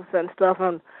balls and stuff.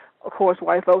 And of course,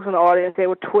 white folks in the audience, they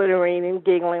were twittering and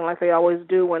giggling like they always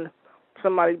do when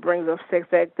somebody brings up sex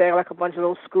act there, like a bunch of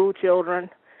those school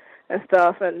children and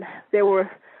stuff. And they were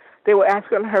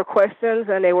asking her questions,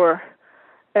 and they were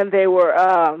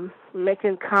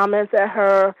making comments at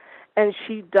her, and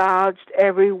she dodged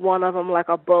every one of them like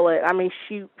a bullet. I mean,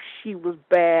 she was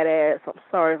badass. I'm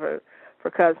sorry for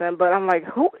cussing, but I'm like,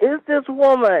 who is this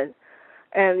woman?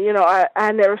 And,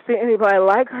 I never seen anybody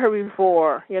like her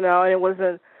before, and it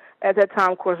wasn't, at that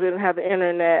time, of course, we didn't have the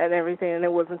internet and everything, and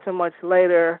it wasn't until much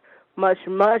later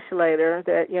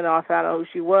that, I found out who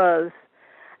she was.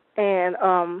 And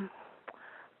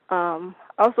also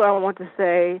I want to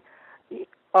say,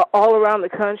 all around the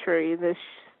country, this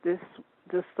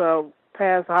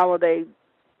past holiday,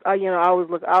 I always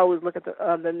look at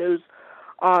the news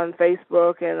on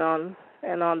Facebook and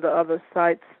on the other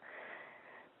sites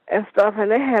and stuff, and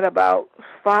they had about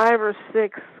 5 or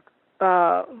 6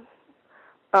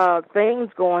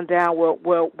 things going down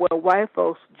where white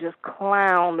folks just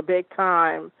clowned big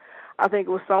time. I think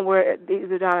it was somewhere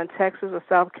either down in Texas or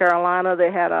South Carolina.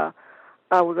 They had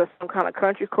was at some kind of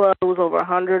country club. It was over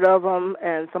 100 of them,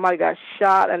 and somebody got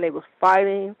shot, and they was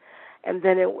fighting. And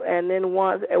then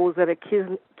once it was at a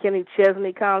Kenny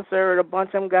Chesney concert. A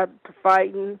bunch of them got to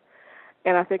fighting.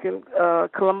 And I think in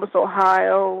Columbus,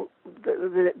 Ohio,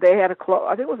 they had I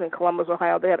think it was in Columbus,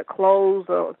 Ohio. They had to close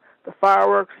the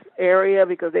fireworks area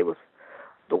because the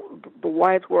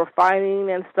whites were fighting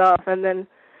and stuff. And then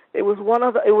it was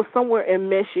somewhere in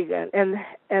Michigan, and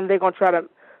they're gonna try to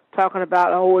talking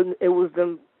about it was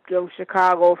them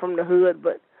Chicago from the hood,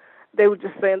 but they were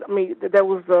just saying. I mean, that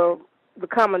was the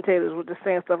commentators were just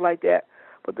saying stuff like that.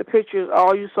 But the pictures,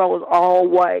 all you saw was all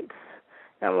whites.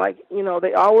 And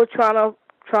they always trying to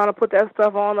put that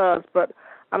stuff on us, but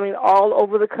I mean, all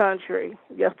over the country.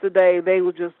 Yesterday, they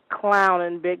were just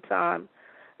clowning big time,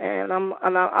 and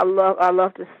I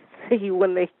love to see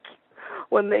when they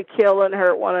kill and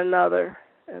hurt one another.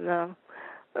 And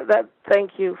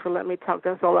thank you for letting me talk.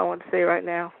 That's all I want to say right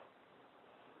now.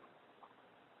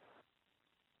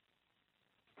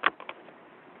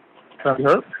 Can you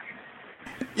hear?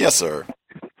 Yes, sir.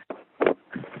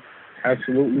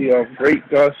 Absolutely, great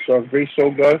Gus, great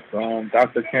show, Gus.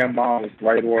 Dr. Kambon was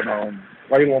right on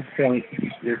point.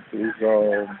 It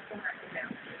was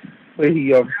when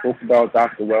he spoke about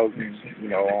Dr. Welsing.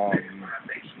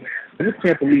 I just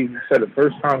can't believe he said the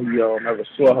first time he ever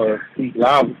saw her speak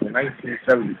loud was in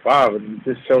 1975, and it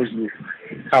just shows you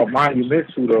how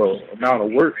monumental the amount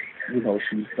of work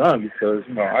she's done. Because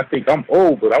I think I'm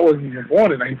old, but I wasn't even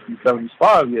born in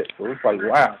 1975 yet, so it's like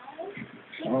wow.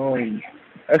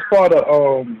 As far as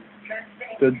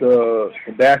the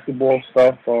basketball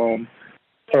stuff, heard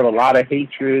a lot of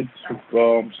hatred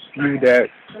spewed at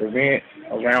Durant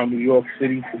around New York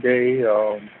City today.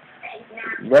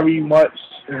 Very much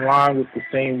in line with the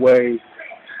same way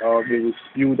it was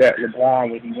spewed at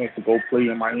LeBron when he went to go play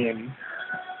in Miami.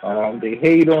 They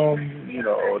hate him,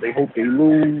 they hope they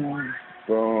lose.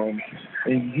 And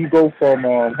you go from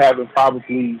having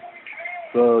probably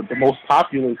the most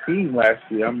popular team last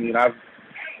year. I mean,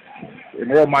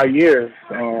 in all my years,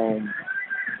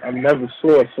 I never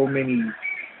saw so many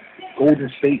Golden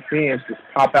State fans just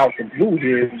pop out the blue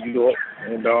here in New York.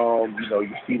 And,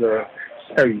 you see the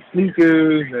Terry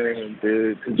sneakers and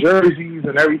the jerseys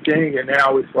and everything. And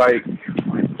now it's like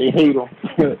they hate them,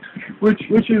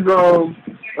 which is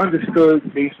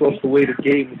understood based off the way the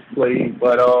game is played.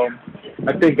 But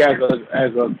I think as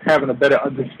having a better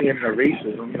understanding of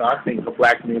racism, I think a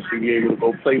black man should be able to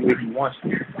go play where he wants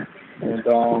to. And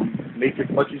make as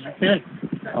much as you can.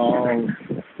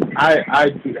 I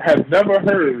have never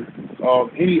heard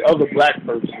of any other black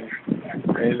person,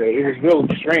 and it was really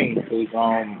strange because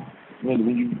when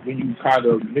you kind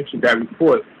of mentioned that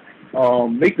report,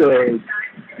 make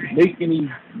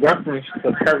any reference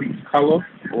to Terry's color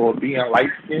or being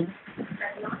light skinned.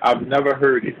 I've never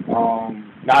heard it.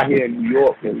 Not here in New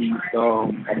York, at least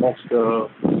amongst the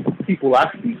people I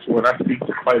speak to, and I speak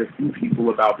to quite a few people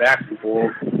about basketball.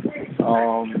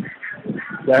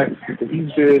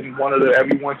 He's been one of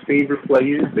everyone's favorite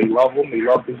players. They love him. They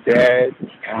love his dad.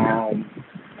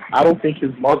 I don't think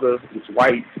his mother is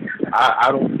white.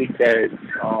 I don't think that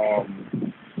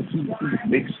he's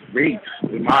mixed race.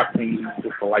 In my opinion, he's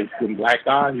just a light-skinned black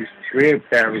guy. His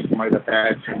grandparents might have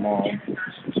had some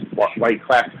white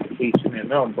classification in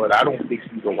them, but I don't think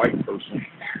he's a white person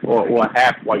or a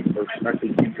half-white person. I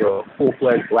think he's a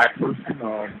full-fledged black person.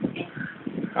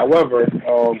 However,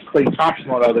 Klay Thompson,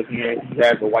 on the other hand, he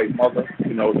has a white mother.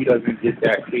 He doesn't get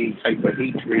that same type of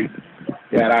hatred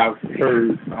that I've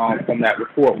heard from that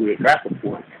report with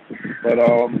Rappaport. But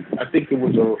I think it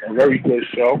was a very good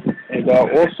show. And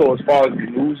also, as far as the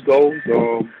news goes,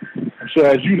 I'm sure,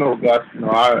 as you know, Gus,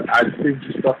 I think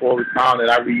stuff all the time that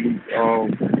I read,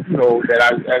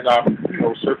 as I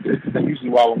surf the internet, usually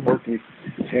while I'm working.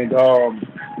 And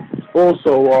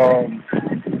also,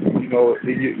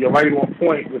 you're right on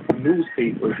point with the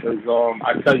newspapers. Because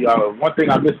I tell you, one thing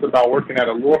I miss about working at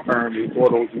a law firm is all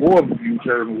those law review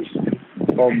journals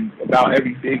about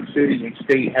every big city and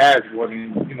state has one.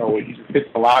 And, you just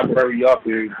pick the library up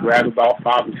and grab about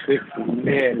 5 or 6. And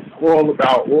man, it's all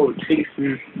about all the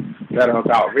cases that are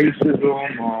about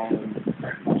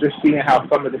racism. Just seeing how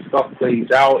some of this stuff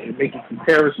plays out and making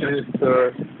comparisons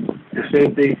to the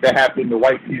same things that happen to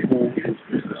white people is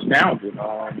astounding.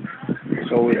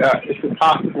 So it's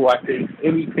impossible, I think,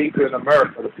 any paper in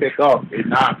America to pick up and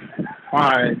not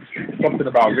find something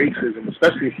about racism,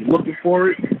 especially if you're looking for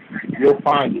it, you'll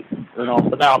find it. For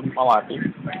now, my life.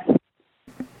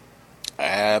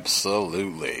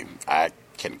 Absolutely. I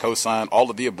can co-sign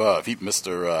all of the above.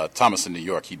 Mr. Thomas in New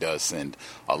York, he does send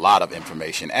a lot of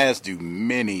information, as do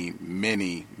many,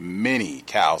 many, many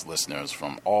C.O.W.S listeners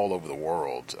from all over the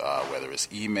world, whether it's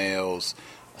emails,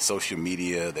 social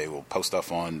media. They will post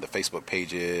stuff on the Facebook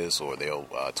pages, or they'll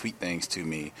tweet things to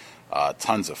me.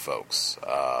 Tons of folks.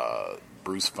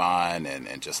 Bruce Fine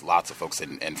and just lots of folks.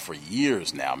 And for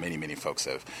years now, many, many folks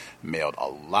have mailed a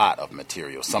lot of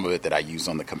material. Some of it that I use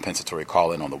on the compensatory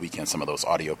call-in on the weekend, some of those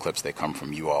audio clips, they come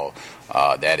from you all.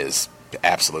 That is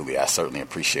absolutely, I certainly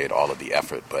appreciate all of the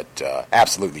effort. But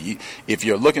absolutely, if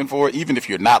you're looking for it, even if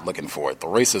you're not looking for it, the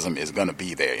racism is going to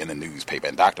be there in the newspaper.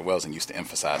 And Dr. Welsing used to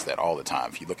emphasize that all the time.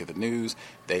 If you look at the news,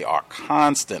 they are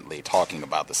constantly talking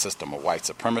about the system of white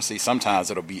supremacy.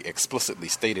 Sometimes it'll be explicitly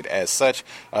stated as such.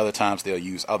 Other times they'll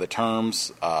use other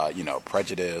terms,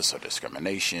 prejudice or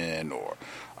discrimination or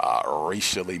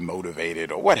racially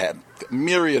motivated or what have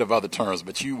myriad of other terms,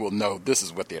 but you will know this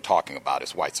is what they're talking about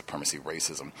is white supremacy,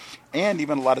 racism. And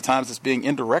even a lot of times it's being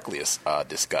indirectly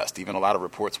discussed. Even a lot of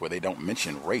reports where they don't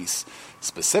mention race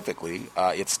specifically,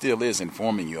 it still is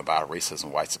informing you about racism,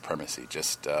 white supremacy.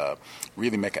 Just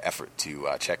really make an effort to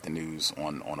check the news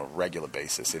on a regular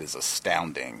basis. It is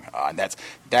astounding. And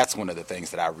that's one of the things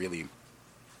that I really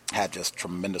had just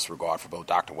tremendous regard for both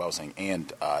Dr. Welsing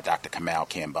and Dr. Kamau,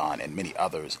 Kambon, and many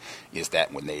others, is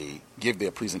that when they give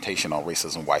their presentation on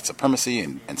racism, white supremacy,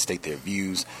 and state their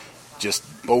views,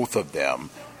 just both of them,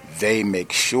 they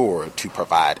make sure to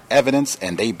provide evidence,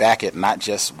 and they back it not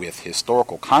just with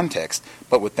historical context,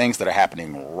 but with things that are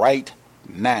happening right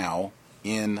now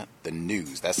in the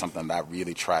news. That's something that I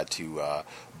really try to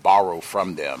borrow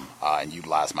from them and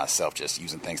utilize myself, just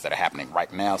using things that are happening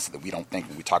right now so that we don't think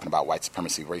when we're talking about white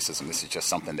supremacy, racism, this is just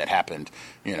something that happened,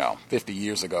 50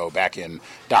 years ago, back in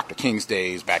Dr. King's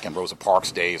days, back in Rosa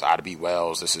Parks' days, Ida B.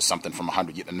 Wells. This is something from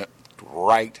 100 years,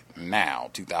 right now,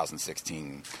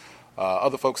 2016.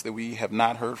 Other folks that we have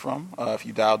not heard from, if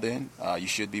you dialed in, you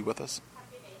should be with us.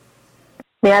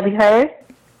 May I be heard?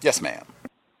 Yes, ma'am.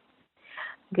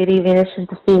 Good evening. This is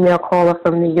the female caller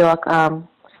from New York.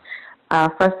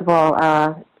 First of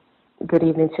all, good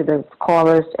evening to the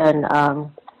callers and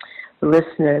the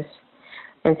listeners,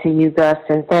 and to you, Gus,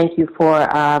 and thank you for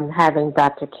having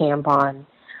Dr. Kambon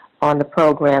on the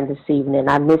program this evening.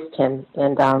 I missed him,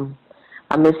 and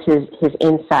I missed his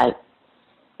insight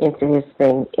into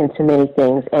into many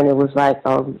things, and it was like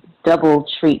a double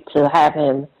treat to have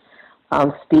him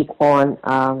speak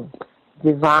on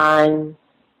divine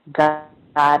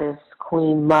goddess,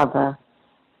 Queen Mother,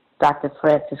 Dr.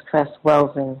 Frances Cress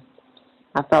Welsing.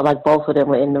 I felt like both of them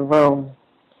were in the room.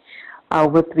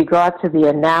 With regard to the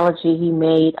analogy he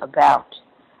made about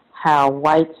how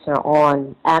whites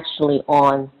are actually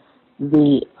on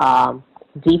the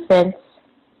defense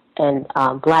and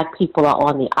black people are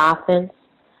on the offense,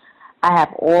 I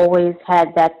have always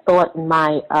had that thought in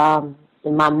my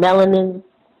melanin,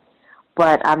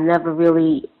 but I've never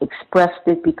really expressed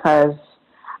it because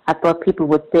I thought people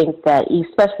would think that,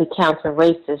 especially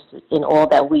counter-racists, in all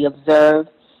that we observe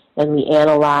and we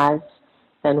analyze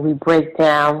and we break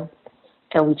down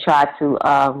and we try to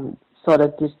sort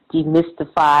of just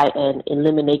demystify and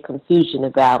eliminate confusion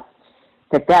about,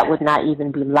 that would not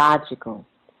even be logical.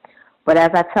 But as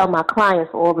I tell my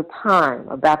clients all the time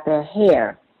about their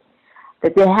hair,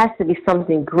 that there has to be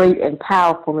something great and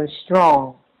powerful and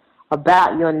strong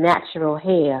about your natural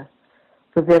hair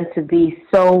for there to be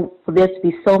so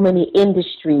many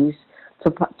industries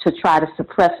to try to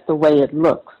suppress the way it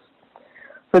looks,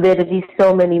 for there to be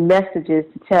so many messages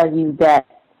to tell you that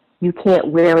you can't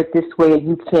wear it this way or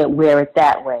you can't wear it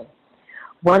that way.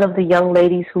 One of the young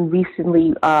ladies who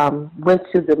recently went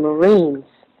to the Marines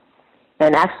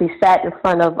and actually sat in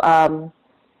front of,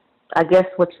 I guess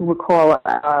what you would call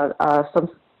some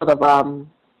sort of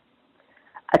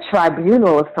a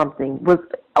tribunal or something, was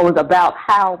about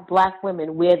how black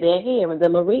women wear their hair in the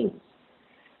Marines.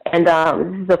 And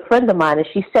this is a friend of mine, and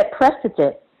she set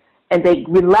precedent, and they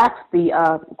relaxed the,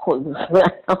 I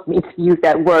don't mean to use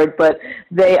that word, but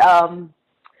they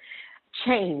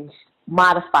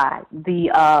modified the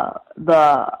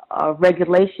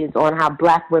regulations on how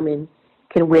black women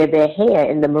can wear their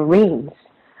hair in the Marines.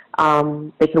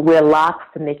 They can wear locks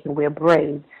and they can wear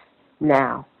braids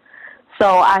now. So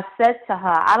I said to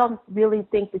her, I don't really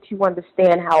think that you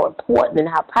understand how important and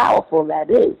how powerful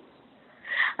that is.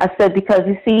 I said, because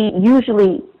you see,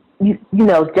 usually, you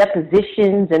know,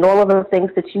 depositions and all of the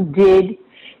things that you did,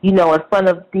 in front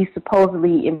of these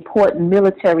supposedly important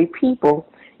military people,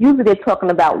 usually they're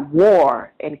talking about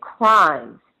war and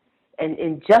crimes and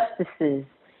injustices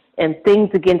and things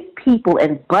against people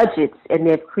and budgets, and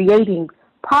they're creating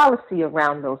policy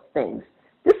around those things.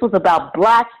 This was about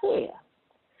black hair.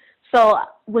 So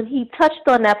when he touched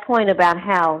on that point about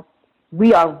how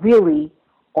we are really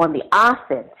on the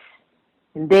offense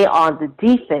and they are on the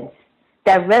defense,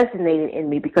 that resonated in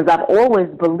me because I've always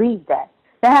believed that.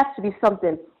 There has to be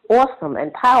something awesome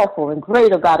and powerful and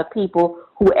great about a people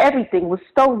who everything was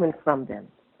stolen from them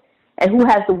and who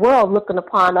has the world looking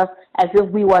upon us as if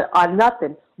we are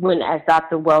nothing when, as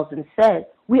Dr. Welsing said,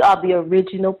 we are the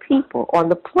original people on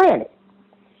the planet.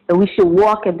 And we should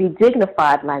walk and be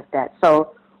dignified like that.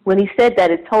 So when he said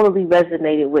that, it totally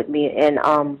resonated with me, and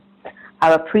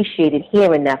I appreciated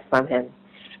hearing that from him.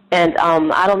 And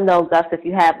I don't know, Gus, if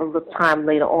you have a little time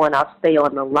later on, I'll stay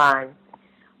on the line.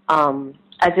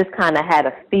 I just kind of had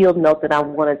a field note that I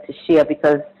wanted to share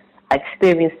because I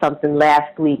experienced something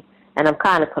last week, and I'm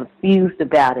kind of confused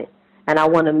about it. And I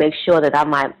want to make sure that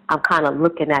I'm kind of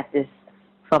looking at this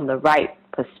from the right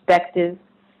perspective.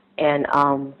 And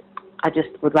I just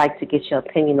would like to get your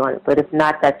opinion on it. But if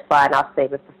not, that's fine. I'll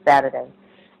save it for Saturday.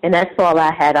 And that's all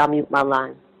I had. I'll mute my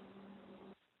line.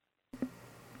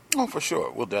 Oh, for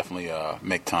sure. We'll definitely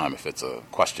make time if it's a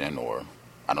question or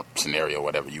scenario,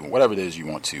 whatever it is you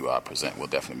want to present. We'll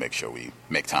definitely make sure we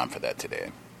make time for that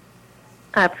today.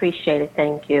 I appreciate it.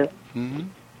 Thank you.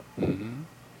 Mm-hmm. Mm-hmm.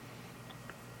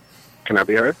 Can I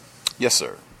be heard? Yes,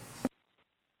 sir.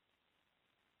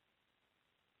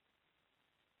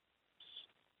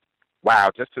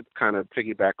 Wow, just to kind of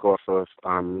piggyback off of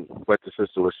what the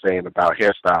sister was saying about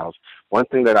hairstyles, one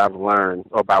thing that I've learned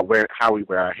about how we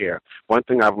wear our hair, one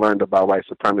thing I've learned about white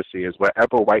supremacy is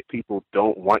whatever white people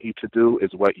don't want you to do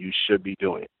is what you should be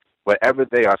doing. Whatever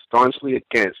they are staunchly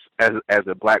against as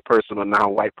a black person or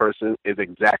non-white person is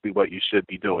exactly what you should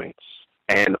be doing.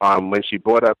 And when she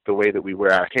brought up the way that we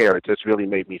wear our hair, it just really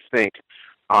made me think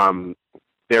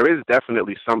there is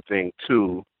definitely something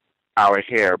to our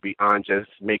hair beyond just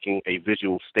making a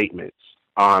visual statement.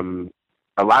 A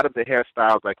lot of the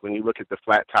hairstyles, like when you look at the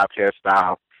flat top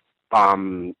hairstyle,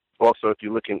 also if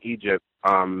you look in Egypt,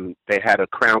 they had a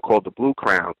crown called the blue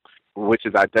crown, which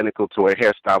is identical to a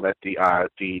hairstyle that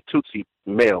the Tutsi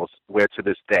males wear to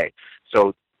this day.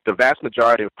 So the vast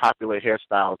majority of popular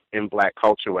hairstyles in black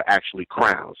culture were actually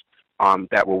crowns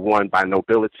that were worn by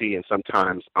nobility and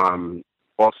sometimes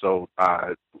also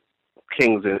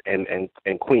kings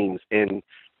and queens in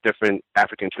different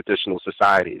African traditional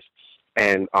societies.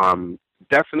 And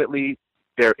definitely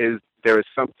there is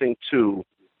something to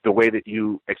the way that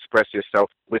you express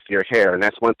yourself with your hair. And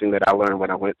that's one thing that I learned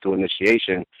when I went through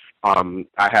initiation.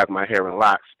 I have my hair in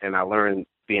locks, and I learned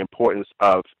the importance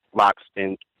of locks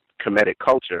in Kemetic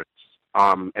culture.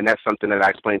 And that's something that I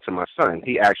explained to my son.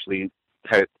 He actually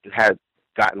had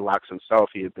gotten locks himself.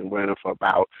 He had been wearing them for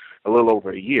about a little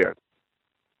over a year.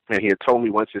 And he had told me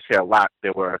once his hair locked,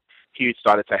 he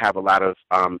started to have a lot of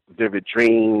vivid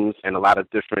dreams and a lot of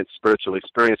different spiritual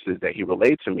experiences that he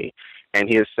relayed to me. And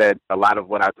he has said a lot of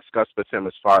what I discussed with him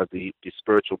as far as the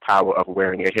spiritual power of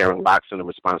wearing your hair in locks and the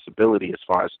responsibility as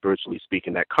far as spiritually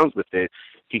speaking that comes with it,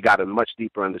 he got a much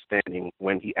deeper understanding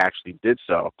when he actually did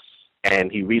so. And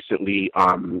he recently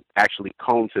actually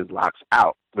combed his locks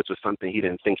out, which was something he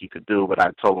didn't think he could do, but I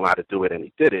told him how to do it, and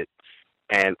he did it.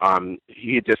 And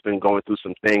he had just been going through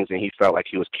some things, and he felt like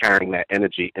he was carrying that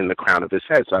energy in the crown of his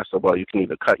head. So I said, well, you can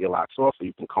either cut your locks off or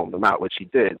you can comb them out, which he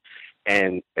did.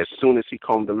 And as soon as he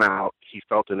combed them out, he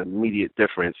felt an immediate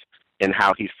difference in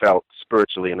how he felt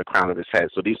spiritually in the crown of his head.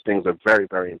 So these things are very,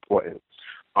 very important.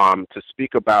 To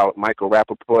speak about Michael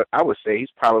Rappaport, I would say he's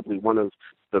probably one of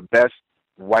the best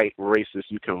white racists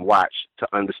you can watch to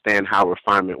understand how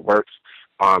refinement works.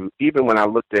 Even when I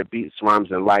looked at Beats,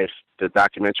 Rhymes, and Life, the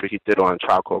documentary he did on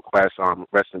C.O.W.S,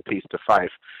 Rest in Peace to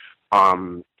Fife,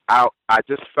 I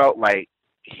just felt like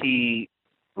he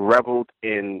reveled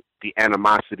in the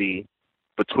animosity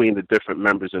between the different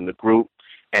members in the group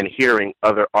and hearing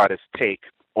other artists' take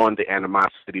on the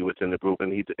animosity within the group.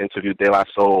 And he interviewed De La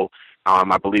Soul.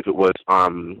 I believe it was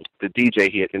the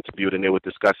DJ he had interviewed, and they were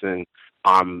discussing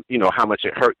how much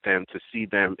it hurt them to see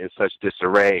them in such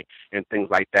disarray and things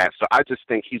like that. So I just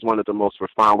think he's one of the most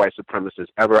refined white supremacists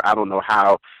ever. I don't know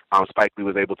how Spike Lee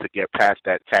was able to get past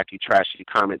that tacky, trashy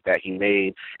comment that he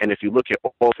made. And if you look at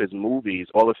all of his movies,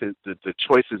 all of the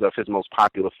choices of his most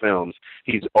popular films,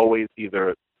 he's always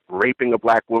either raping a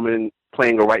black woman,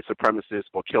 playing a white supremacist,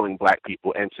 or killing black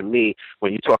people. And to me,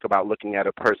 when you talk about looking at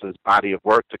a person's body of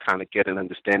work to kind of get an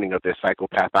understanding of their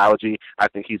psychopathology, I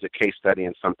think he's a case study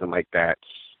in something like that.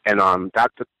 And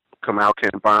Dr. Kamau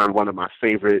Kambon, one of my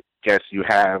favorite guests you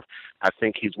have. I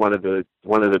think he's one of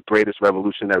the greatest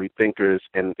revolutionary thinkers,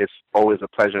 and it's always a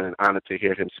pleasure and honor to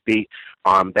hear him speak.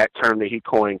 That term that he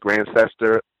coined,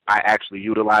 Grandcestor, I actually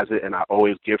utilize it, and I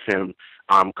always give him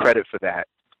credit for that.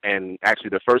 And actually,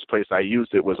 the first place I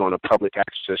used it was on a public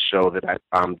access show that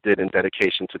I did in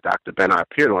dedication to Dr. Ben. I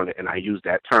appeared on it, and I used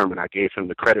that term, and I gave him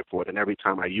the credit for it. And every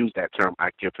time I use that term, I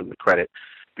give him the credit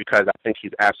because I think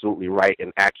he's absolutely right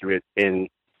and accurate in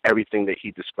everything that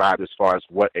he described as far as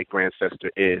what a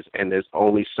Grandcestor is. And there's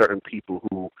only certain people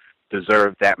who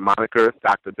deserve that moniker.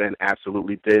 Dr. Ben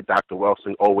absolutely did. Dr.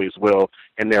 Welsing always will,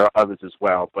 and there are others as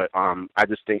well. But I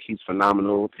just think he's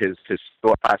phenomenal. His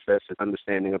thought process, his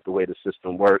understanding of the way the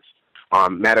system works.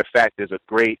 Matter of fact, there's a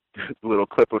great little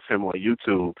clip of him on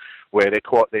YouTube where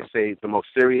they say the most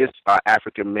serious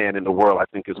African man in the world, I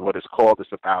think is what it's called.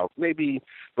 It's about maybe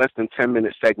less than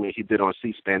 10-minute segment he did on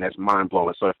C-SPAN that's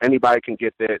mind-blowing. So if anybody can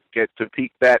get to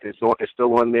peek that, it's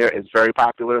still on there. It's very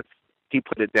popular. He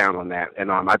put it down on that.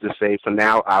 And I just say, for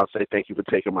now, I'll say thank you for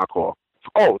taking my call.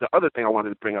 Oh, the other thing I wanted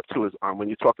to bring up, too, is when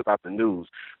you talked about the news,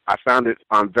 I found it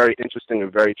very interesting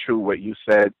and very true what you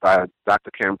said by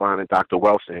Dr. Kambon and Dr.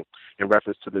 Welsing in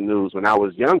reference to the news. When I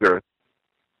was younger,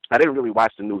 I didn't really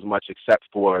watch the news much except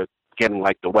for getting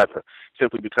like the weather,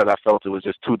 simply because I felt it was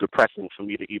just too depressing for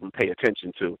me to even pay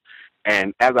attention to.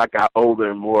 And as I got older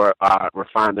and more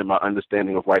refined in my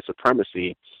understanding of white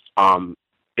supremacy,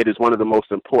 it is one of the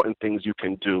most important things you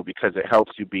can do because it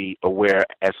helps you be aware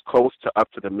as close to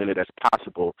up to the minute as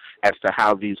possible as to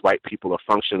how these white people are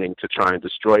functioning to try and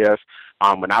destroy us.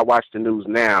 When I watch the news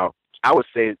now, I would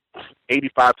say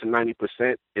 85 to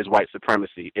 90% is white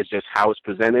supremacy. It's just how it's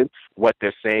presented, what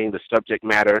they're saying, the subject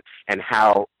matter, and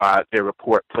how their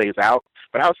report plays out.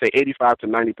 But I would say 85 to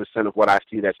 90% of what I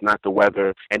see that's not the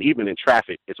weather, and even in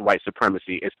traffic, is white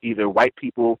supremacy. It's either white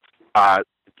people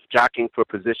jockeying for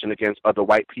position against other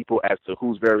white people as to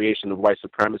whose variation of white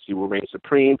supremacy will reign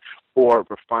supreme, or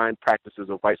refined practices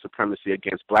of white supremacy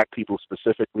against black people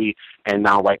specifically and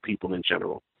non-white people in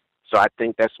general. So I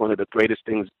think that's one of the greatest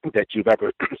things that you've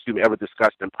ever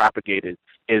discussed and propagated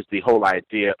is the whole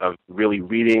idea of really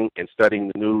reading and studying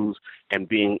the news and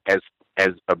being as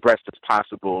abreast as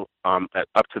possible,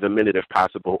 up to the minute if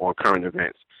possible, on current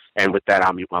events. And with that,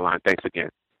 I'll mute my line. Thanks again.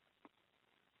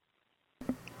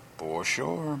 For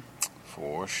sure.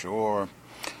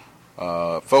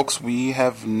 Folks, we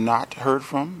have not heard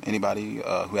from anybody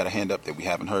who had a hand up that we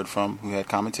haven't heard from who had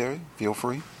commentary. Feel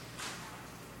free.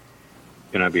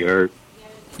 Can I be heard?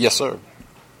 Yes, sir.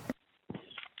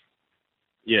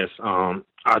 Yes.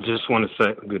 I just want to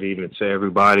say good evening to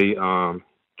everybody.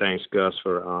 Thanks, Gus,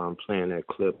 for playing that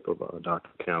clip of Dr.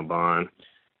 Kambon.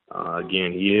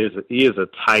 Again, he is a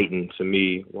titan to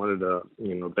me. One of the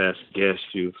best guests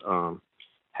you've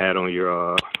had on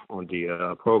your on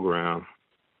the program,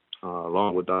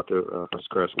 along with Dr.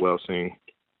 Cress Welsing.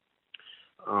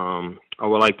 I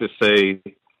would like to say,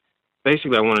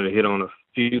 basically, I wanted to hit on a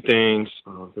few things,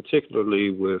 particularly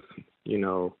with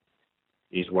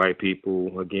these white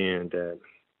people again that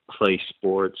play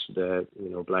sports that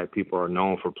black people are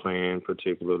known for playing,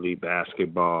 particularly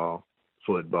basketball,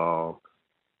 football.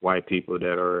 White people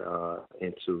that are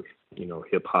into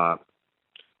hip hop.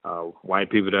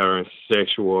 White people that are in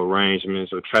sexual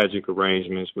arrangements or tragic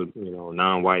arrangements with,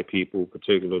 non-white people,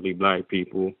 particularly black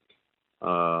people.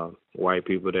 White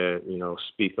people that,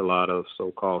 speak a lot of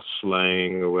so-called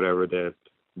slang or whatever that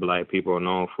black people are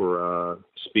known for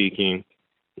speaking.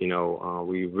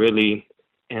 We really,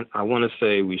 and I want to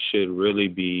say we should really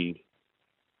be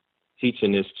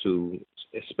teaching this to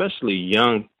especially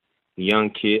young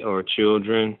kid or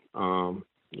children,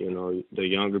 the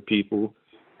younger people.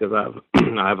 Because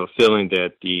I have a feeling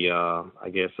that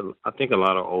I think a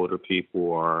lot of older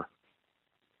people are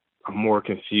more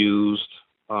confused,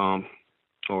 or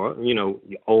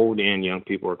old and young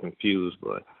people are confused.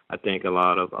 But I think a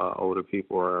lot of older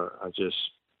people are just,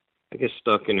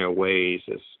 stuck in their ways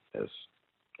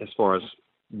as far as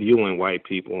viewing white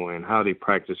people and how they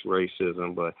practice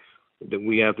racism. But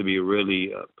we have to be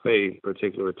really pay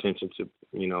particular attention to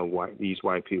these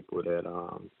white people that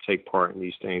take part in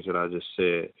these things that I just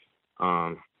said.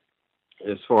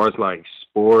 As far as like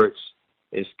sports,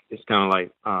 it's kind of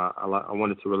like I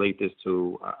wanted to relate this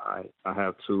to I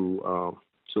have two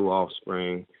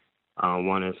offspring.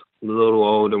 One is a little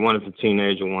older, one is a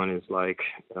teenager, one is like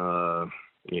 8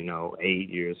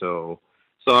 years old.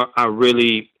 So I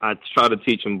try to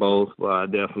teach them both, but I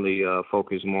definitely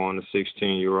focus more on the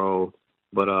 16-year-old.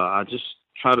 But I just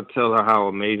try to tell her how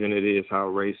amazing it is, how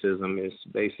racism is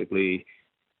basically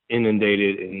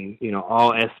inundated in,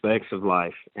 all aspects of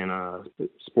life and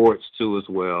sports too as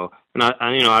well. And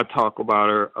I talk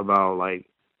about like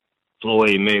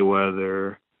Floyd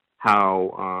Mayweather,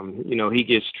 how he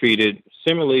gets treated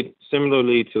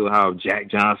similarly to how Jack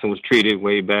Johnson was treated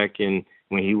way back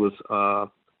when he was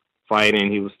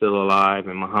fighting, he was still alive,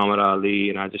 and Muhammad Ali.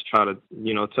 And I just try to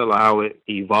tell how it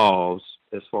evolves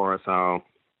as far as how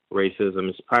racism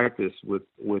is practiced with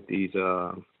these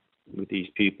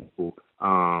people.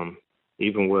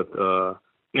 Even with I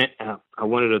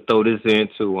wanted to throw this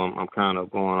into I'm kind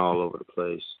of going all over the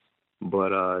place,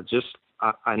 but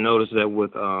I noticed that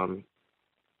with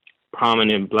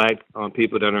prominent black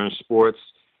people that are in sports,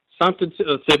 something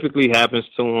typically happens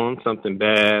to them, something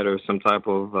bad or some type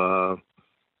of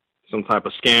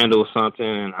scandal or something.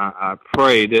 And I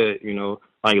pray that,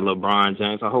 like LeBron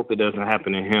James, I hope it doesn't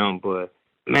happen to him. But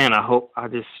man, I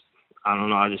just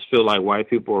feel like white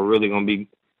people are really going to be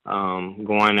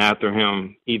going after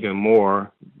him even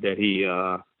more, that he,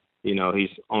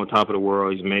 he's on top of the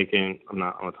world. He's I'm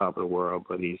not on top of the world,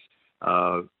 but he's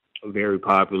very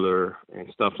popular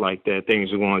and stuff like that.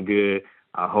 Things are going good.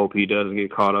 I hope he doesn't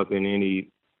get caught up in any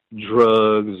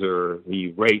drugs, or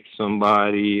he raped some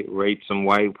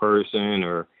white person,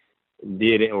 or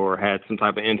did it, or had some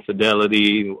type of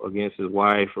infidelity against his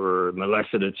wife, or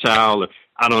molested a child. Or,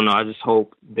 I don't know. I just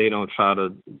hope they don't try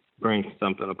to bring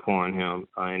something upon him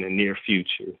in the near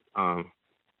future.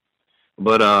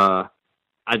 But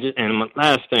and my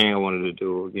last thing I wanted to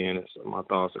do, again, is my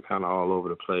thoughts are kind of all over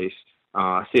the place.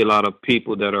 I see a lot of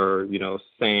people that are,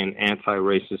 saying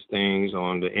anti-racist things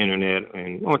on the internet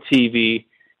and on TV,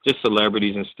 just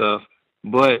celebrities and stuff.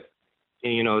 But,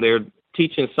 they're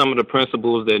teaching some of the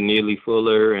principles that Neely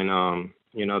Fuller and,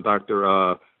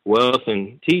 Dr.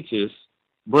 Welsing teaches.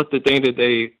 But the thing that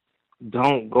they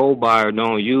don't go by or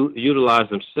don't utilize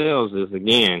themselves is,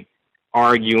 again,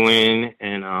 arguing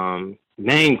and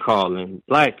name-calling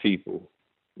black people.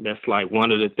 That's like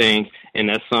one of the things, and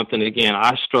that's something, again,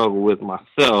 I struggle with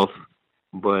myself,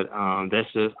 but I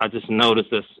just noticed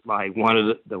that's like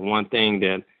one thing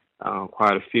that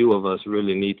quite a few of us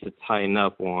really need to tighten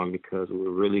up on, because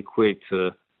we're really quick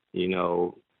to,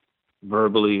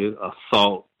 verbally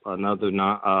assault another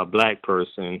black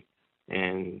person,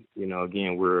 and,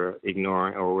 again, we're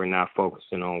ignoring, or we're not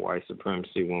focusing on white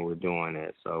supremacy when we're doing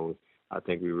that. So I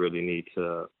think we really need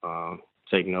to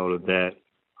take note of that.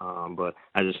 But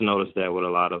I just noticed that with a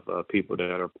lot of people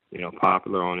that are,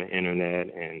 popular on the internet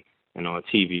and on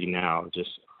TV now,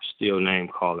 just still name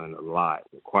calling a lot,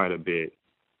 quite a bit.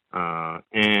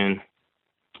 And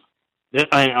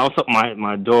also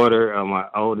my daughter, my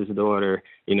oldest daughter,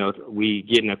 we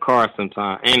get in a car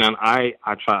sometime, and I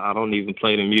don't even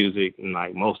play the music, and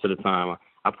like most of the time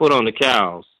I put on the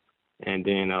C.O.W.S. And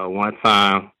then one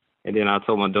time, and then I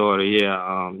told my daughter,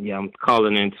 I'm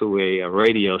calling into a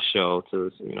radio show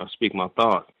to, speak my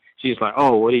thoughts. She's like,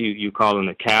 oh, what are you calling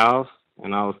the C.O.W.S?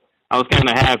 And I was kind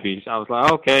of happy. I was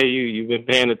like, okay, you've been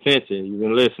paying attention, you've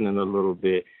been listening a little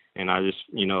bit, and I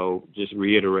just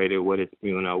reiterated what the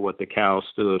C.O.W.S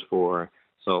stood for.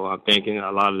 So I'm thinking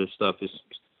a lot of this stuff is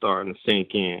starting to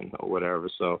sink in or whatever.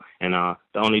 So, and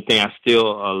the only thing I still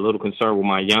a little concerned with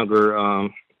my younger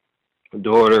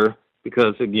daughter,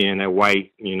 because again, that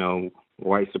white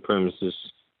supremacist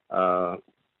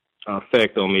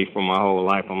effect on me for my whole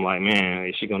life. I'm like, man,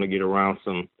 is she gonna get around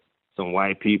some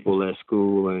white people at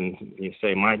school and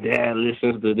say, my dad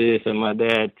listens to this and my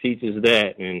dad teaches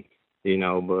that, and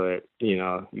but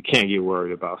you can't get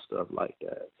worried about stuff like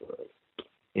that. But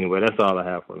anyway, that's all I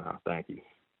have for now. Thank you.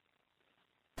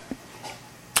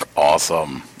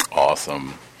 Awesome. I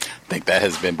think that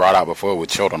has been brought out before with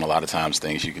children. A lot of times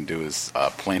things you can do is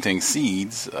planting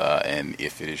seeds, and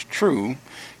if it is true,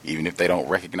 even if they don't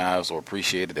recognize or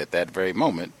appreciate it at that very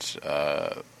moment,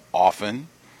 often,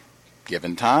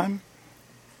 given time,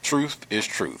 truth is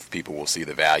truth. People will see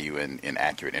the value in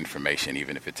accurate information,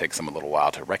 even if it takes them a little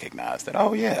while to recognize that,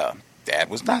 oh yeah, Dad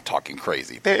was not talking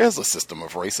crazy. There is a system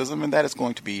of racism, and that is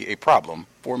going to be a problem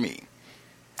for me.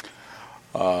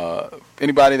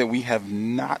 Anybody that we have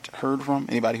not heard from?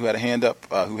 Anybody who had a hand up,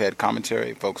 who had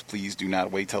commentary? Folks, please do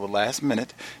not wait till the last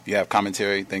minute. If you have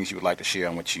commentary, things you would like to share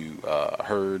on what you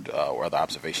heard or other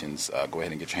observations, go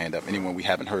ahead and get your hand up. Anyone we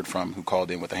haven't heard from who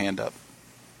called in with a hand up?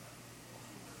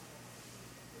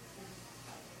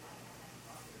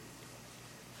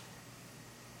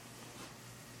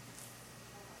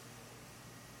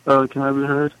 Can I be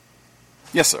heard?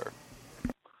 Yes, sir.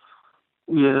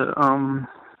 Yeah,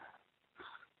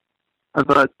 I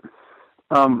thought,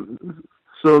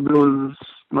 so there was,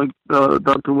 like,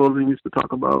 Dr. Welsing used to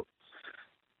talk about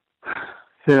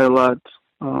hair a lot.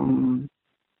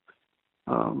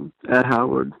 at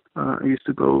Howard. I used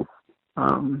to go,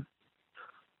 and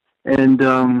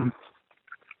I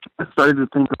started to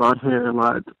think about hair a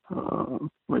lot,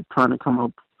 like trying to come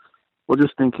up, well,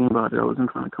 just thinking about it. I wasn't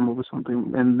trying to come up with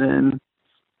something. And then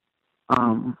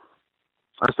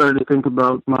I started to think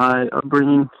about my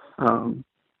upbringing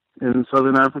in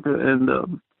Southern Africa, and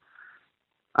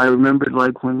I remembered,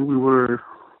 like, when we were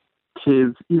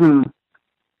kids, even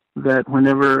that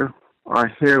whenever our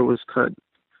hair was cut,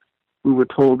 we were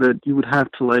told that you would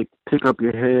have to, like, pick up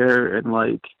your hair and,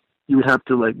 like, you would have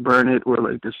to, like, burn it or,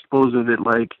 like, dispose of it,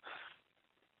 like,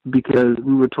 because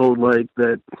we were told, like,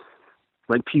 that,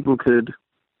 like, people could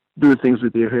do things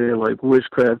with your hair, like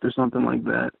witchcraft or something like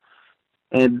that.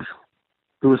 And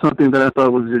it was something that I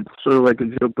thought was sort of like a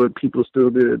joke, but people still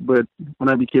did it. But when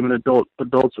I became an adult,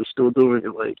 adults are still doing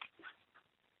it, like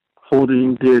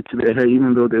holding dear to their hair,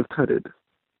 even though they've cut it.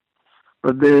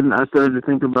 But then I started to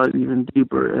think about it even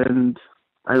deeper, and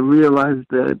I realized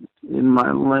that in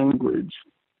my language,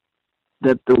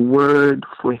 that the word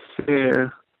for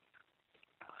hair,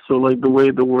 so like the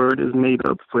way the word is made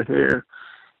up for hair,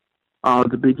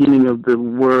 the beginning of the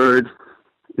word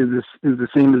is the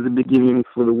same as the beginning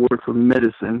for the word for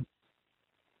medicine.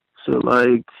 So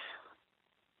like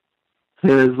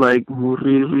hair is like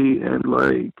muriri, and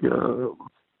like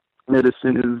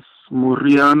medicine is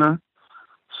muriana.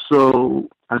 So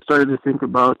I started to think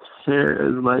about hair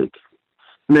as like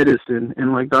medicine,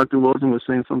 and like Dr. Welsing was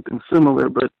saying something similar,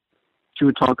 but she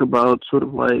would talk about sort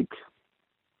of like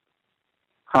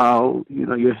how, you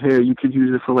know, your hair, you could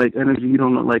use it for like energy, you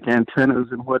don't know, like antennas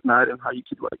and whatnot, and how you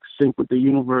could like sync with the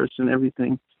universe and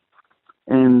everything.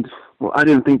 And well, I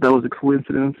didn't think that was a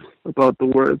coincidence about the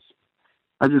words.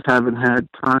 I just haven't had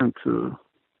time to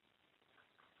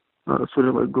sort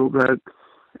of like go back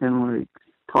and like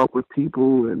talk with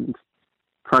people and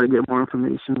try to get more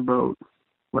information about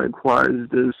like why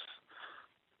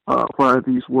are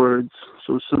these words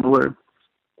so similar,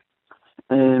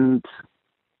 and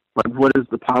like what is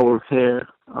the power of hair?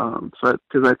 So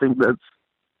because I think that's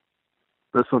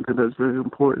something that's very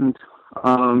important.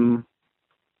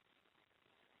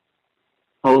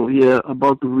 Oh yeah,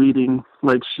 about the reading.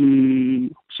 Like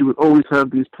she would always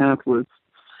have these pamphlets,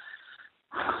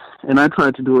 and I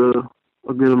tried to do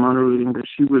a good amount of reading, but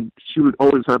she would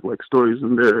always have like stories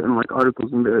in there and like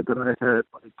articles in there that I had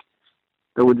like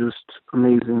that were just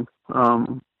amazing.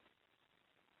 And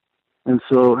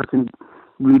so I think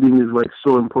reading is like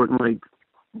so important. Like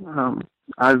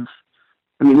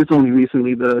it's only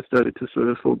recently that I started to sort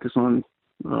of focus on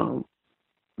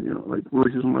like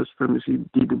racism or supremacy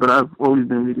deeply, but I've always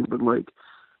been reading. But like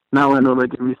now I know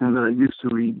like everything that I used to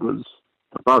read was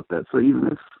about that. So even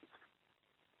if,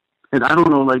 and I don't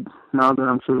know, like now that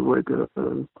I'm sort of like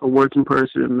a working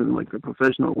person and like a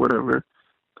professional or whatever,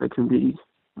 that can be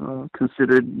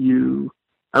considered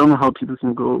I don't know how people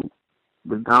can go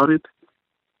without it.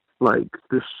 Like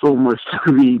there's so much to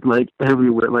read, like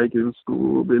everywhere, like in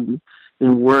school and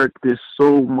in work, there's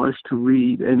so much to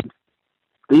read, and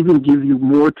they even give you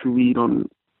more to read on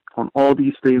all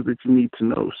these things that you need to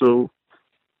know. So,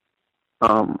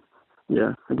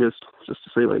 yeah, I guess just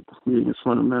to say like reading is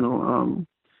fundamental.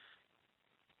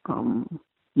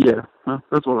 Yeah,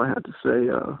 that's all I had to say.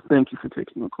 Thank you for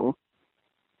taking the call.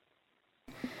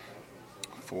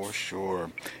 For sure.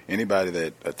 Anybody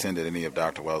that attended any of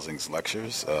Dr. Welsing's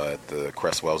lectures at the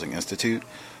Cress Welsing Institute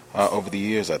over the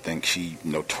years, I think she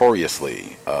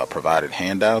notoriously provided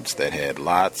handouts that had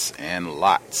lots and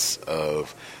lots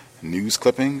of news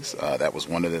clippings. That was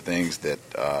one of the things that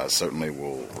certainly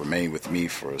will remain with me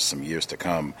for some years to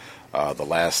come. The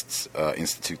last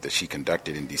institute that she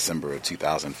conducted in December of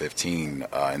 2015,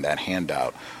 in that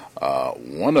handout,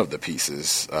 one of the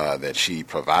pieces that she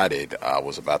provided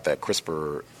was about that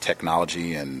CRISPR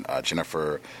technology, and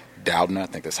Jennifer Doudna, I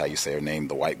think that's how you say her name,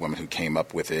 the white woman who came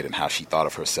up with it, and how she thought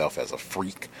of herself as a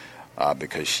freak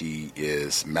because she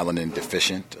is melanin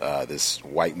deficient. This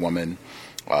white woman,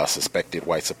 suspected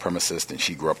white supremacist, and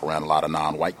she grew up around a lot of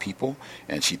non-white people,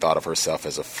 and she thought of herself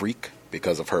as a freak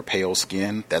because of her pale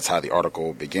skin. That's how the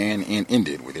article began and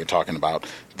ended, where they're talking about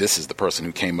this is the person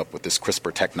who came up with this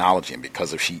CRISPR technology, and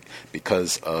because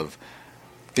of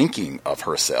thinking of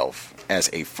herself as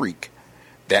a freak,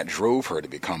 that drove her to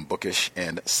become bookish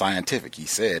and scientific. He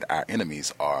said, our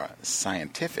enemies are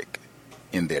scientific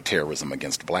in their terrorism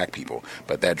against black people.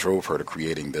 But that drove her to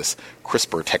creating this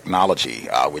CRISPR technology,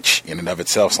 which in and of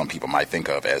itself some people might think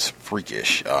of as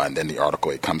freakish. And then the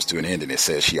article, it comes to an end and it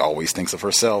says she always thinks of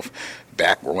herself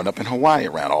back growing up in Hawaii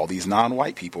around all these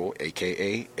non-white people,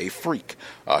 a.k.a. a freak.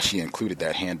 She included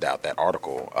that handout, that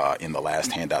article, in the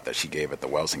last handout that she gave at the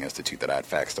Welsing Institute that I had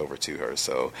faxed over to her.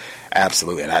 So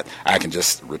absolutely. And I can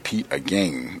just repeat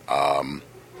again,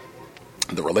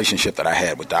 the relationship that I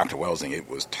had with Dr. Welsing, it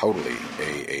was totally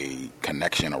a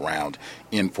connection around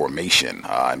information,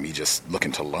 and me just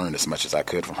looking to learn as much as I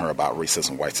could from her about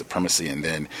racism, white supremacy, and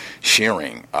then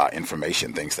sharing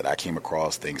information, things that I came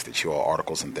across, things that you all,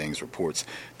 articles and things, reports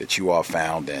that you all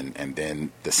found, and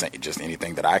then just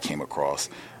anything that I came across,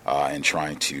 and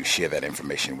trying to share that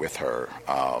information with her.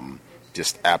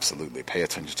 Just absolutely pay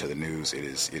attention to the news. It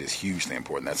is hugely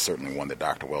important. That's certainly one that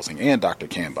Dr. Welsing and Dr.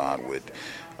 Kambon would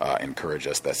encourage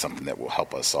us. That's something that will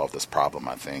help us solve this problem,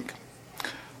 I think.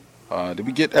 Did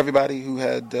we get everybody who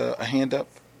had a hand up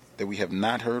that we have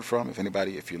not heard from?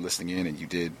 If you're listening in and you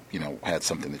did, had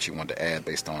something that you wanted to add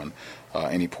based on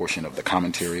any portion of the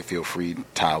commentary, feel free to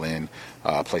tile in,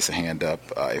 place a hand up.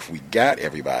 If we got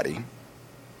everybody,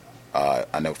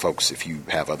 I know, folks, if you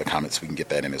have other comments, we can get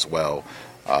that in as well.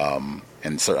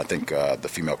 And so I think the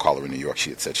female caller in New York, she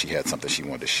had said she had something she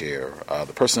wanted to share.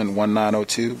 The person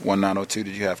 1902,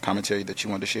 did you have commentary that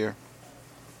you wanted to share?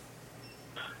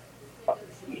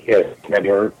 Yes, have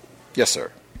you heard? Yes,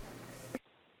 sir.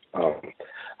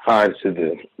 Hi to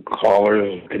the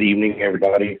callers. Good evening,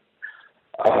 everybody.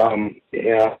 The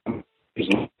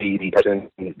person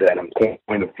that I'm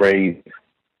coining the phrase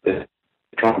is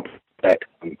Trump. I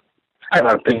have a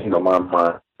lot of things on my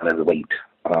mind as of late.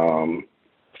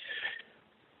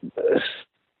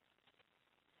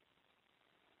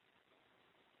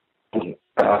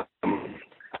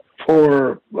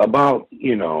 For about,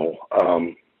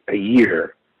 a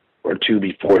year or two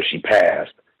before she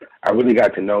passed, I really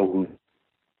got to know who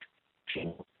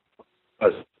she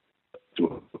was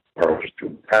through her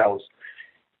house,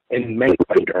 and mainly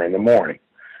during the morning.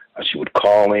 She would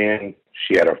call in.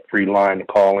 She had a free line to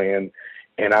call in,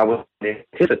 and I would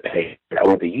anticipate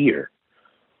over the year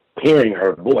hearing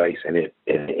her voice, and it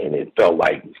felt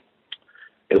like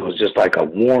it was just like a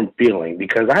warm feeling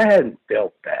because I hadn't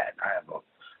felt that.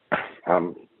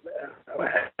 I'm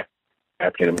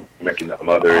African American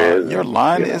mother is. Your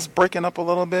line is breaking up a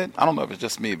little bit. I don't know if it's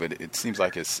just me, but it seems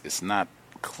like it's not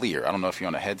clear. I don't know if you're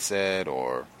on a headset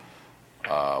or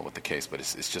what the case, but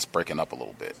it's just breaking up a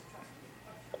little bit.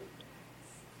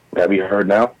 Have you heard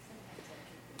now?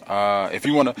 If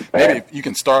you want to, maybe you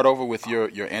can start over with your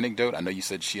anecdote. I know you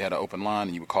said she had an open line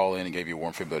and you would call in and gave you a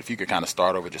warm feeling, but if you could kind of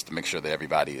start over just to make sure that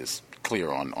everybody is clear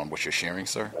on what you're sharing,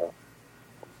 sir.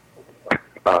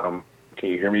 Can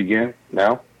you hear me again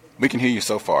now? We can hear you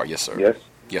so far. Yes, sir. Yes?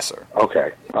 Yes, sir.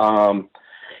 Okay. I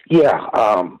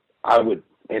would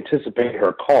anticipate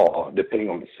her call depending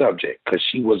on the subject because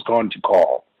she was going to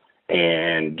call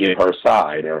and give her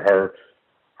side or her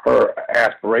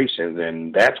aspirations,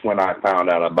 and that's when I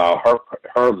found out about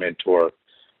her mentor,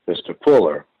 Mr.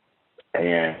 Fuller,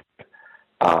 and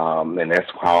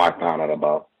that's how I found out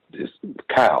about this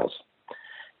cows.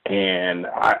 And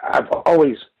I've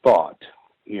always thought,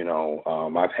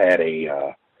 I've had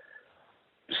a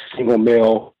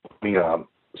single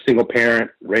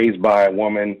parent raised by a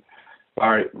woman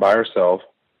by herself.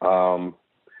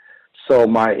 So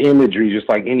my imagery, just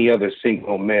like any other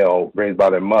single male raised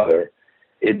by their mother,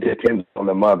 it depends on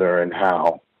the mother and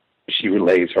how she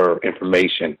relays her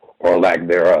information or lack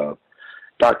thereof.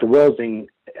 Dr. Welsing,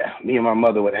 me and my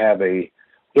mother we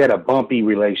had a bumpy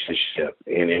relationship,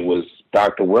 and it was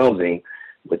Dr. Welsing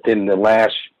within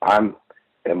I'm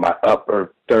in my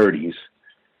upper 30s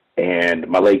and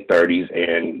my late 30s,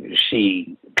 and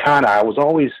I was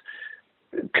always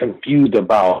confused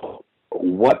about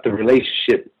what the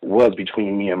relationship was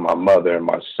between me and my mother and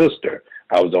my sister.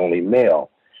 I was the only male.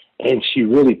 And she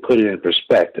really put it in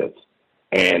perspective.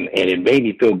 And it made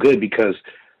me feel good because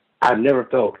I never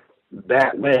felt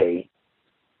that way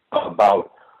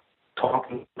about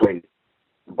talking to a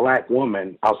black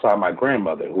woman outside my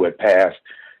grandmother who had passed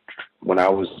when I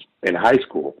was in high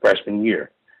school, freshman year.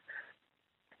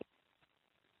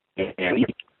 And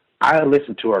I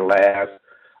listened to her last.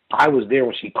 I was there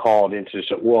when she called into the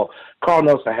show. Well, Carl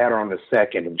Nelson had her on the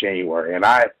 2nd of January, and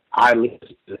I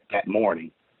listened to it that morning.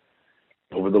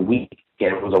 Over the weekend,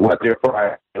 it was therefore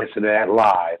I listened to that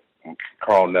live on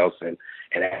Carl Nelson,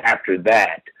 and after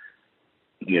that,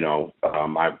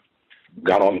 I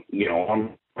got on,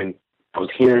 when I was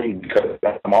hearing because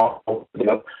I'm all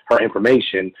her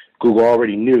information. Google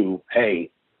already knew, hey,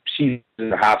 she's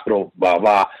in the hospital, blah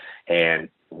blah, and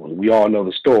We all know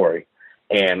the story.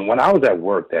 And when I was at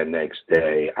work that next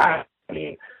day, I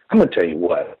mean, I'm going to tell you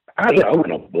what,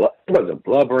 it wasn't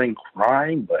blubbering,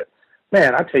 crying, but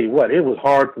man, I tell you what, it was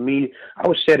hard for me. I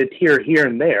would shed a tear here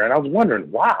and there, and I was wondering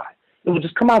why. It would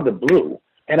just come out of the blue,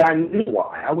 and I knew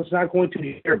why. I was not going to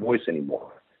hear her voice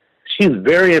anymore. She's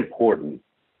very important,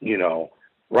 you know,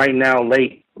 right now,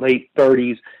 late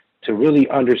 30s, to really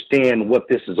understand what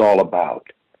this is all about.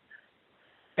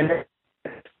 And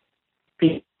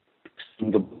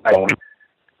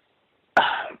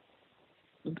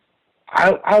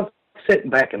I'll sit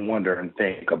back and wonder and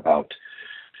think about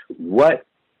what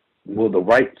will the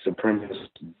white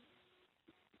supremacists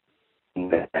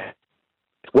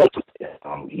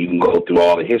you can go through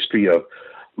all the history of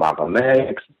Malcolm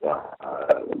X,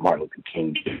 Martin Luther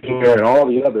King Jr., and all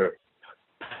the other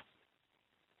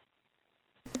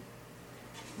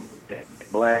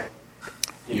black.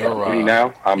 Your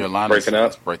line breaking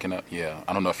is breaking up. Yeah,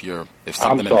 I don't know if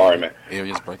something. I'm sorry, man.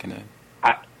 Area's breaking in.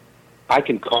 I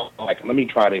can call back. Let me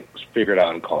try to figure it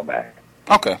out and call back.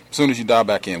 Okay. As soon as you dial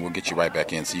back in, we'll get you right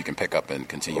back in so you can pick up and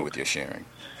continue with your sharing.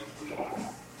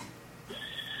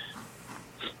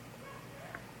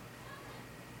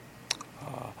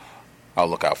 I'll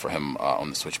look out for him on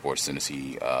the switchboard as soon as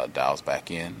he dials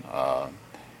back in. While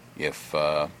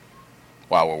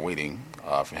we're waiting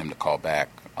for him to call back,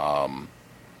 I'm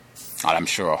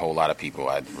sure a whole lot of people,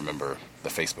 I remember the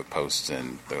Facebook posts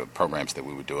and the programs that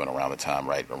we were doing around the time,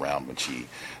 right around when she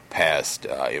passed.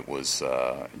 It was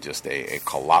just a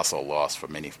colossal loss for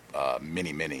many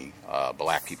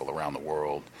black people around the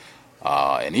world.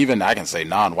 And even, I can say,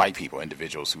 non-white people,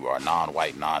 individuals who are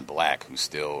non-white, non-black, who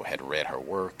still had read her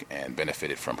work and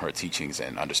benefited from her teachings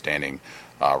and understanding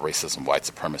racism, white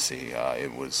supremacy.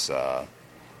 It was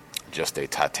just a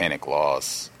titanic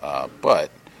loss. But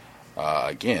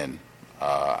again,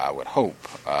 I would hope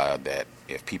that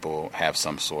if people have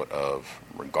some sort of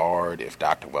regard, if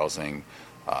Dr. Welsing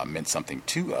meant something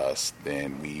to us,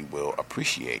 then we will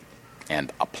appreciate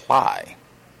and apply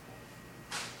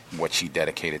what she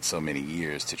dedicated so many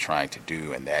years to trying to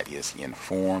do, and that is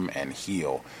inform and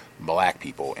heal black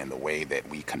people in the way that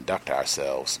we conduct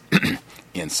ourselves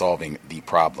in solving the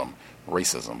problem,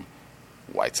 racism,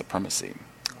 white supremacy.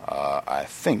 I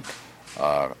think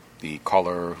the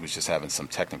caller who's just having some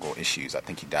technical issues, I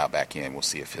think he dialed back in. We'll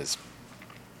see if his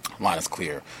line is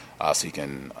clear so he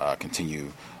can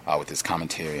continue with his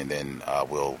commentary, and then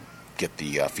we'll get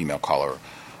the female caller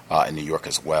in New York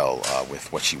as well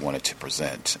with what she wanted to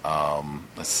present.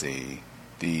 Let's see.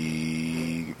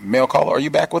 The male caller, are you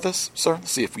back with us, sir?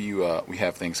 Let's see if we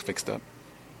have things fixed up.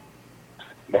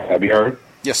 Have you heard?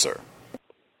 Yes, sir.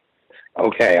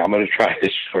 Okay, I'm going to try to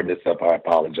shorten this up. I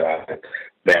apologize.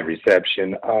 Bad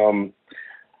reception.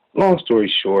 Long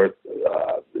story short,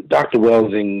 Dr.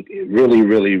 Welsing really,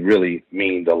 really, really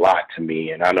means a lot to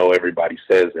me, and I know everybody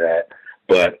says that,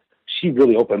 but she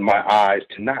really opened my eyes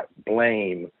to not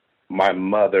blame my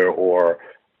mother or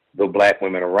the black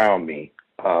women around me.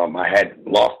 I had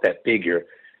lost that figure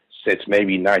since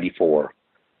maybe 94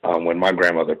 when my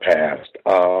grandmother passed.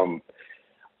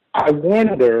 I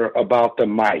wonder about the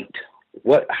might.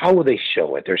 How will they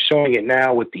show it? They're showing it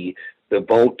now with the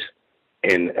vote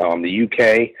in the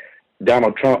UK,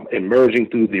 Donald Trump emerging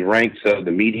through the ranks of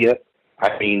the media.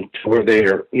 I mean, to where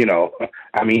they're,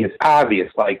 it's obvious.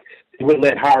 Like, they wouldn't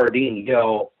let Howard Dean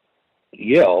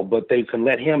yell, but they can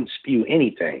let him spew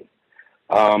anything.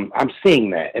 I'm seeing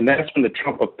that, and that's when the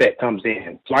Trump effect comes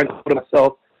in. So I go to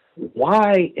myself,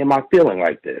 why am I feeling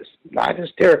like this? Not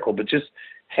hysterical, but just,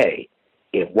 hey,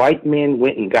 if white men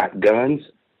went and got guns,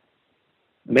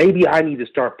 maybe I need to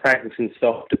start practicing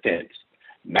self-defense.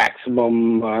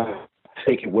 Maximum, I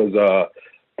think it was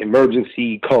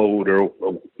emergency code, or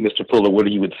Mr. Fuller, what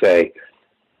you would say.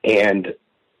 And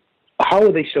how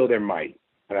will they show their might?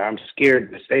 And I'm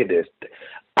scared to say this.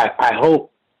 I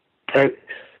hope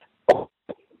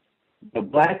the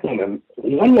black woman,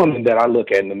 one woman that I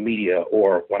look at in the media,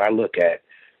 or when I look at,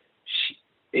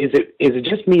 is it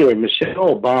just me, or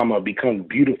Michelle Obama becomes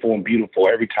beautiful and beautiful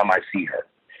every time I see her?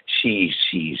 She's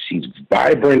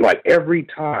vibrant. Like, every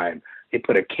time they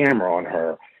put a camera on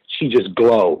her, she just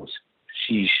glows.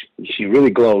 She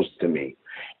really glows to me.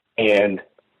 And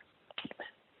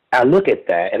I look at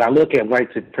that, and I look at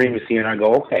white supremacy, and I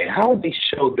go, okay, how do they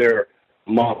show their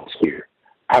models here?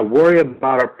 I worry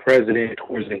about our president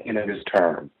towards the end of his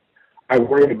term. I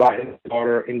worry about his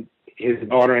daughter and his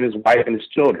wife and his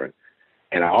children.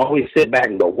 And I always sit back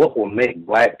and go, what will make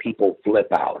black people flip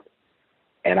out?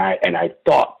 And I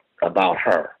thought about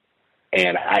her,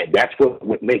 and that's what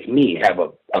would make me have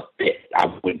a fit. I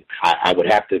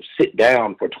would have to sit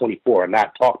down for 24 and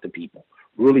not talk to people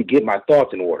really get my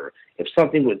thoughts in order. If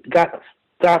something would, God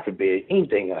forbid,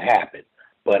 anything will happen.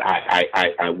 But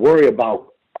I worry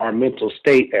about our mental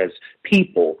state as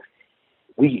people.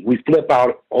 We flip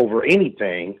out over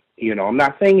anything. You know, I'm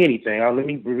not saying anything. Let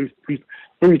me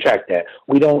retract that.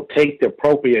 We don't take the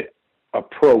appropriate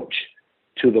approach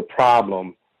to the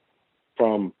problem,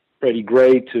 from Freddie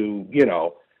Gray to, you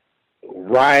know,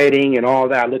 rioting and all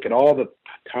that. I look at all the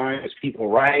times people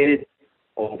rioted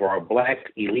over our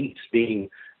black elites being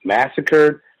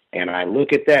massacred, and I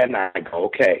look at that and I go,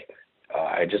 okay,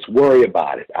 I just worry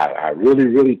about it. I really,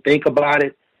 really think about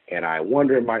it, and I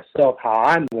wonder myself how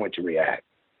I'm going to react.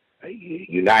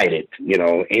 United, you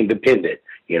know, independent.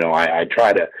 You know, I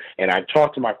try to, and I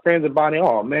talk to my friends about it.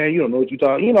 Oh man, you don't know what you're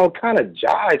talking, you know, kind of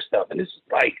jive stuff. And it's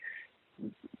like,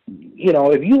 you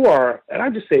know, if you are, and I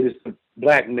just say this to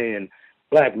black men,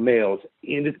 black males,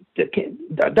 and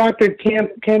Dr. Cam,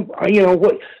 you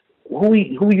know, who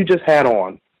you just had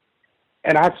on,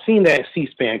 and I've seen that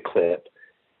C-SPAN clip.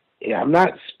 Yeah, I'm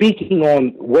not speaking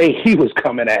on the way he was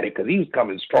coming at it, because he was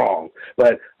coming strong.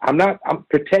 But I'm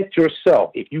protect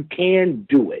yourself. If you can,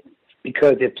 do it.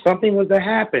 Because if something was to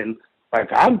happen, like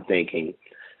I'm thinking,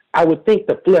 I would think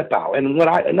to flip out. And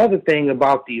another thing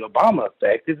about the Obama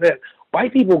effect is that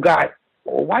white people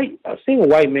a single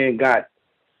white man got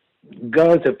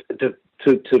guns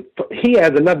he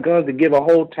has enough guns to give a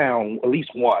whole town at least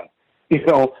one. You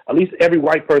know, at least every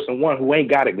white person one who ain't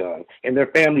got a gun, and their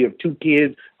family of 2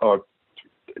 kids or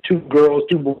 2 girls,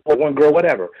 2 boys, 1 girl,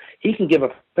 whatever. He can give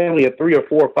a family of 3 or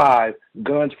 4 or 5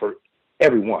 guns for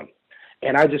everyone.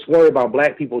 And I just worry about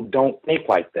black people don't think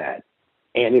like that.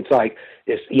 And it's like,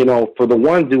 it's, you know, for the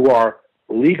ones who are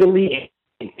legally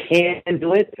and can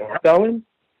do it or selling,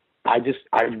 I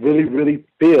really, really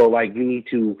feel like you need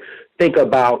to think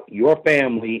about your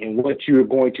family and what you're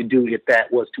going to do if that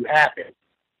was to happen.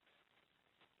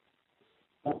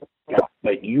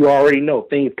 But you already know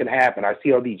things can happen. I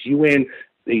see all these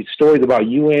stories about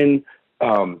UN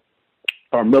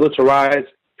or militarized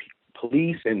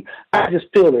police, and I just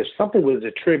feel there's something was to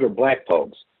trigger black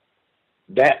folks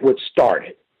that would start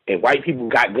it. And white people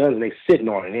got guns and they sitting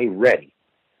on it and they ready.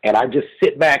 And I just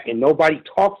sit back and nobody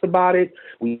talks about it.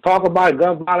 We talk about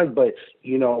gun violence, but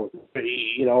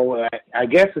I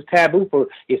guess it's taboo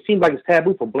it seems like it's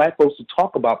taboo for black folks to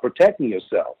talk about protecting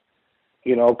yourself.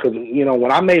 You know, because, you know,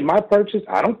 when I made my purchase,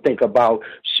 I don't think about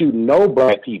shooting no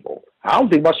black people. I don't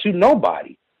think about shooting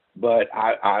nobody. But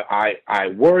I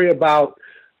worry about,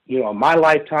 you know, my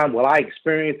lifetime, will I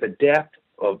experience the death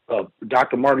of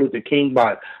Dr. Martin Luther King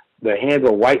by the hands of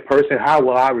a white person? How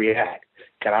will I react?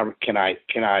 Can I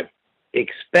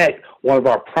expect one of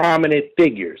our prominent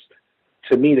figures?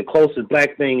 To me, the closest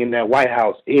black thing in that White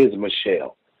House is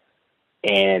Michelle.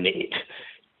 And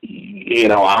you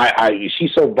know,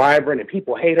 she's so vibrant and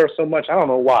people hate her so much. I don't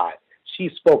know why.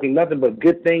 She's spoken nothing but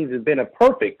good things, has been a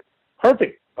perfect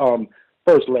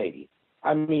first lady.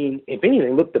 I mean, if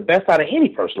anything, looked the best out of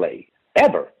any first lady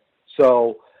ever.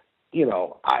 So, you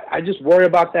know, I just worry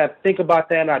about that, think about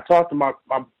that, and I talk to my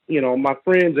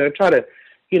friends, and I try to,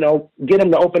 you know, get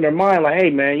them to open their mind, like, hey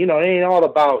man, you know, it ain't all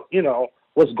about, you know,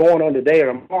 what's going on today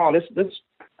or tomorrow. This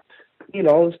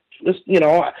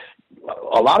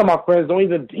a lot of my friends don't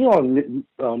even, you know,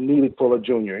 Neely Fuller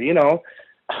Jr., you know.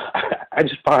 I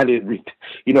just find it,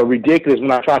 you know, ridiculous when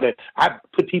I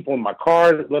put people in my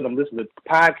car, let them listen to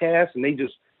podcasts, and they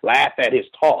just laugh at his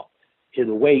talk, the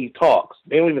way he talks.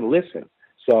 They don't even listen.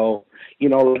 So, you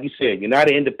know, like you said, you're not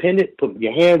independent, put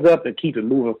your hands up and keep it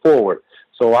moving forward.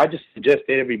 So I just suggest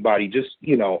to everybody, just,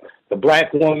 you know, the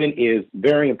black woman is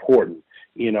very important.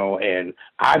 You know, and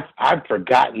I've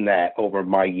forgotten that over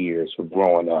my years of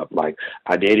growing up. Like,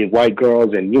 I dated white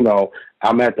girls, and, you know,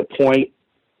 I'm at the point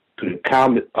through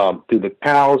the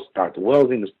cows, Dr.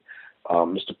 Welsing,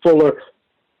 Mr. Fuller,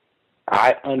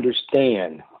 I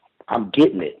understand. I'm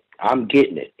getting it.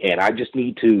 And I just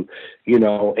need to, you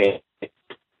know, and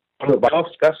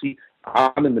especially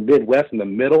I'm in the Midwest, in the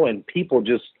middle, and people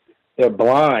just, they're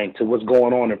blind to what's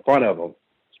going on in front of them.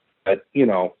 But, you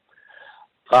know,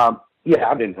 yeah,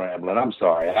 I've been rambling. I'm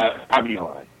sorry. I'll be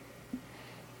on.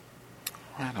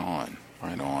 Right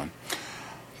on.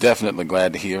 Definitely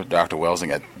glad to hear Dr.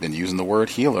 Welsing had been using the word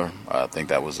healer. I think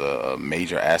that was a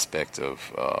major aspect of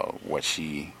what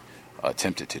she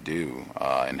attempted to do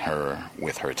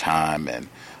with her time and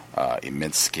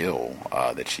immense skill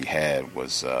that she had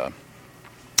was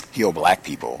heal black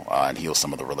people and heal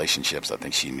some of the relationships. I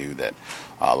think she knew that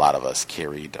a lot of us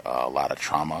carried a lot of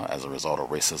trauma as a result of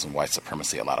racism, white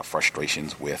supremacy, a lot of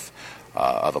frustrations with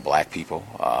other black people.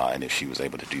 And if she was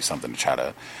able to do something to try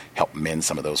to help mend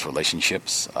some of those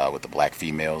relationships with the black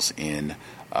females in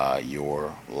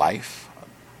your life,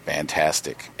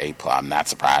 Fantastic. I'm not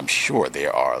surprised. I'm sure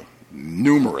there are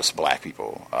numerous black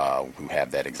people who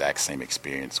have that exact same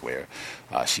experience where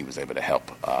she was able to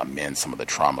help mend some of the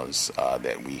traumas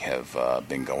that we have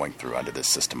been going through under this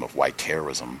system of white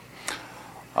terrorism.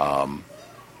 I'm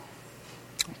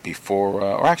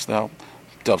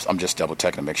just double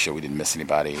checking to make sure we didn't miss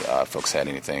anybody. Folks had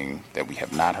anything that we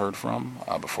have not heard from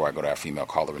before I go to our female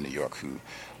caller in New York who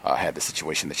had the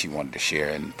situation that she wanted to share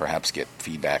and perhaps get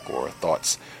feedback or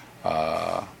thoughts.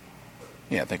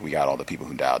 I think we got all the people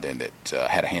who dialed in that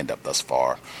had a hand up thus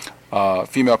far.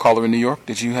 Female caller in New York,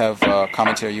 did you have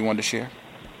commentary you wanted to share?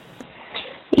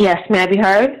 Yes, may I be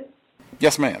heard?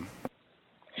 Yes, ma'am.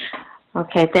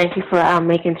 Okay, thank you for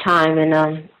making time and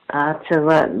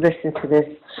to listen to this.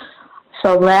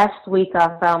 So last week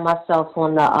I found myself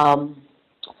on the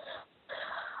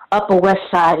Upper West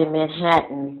Side in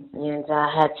Manhattan, and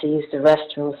I had to use the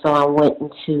restroom, so I went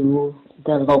into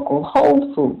the local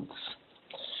Whole Foods.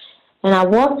 And I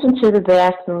walked into the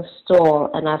bathroom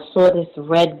stall, and I saw this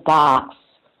red box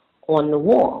on the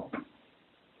wall.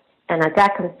 And I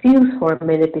got confused for a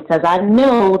minute because I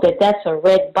know that that's a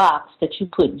red box that you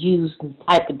put used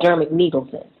hypodermic needles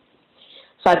in.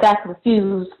 So I got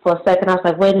confused for a second. I was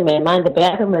like, wait a minute, am I in the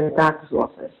bathroom or in the doctor's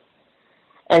office?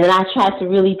 And then I tried to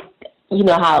really, you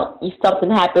know how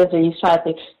something happens and you try to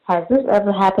think, has this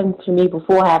ever happened to me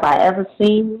before? Have I ever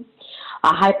seen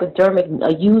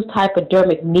a used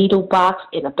hypodermic needle box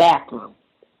in a bathroom?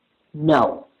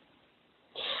 No.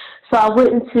 So I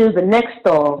went into the next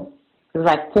stall. There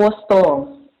was like 4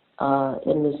 stalls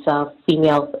in this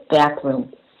female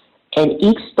bathroom. And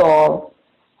each stall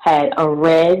had a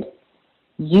red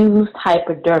used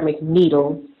hypodermic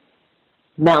needle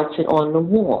mounted on the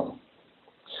wall.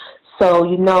 So,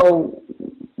 you know,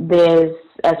 there's,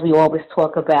 as we always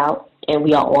talk about, and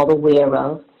we are all aware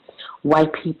of,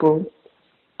 white people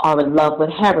are in love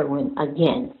with heroin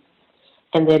again,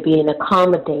 and they're being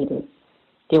accommodated.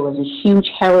 There was a huge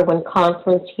heroin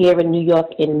conference here in New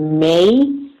York in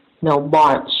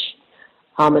March,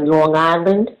 in Long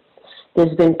Island.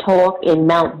 There's been talk in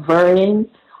Mount Vernon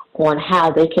on how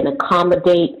they can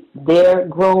accommodate their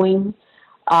growing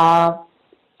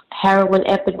heroin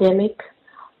epidemic.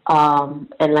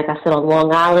 And like I said, on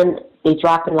Long Island, they're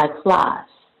dropping like flies.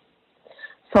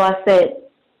 So I said,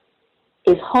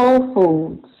 is Whole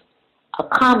Foods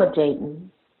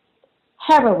accommodating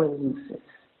heroin users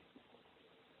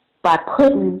by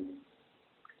putting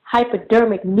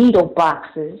hypodermic needle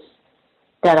boxes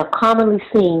that are commonly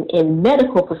seen in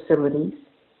medical facilities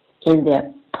in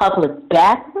their public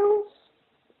bathrooms?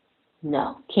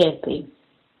 No, can't be.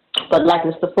 But like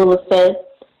Mr. Fuller said,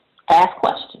 ask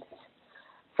questions.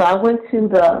 So I went to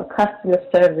the customer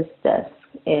service desk,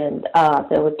 and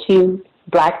there were 2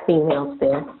 black females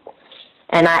there.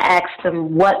 And I asked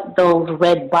them what those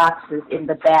red boxes in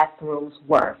the bathrooms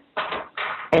were.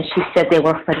 And she said they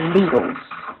were for needles.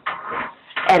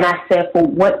 And I said, for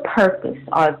what purpose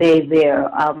are they there?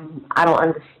 I don't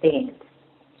understand.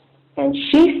 And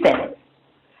she said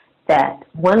that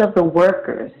one of the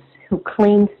workers who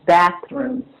cleans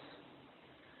bathrooms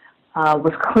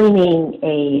was cleaning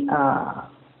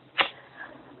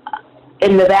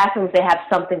in the bathrooms they have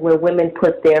something where women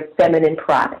put their feminine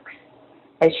products.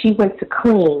 And she went to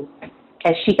clean,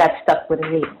 and she got stuck with a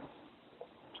needle.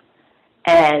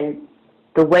 And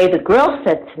the way the girl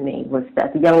said to me was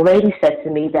that, the young lady said to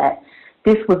me that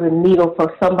this was a needle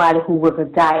for somebody who was a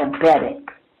diabetic.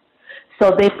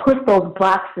 So they put those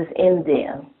boxes in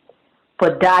there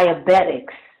for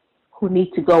diabetics who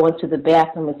need to go into the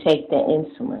bathroom and take their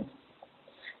insulin.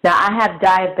 Now, I have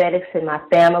diabetics in my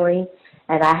family,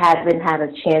 and I haven't had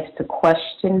a chance to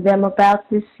question them about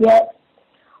this yet.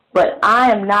 But I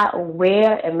am not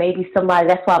aware, and maybe somebody,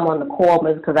 that's why I'm on the call,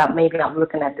 because maybe I'm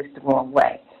looking at this the wrong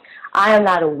way. I am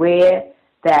not aware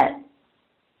that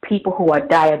people who are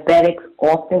diabetics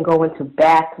often go into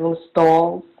bathroom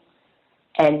stalls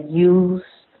and use,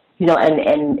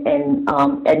 and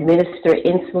administer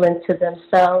insulin to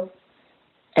themselves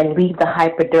and leave the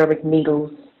hypodermic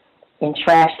needles in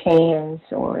trash cans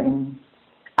or in...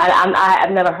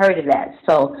 I've never heard of that.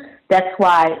 So that's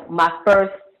why my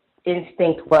first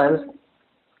instinct was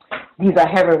these are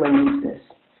heroin users.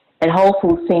 And Whole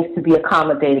Foods seems to be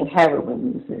accommodating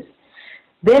heroin users.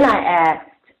 Then I asked,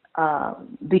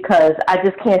 because I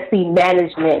just can't see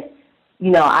management,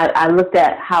 I looked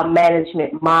at how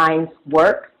management minds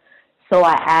work. So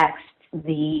I asked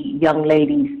the young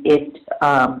ladies if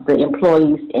the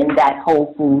employees in that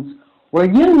Whole Foods were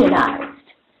unionized.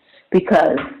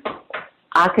 Because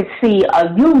I could see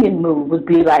a union move would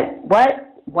be like, what?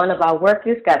 One of our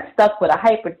workers got stuck with a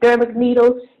hypodermic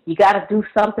needle. You got to do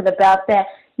something about that.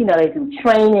 they do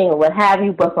training or what have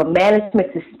you, but for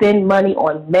management to spend money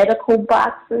on medical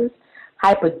boxes,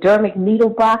 hypodermic needle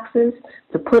boxes,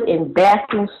 to put in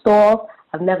bathroom stalls,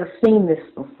 I've never seen this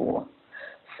before.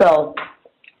 So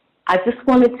I just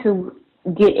wanted to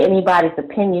get anybody's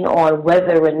opinion on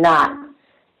whether or not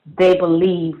they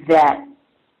believe that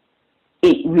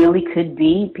it really could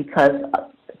be because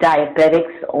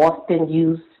diabetics often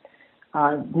use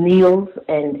needles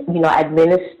and,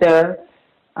 administer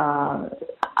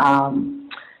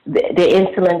the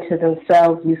insulin to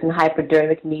themselves using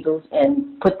hypodermic needles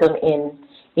and put them in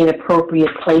inappropriate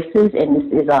places, and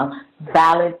this is a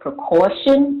valid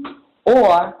precaution?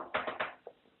 Or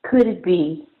could it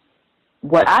be,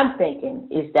 what I'm thinking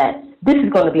is that this is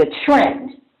going to be a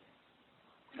trend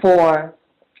for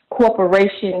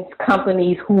corporations,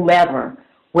 companies, whomever,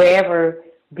 wherever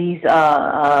these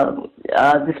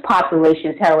this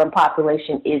population, heroin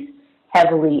population, is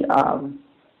heavily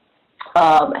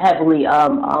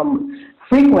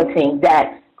frequenting,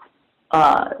 that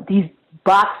these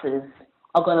boxes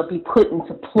are going to be put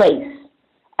into place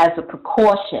as a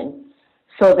precaution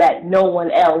so that no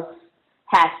one else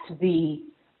has to be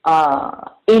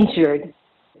injured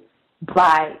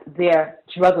by their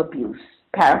drug abuse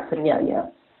paraphernalia.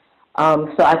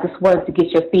 So I just wanted to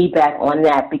get your feedback on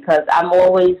that, because I'm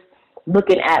always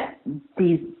looking at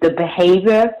the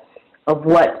behavior of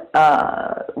what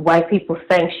white people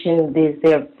sanction.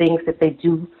 There are things that they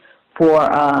do for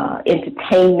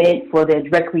entertainment, for their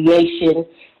recreation,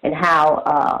 and how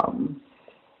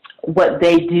what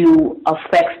they do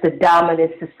affects the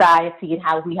dominant society and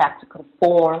how we have to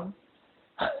conform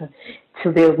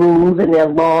to their rules and their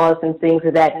laws and things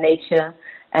of that nature.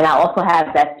 And I also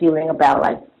have that feeling about,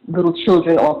 like, little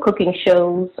children on cooking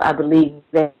shows. I believe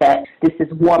that this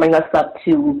is warming us up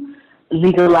to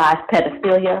legalized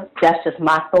pedophilia. That's just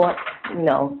my thought,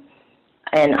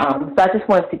 And so I just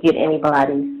wanted to get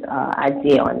anybody's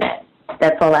idea on that.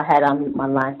 That's all I had on my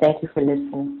line. Thank you for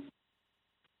listening.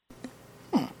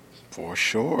 For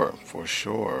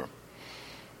sure.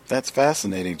 That's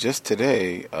fascinating. Just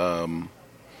today,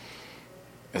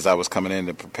 as I was coming in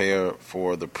to prepare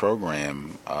for the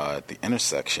program at the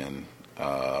intersection,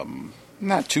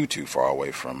 not too far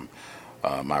away from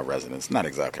my residence, not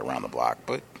exactly around the block,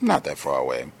 but not that far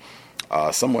away,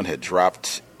 someone had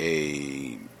dropped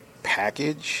a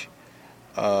package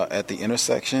at the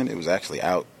intersection. It was actually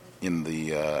out in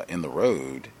the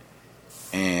road,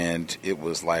 and it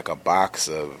was like a box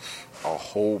of a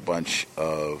whole bunch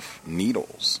of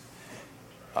needles,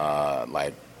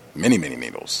 like many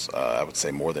needles. I would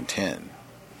say more than 10,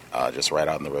 just right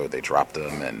out in the road. They dropped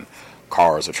them, and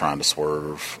cars are trying to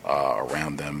swerve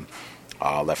around them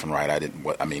left and right. It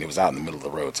was out in the middle of the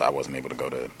road, so I wasn't able to go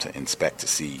to inspect to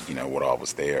see, what all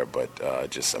was there. But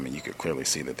you could clearly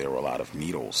see that there were a lot of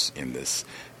needles in this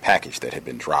package that had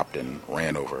been dropped and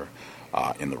ran over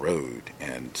in the road.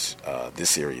 And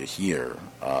this area here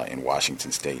in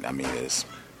Washington State, is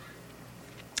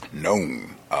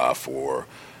known for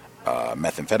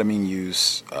methamphetamine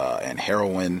use and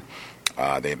heroin.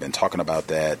 They've been talking about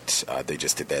that. They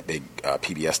just did that big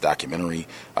PBS documentary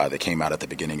that came out at the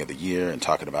beginning of the year, and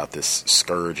talking about this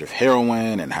scourge of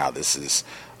heroin and how this is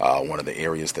one of the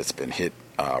areas that's been hit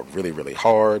really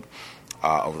hard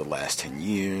over the last 10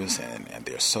 years. And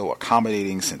they're so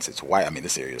accommodating since it's white.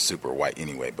 This area is super white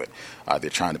anyway, but they're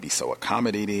trying to be so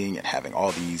accommodating and having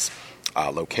all these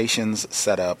locations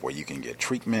set up where you can get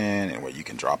treatment and where you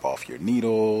can drop off your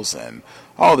needles and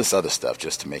all this other stuff,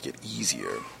 just to make it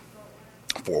easier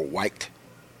for white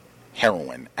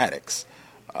heroin addicts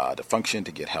to function,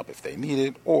 to get help if they need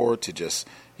it, or to just,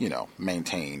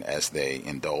 maintain as they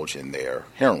indulge in their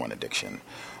heroin addiction.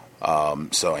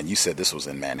 And you said this was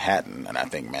in Manhattan, and I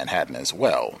think Manhattan as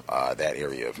well, that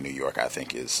area of New York, I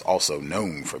think, is also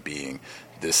known for being,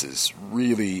 this is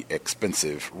really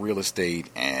expensive real estate,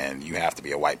 and you have to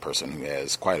be a white person who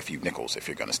has quite a few nickels if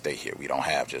you're going to stay here. We don't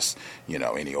have just,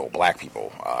 any old black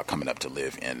people coming up to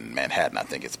live in Manhattan. I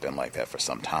think it's been like that for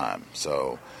some time.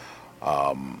 So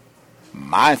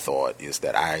my thought is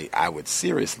that I would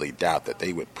seriously doubt that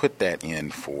they would put that in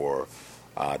for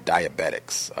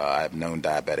diabetics. I've known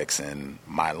diabetics in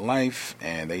my life,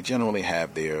 and they generally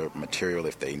have their material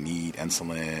if they need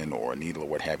insulin or a needle or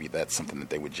what have you. That's something that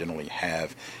they would generally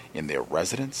have in their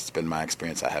residence. It's been my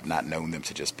experience. I have not known them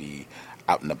to just be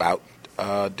out and about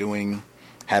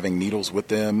having needles with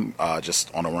them,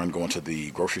 just on a run, going to the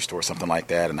grocery store, something like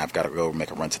that, and I've got to go make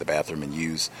a run to the bathroom and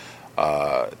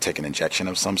take an injection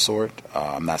of some sort.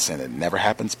 I'm not saying it never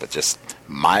happens, but just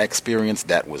my experience,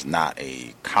 that was not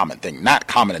a common thing. Not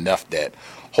common enough that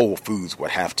Whole Foods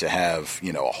would have to have,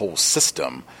 a whole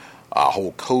system a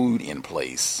whole code in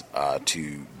place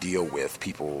to deal with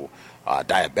people,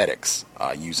 diabetics,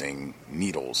 using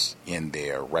needles in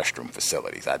their restroom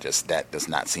facilities. That does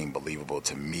not seem believable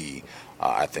to me.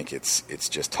 I think it's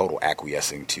just total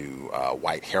acquiescing to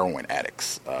white heroin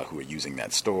addicts who are using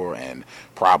that store and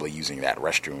probably using that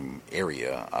restroom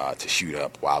area to shoot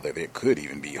up, while there could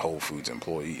even be Whole Foods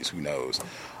employees. Who knows?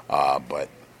 But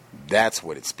that's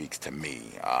what it speaks to me,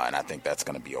 and I think that's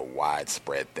going to be a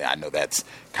widespread thing. I know that's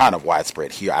kind of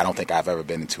widespread here. I don't think I've ever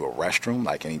been into a restroom,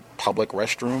 like any public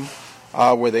restroom,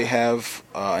 where they have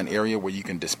an area where you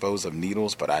can dispose of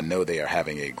needles, but I know they are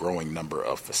having a growing number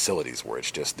of facilities where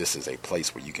it's just, this is a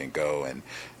place where you can go and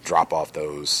drop off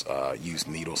those used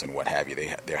needles and what have you.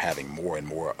 They're having more and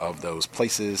more of those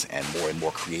places and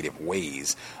more creative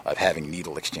ways of having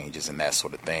needle exchanges and that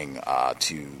sort of thing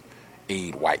to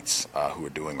aid whites who are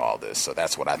doing all this. So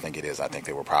that's what I think it is. I think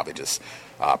they were probably just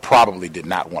probably did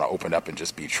not want to open up and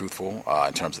just be truthful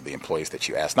in terms of the employees that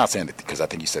you asked. Not saying that, because I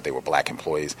think you said they were black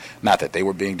employees, not that they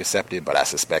were being deceptive, but I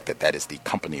suspect that is the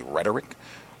company rhetoric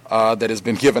that has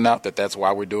been given out, that's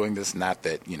why we're doing this. Not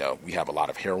that, we have a lot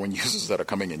of heroin users that are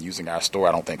coming and using our store.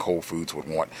 I don't think Whole Foods would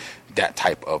want that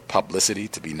type of publicity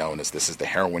to be known as this is the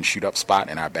heroin shoot up spot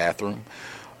in our bathroom.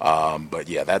 But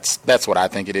yeah, that's what I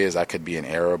think it is. I could be in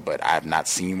error, but I've not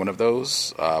seen one of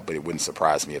those. But it wouldn't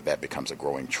surprise me if that becomes a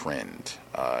growing trend,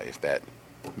 if that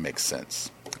makes sense.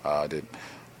 Did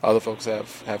other folks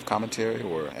have commentary,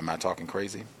 or am I talking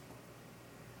crazy?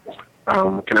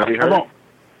 Can I be heard?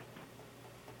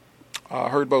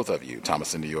 Heard both of you,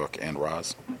 Thomas in New York and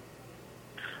Roz.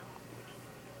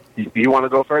 You want to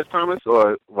go first, Thomas,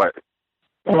 or what?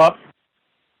 Hello.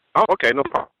 Oh, okay, no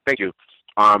problem. Thank you.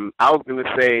 I was going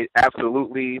to say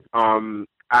absolutely.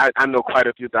 I know quite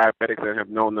a few diabetics and have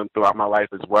known them throughout my life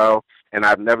as well, and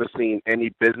I've never seen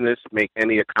any business make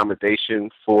any accommodation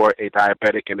for a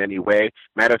diabetic in any way.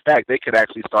 Matter of fact, they could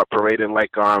actually start parading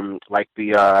like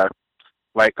the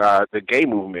gay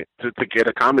movement to get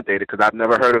accommodated, because I've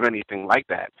never heard of anything like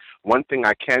that. One thing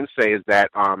I can say is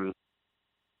that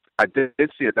I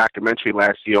did see a documentary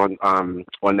last year on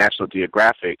National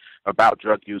Geographic about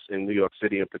drug use in New York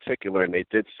City in particular, and they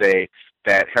did say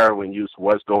that heroin use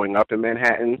was going up in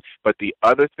Manhattan. But the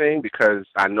other thing, because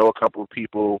I know a couple of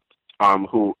people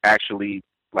who actually,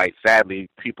 sadly,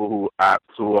 people who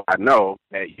I know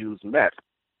that use meth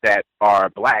that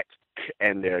are black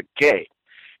and they're gay.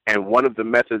 And one of the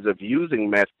methods of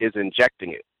using meth is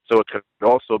injecting it. So it could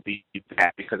also be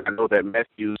that, because I know that meth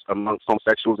use amongst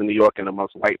homosexuals in New York and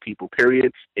amongst white people,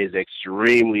 period, is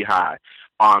extremely high.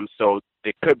 So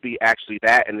it could be actually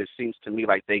that, and it seems to me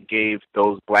like they gave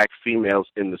those black females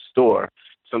in the store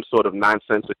some sort of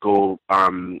nonsensical,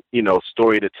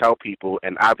 story to tell people,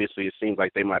 and obviously it seems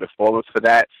like they might have fallen for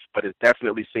that, but it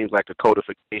definitely seems like a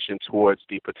codification towards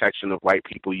the protection of white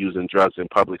people using drugs in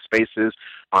public spaces.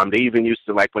 They even used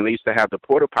to, when they used to have the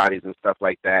porta potties and stuff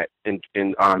like that in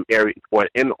area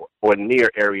or near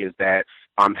areas that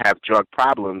have drug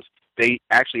problems, they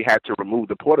actually had to remove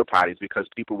the porta potties because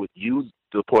people would use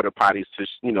the porta potties to,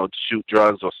 shoot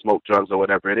drugs or smoke drugs or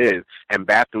whatever it is. And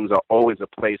bathrooms are always a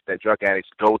place that drug addicts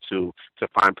go to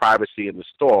find privacy in the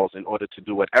stalls in order to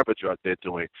do whatever drug they're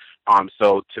doing.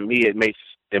 So to me, it makes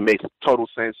total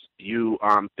sense. You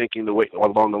thinking the way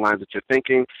along the lines that you're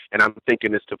thinking, and I'm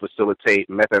thinking is to facilitate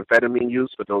methamphetamine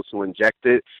use for those who inject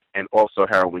it, and also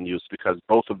heroin use, because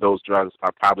both of those drugs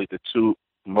are probably the two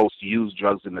most used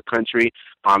drugs in the country,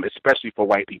 especially for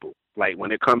white people.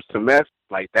 When it comes to meth,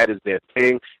 that is their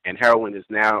thing, and heroin is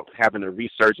now having a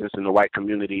resurgence in the white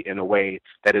community in a way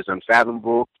that is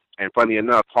unfathomable. And funny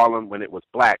enough, Harlem, when it was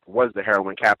black, was the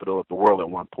heroin capital of the world at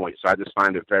one point. So I just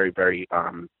find it very, very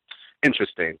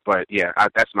interesting. But yeah,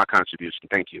 that's my contribution.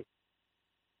 Thank you.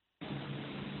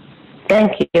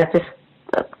 Thank you.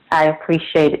 I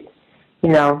appreciate it.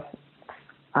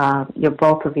 You're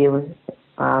both of you,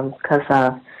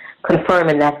 because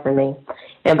confirming that for me.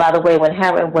 And by the way, when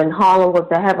Harlem was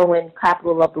the heroin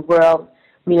capital of the world,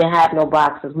 we didn't have no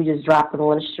boxes. We just dropped them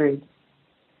on the street.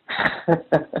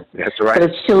 That's right.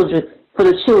 For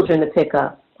the children to pick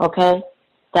up. Okay,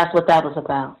 that's what that was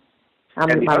about.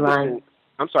 I'm in my mind.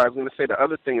 I'm sorry, I was going to say the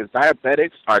other thing is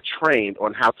diabetics are trained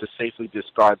on how to safely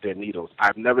discard their needles.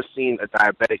 I've never seen a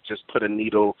diabetic just put a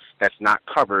needle that's not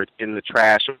covered in the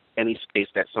trash or any space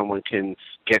that someone can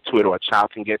get to it or a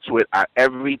child can get to it.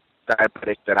 Every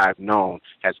diabetic that I've known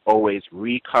has always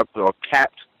recovered or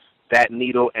capped that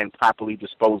needle and properly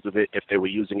disposed of it if they were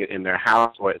using it in their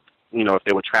house, or if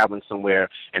they were traveling somewhere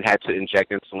and had to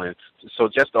inject insulin. So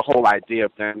just the whole idea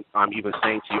of them even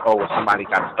saying to you, well, somebody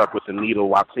got stuck with a needle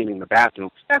while cleaning the bathroom,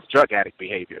 that's drug addict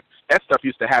behavior. That stuff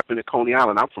used to happen at Coney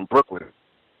Island. I'm from Brooklyn.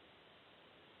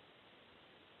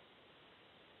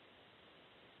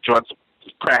 drugs,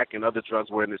 crack and other drugs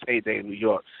were in its heyday in New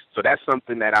York. So that's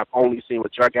something that I've only seen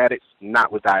with drug addicts,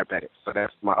 not with diabetics. So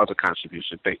that's my other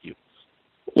contribution. Thank you.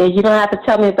 Yeah, you don't have to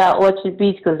tell me about Orchard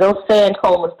Beach because those sand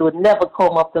combers would never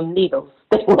comb up them needles.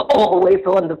 They were always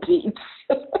on the beach.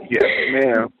 Yes,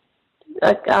 ma'am.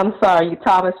 I'm sorry,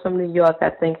 Thomas from New York. I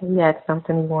think he had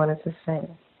something he wanted to say.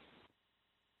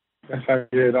 Yes, I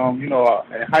did. You know,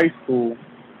 in high school,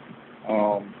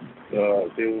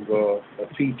 there was a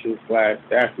teacher /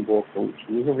 basketball coach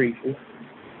who was a racist,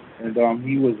 and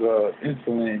he was an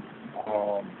insulin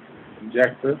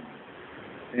injector.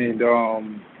 And,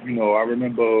 you know, I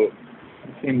remember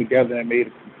we came together and made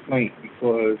a complaint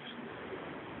because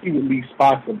he would leave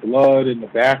spots of blood in the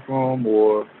bathroom,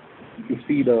 or you could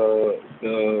see the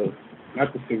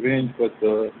not the syringe, but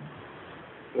the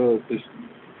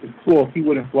cloth. He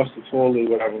wouldn't flush the toilet,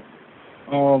 whatever.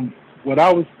 What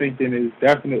I was thinking is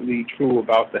definitely true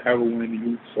about the heroin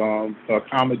use, to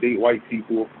accommodate white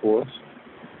people, of course.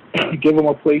 Give them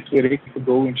a place where they could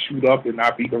go and shoot up and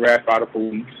not be harassed by the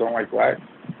police, unlike blacks.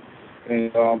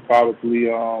 And probably,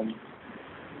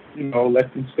 you know,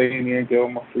 let them stay in there and give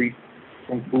them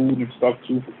some food and stuff,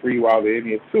 too, for free while they're in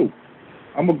there, too.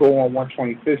 I'm going to go on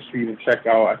 125th Street and check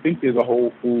out. I think there's a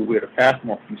Whole Food where the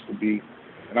Pathmark used to be,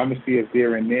 and I'm going to see if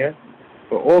they're in there.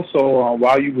 But also,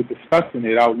 while you were discussing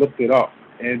it, I looked it up,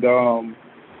 and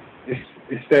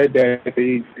it said that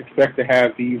they expect to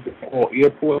have these at all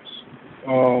airports.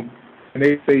 And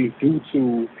they say due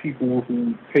to people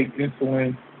who take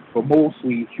insulin, but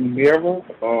mostly Humira,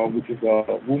 which is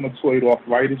a rheumatoid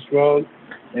arthritis drug,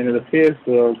 and it appears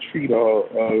to treat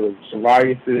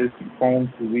psoriasis and Crohn's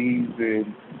disease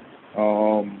and,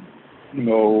 you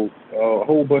know, a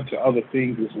whole bunch of other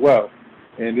things as well.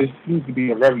 And this seems to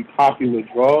be a very popular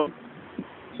drug.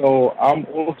 So I'm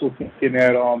also thinking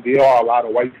that there are a lot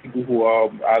of white people who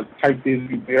I typed in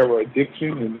Humira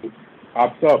addiction, and it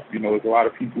pops up. You know, there's a lot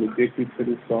of people addicted to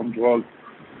this drug.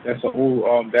 That's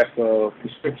a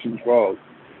prescription drug.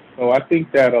 So I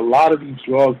think that a lot of these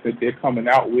drugs that they're coming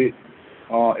out with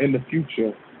in the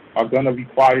future are going to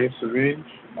require a syringe.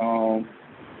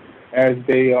 As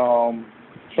they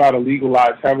try to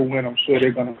legalize heroin, I'm sure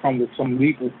they're going to come with some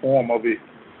legal form of it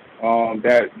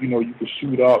that, you know, you can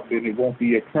shoot up and it won't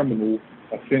be a criminal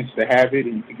offense to have it,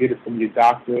 and you can get it from your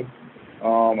doctor.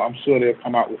 I'm sure they'll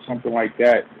come out with something like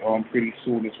that pretty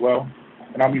soon as well.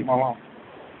 And I'll mute my line.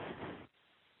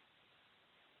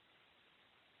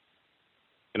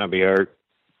 Can I be heard?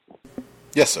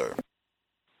 Yes, sir.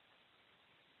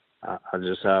 I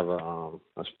just have a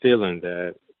feeling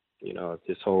that, you know, if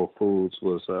this Whole Foods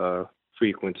was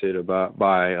frequented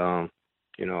by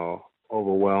you know,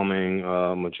 overwhelming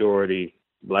majority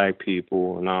black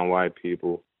people, non-white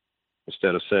people,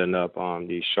 instead of setting up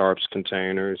these sharps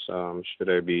containers, should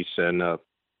they be setting up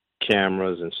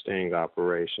cameras and sting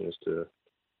operations to,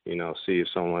 you know, see if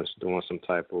someone's doing some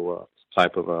type of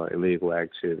illegal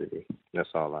activity. That's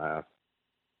all I have.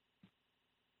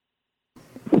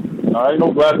 Ain't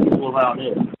no black people around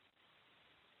here.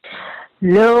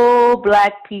 No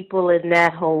black people in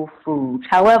that Whole Foods.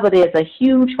 However, there's a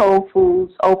huge Whole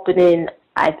Foods opening,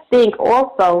 I think,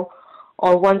 also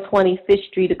on 125th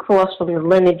Street across from the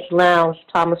Lineage Lounge.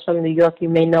 Thomas from New York, you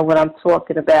may know what I'm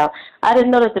talking about. I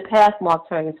didn't know that the Pathmark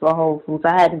turned into a Whole Foods.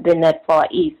 I hadn't been that far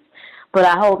east. But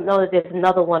I know that there's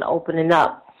another one opening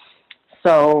up.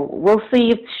 So we'll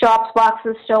see if Sharps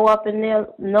boxes show up in their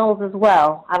nose as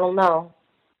well. I don't know.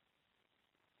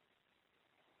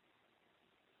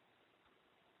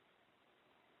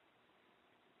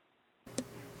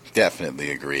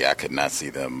 Definitely agree. I could not see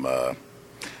them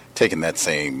taking that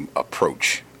same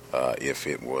approach if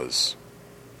it was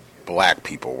black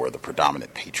people were the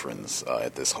predominant patrons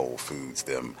at this Whole Foods,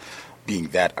 them being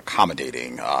that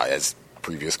accommodating. As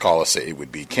previous caller said, it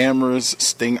would be cameras,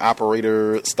 sting operation,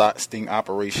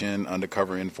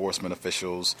 undercover enforcement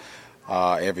officials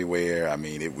everywhere. I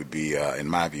mean, it would be, in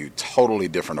my view, totally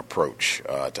different approach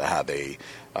to how they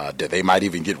might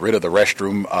even get rid of the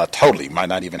restroom totally, might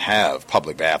not even have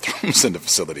public bathrooms in the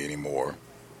facility anymore.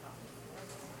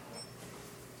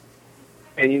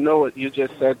 And you know what you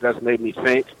just said just made me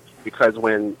think, because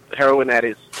when heroin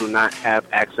addicts do not have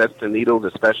access to needles,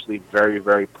 especially very,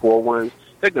 very poor ones,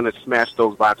 they're going to smash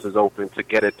those boxes open to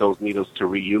get at those needles to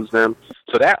reuse them.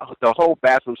 So that the whole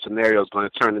bathroom scenario is going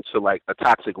to turn into like a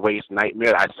toxic waste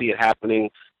nightmare. I see it happening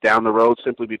down the road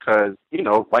simply because, you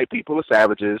know, white people are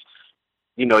savages.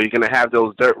 You know, you're going to have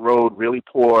those dirt road, really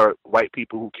poor white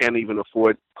people who can't even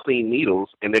afford clean needles,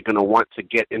 and they're going to want to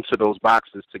get into those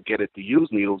boxes to get at the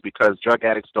used needles because drug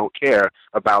addicts don't care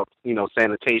about, you know,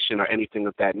 sanitation or anything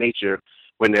of that nature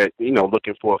when they're,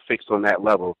 looking for a fix on that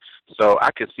level. So I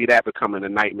could see that becoming a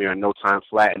nightmare in no time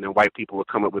flat, and then white people will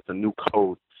come up with a new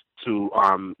code to,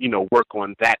 work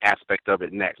on that aspect of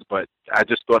it next. But I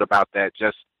just thought about that,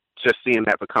 just seeing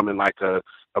that becoming like a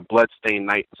bloodstained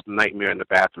nightmare in the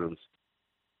bathrooms.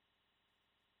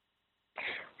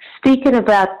 Speaking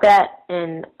about that,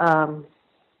 and,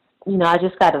 I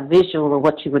just got a visual of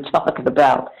what you were talking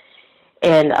about.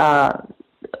 And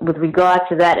with regard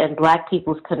to that and black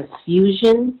people's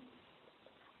confusion,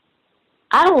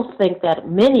 I don't think that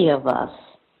many of us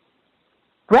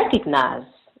can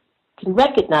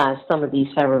recognize some of these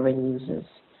heroin users.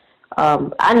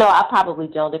 I know I probably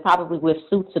don't. They probably wear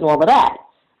suits and all of that.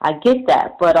 I get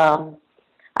that. But I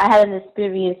had an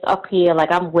experience up here,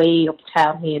 like I'm way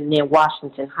uptown here near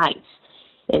Washington Heights.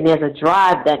 And there's a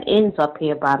drive that ends up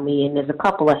here by me, and there's a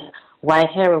couple of white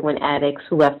heroin addicts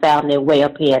who have found their way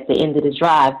up here at the end of the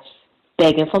drive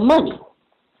begging for money.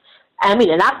 I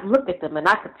mean, and I look at them and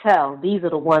I could tell these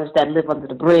are the ones that live under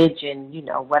the bridge and,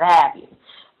 what have you.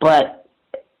 But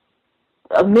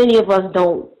many of us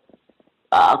don't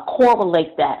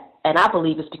correlate that, and I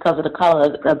believe it's because of the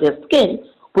color of their skin,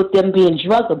 with them being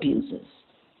drug abusers.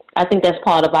 I think that's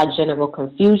part of our general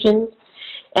confusion.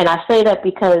 And I say that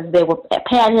because they were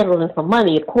panhandling for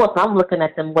money. Of course, I'm looking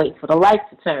at them waiting for the light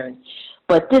to turn.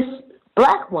 But this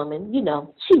black woman,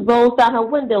 she rolls down her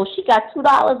window. She got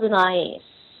 $2 in her hand.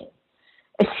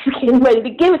 And she's getting ready to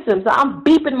give it to him. So I'm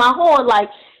beeping my horn like,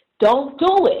 don't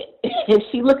do it. And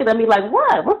she looking at me like,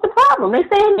 what? What's the problem? They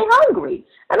saying they're hungry.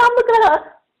 And I'm looking at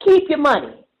her, keep your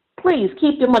money. Please,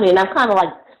 keep your money. And I'm kind of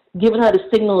like giving her the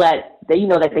signal that they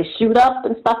shoot up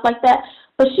and stuff like that.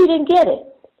 But she didn't get it.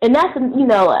 And that's,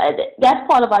 that's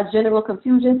part of our general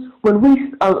confusion when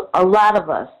a lot of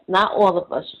us, not all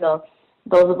of us,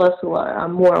 those of us who are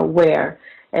more aware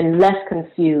and less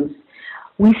confused,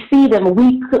 we see them,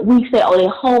 we say, oh, they're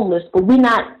homeless, but we're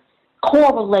not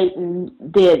correlating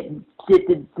their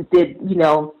addictions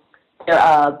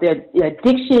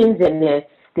and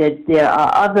their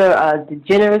other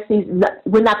degeneracies.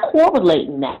 We're not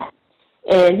correlating that.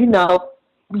 And,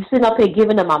 we sit up here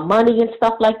giving them our money and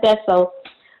stuff like that. So,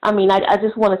 I mean, I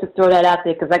just wanted to throw that out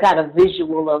there because I got a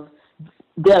visual of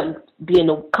them being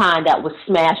the kind that would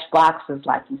smash boxes,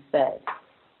 like you said.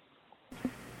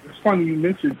 It's funny you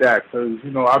mentioned that because,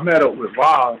 I met up with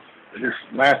Roz this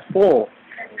last fall,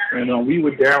 and we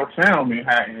were downtown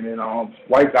Manhattan, and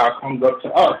white guy comes up to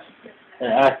us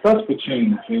and asked us for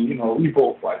change, and, we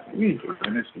both like, and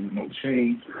there's no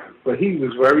change. But he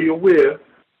was very aware.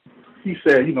 He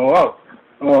said,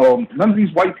 none of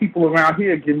these white people around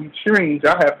here give me change.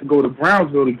 I have to go to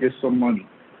Brownsville to get some money.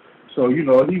 So, he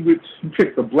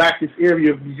picked the blackest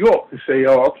area of New York to say,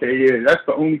 oh, okay, yeah, that's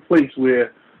the only place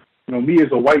where, me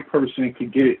as a white person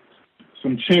could get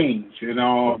some change. And,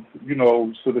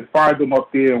 so to find them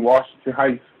up there in Washington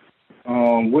Heights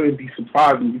wouldn't be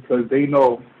surprising because they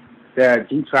know that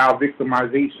due to our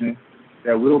victimization,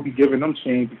 that we'll be giving them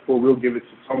change before we'll give it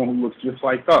to someone who looks just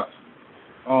like us.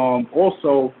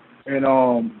 Also, in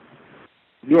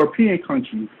European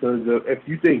countries, because if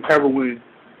you think heroin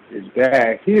is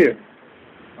bad here,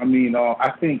 I mean,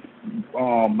 I think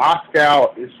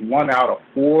Moscow is 1 out of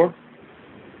 4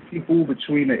 people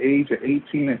between the age of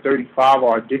 18 and 35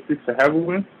 are addicted to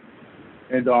heroin.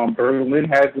 And Berlin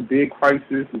has a big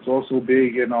crisis. It's also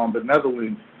big in the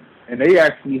Netherlands. And they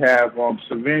actually have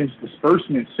syringe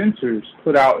disbursement centers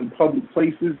put out in public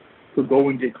places to go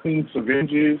and get clean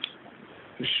syringes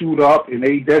to shoot up, and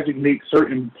they designate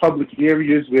certain public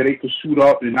areas where they can shoot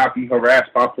up and not be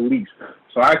harassed by police.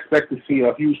 So I expect to see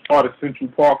a huge part of Central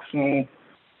Park soon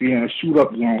being a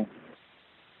shoot-up zone.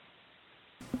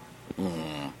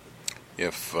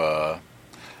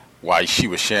 While she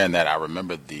was sharing that, I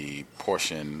remembered the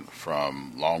portion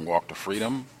from Long Walk to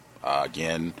Freedom.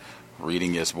 Again,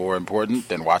 reading is more important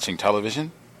than watching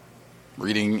television.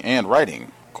 Reading and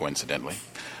writing, coincidentally.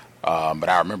 But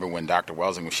I remember when Dr.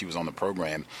 Welsing, when she was on the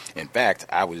program, in fact,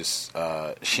 I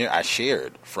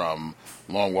shared from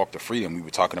Long Walk to Freedom. We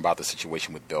were talking about the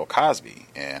situation with Bill Cosby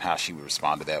and how she would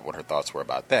respond to that, what her thoughts were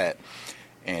about that.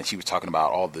 And she was talking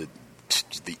about all the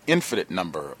infinite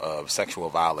number of sexual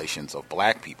violations of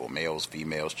black people, males,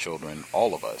 females, children,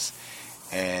 all of us.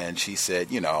 And she said,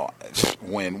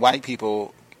 when white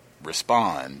people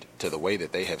respond to the way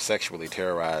that they have sexually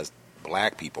terrorized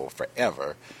black people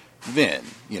forever, then,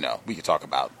 we could talk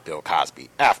about Bill Cosby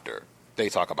after they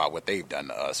talk about what they've done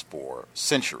to us for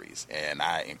centuries. And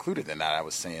I included in that, I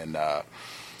was saying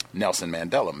Nelson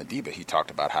Mandela, Madiba, he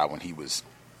talked about how when he was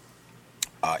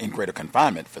in greater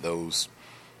confinement for those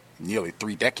nearly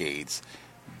 3 decades,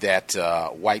 that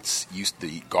whites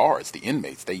the guards, the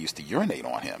inmates, they used to urinate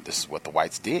on him. This is what the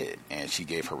whites did. And she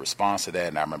gave her response to that.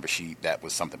 And I remember that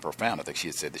was something profound. I think she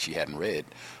had said that she hadn't read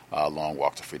Long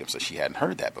Walk to Freedom, so she hadn't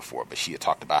heard that before. But she had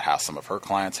talked about how some of her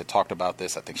clients had talked about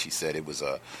this. I think she said it was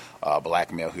a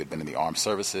black male who had been in the armed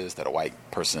services, that a white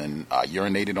person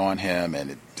urinated on him.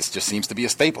 And this just seems to be a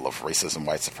staple of racism,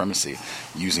 white supremacy,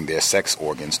 using their sex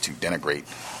organs to denigrate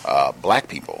black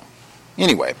people.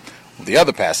 Anyway, the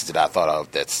other passage that I thought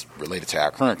of that's related to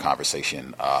our current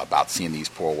conversation about seeing these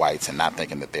poor whites and not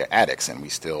thinking that they're addicts and we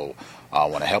still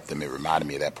want to help them, it reminded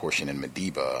me of that portion in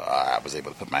Madiba. I was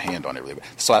able to put my hand on it really.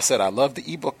 So I said I love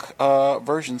the ebook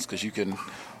versions because you can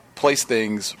place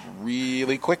things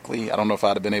really quickly. I don't know if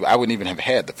I'd have been able. I wouldn't even have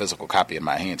had the physical copy in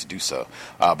my hand to do so.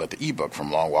 But the ebook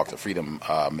from Long Walk to Freedom,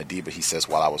 Madiba, he says,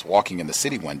 while I was walking in the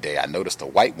city one day, I noticed a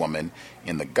white woman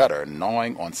in the gutter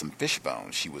gnawing on some fish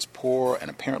bones. She was poor and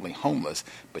apparently homeless,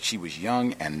 but she was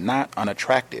young and not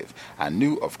unattractive. I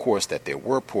knew, of course, that there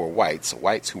were poor whites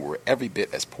who were every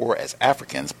bit as poor as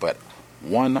Africans, but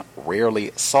one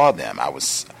rarely saw them. I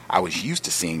was used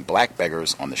to seeing black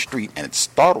beggars on the street, and it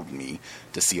startled me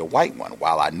to see a white one.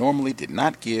 While I normally did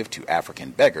not give to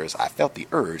African beggars, I felt the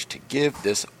urge to give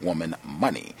this woman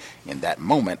money. In that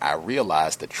moment, I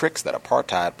realized the tricks that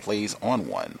apartheid plays on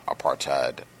one,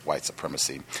 apartheid, white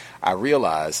supremacy. I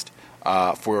realized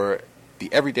for the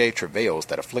everyday travails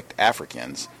that afflict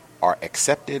Africans are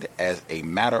accepted as a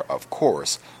matter of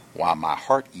course, while my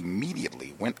heart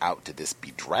immediately went out to this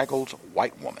bedraggled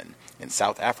white woman. In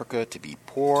South Africa, to be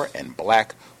poor and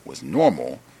black was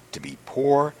normal. To be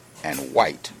poor and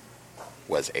white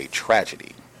was a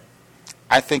tragedy.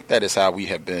 I think that is how we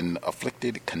have been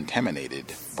afflicted,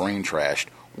 contaminated, brain trashed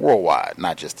worldwide,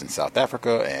 not just in South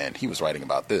Africa. And he was writing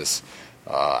about this,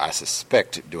 I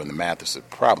suspect, doing the math, this would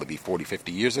probably be 40,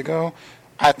 50 years ago.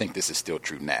 I think this is still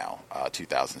true now,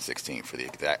 2016, for the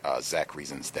exact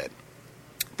reasons that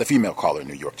the female caller in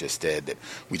New York just said, that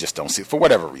we just don't see, for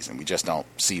whatever reason, we just don't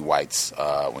see whites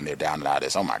when they're down and out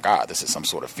as, oh my God, this is some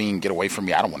sort of fiend, get away from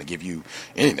me, I don't want to give you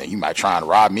anything, you might try and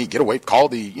rob me, get away, call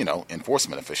the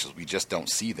enforcement officials. We just don't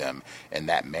see them in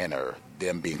that manner.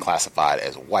 Them being classified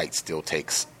as white still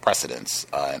takes precedence,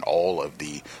 and all of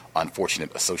the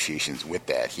unfortunate associations with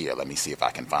that. Here, let me see if I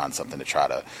can find something to try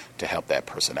to help that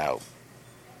person out.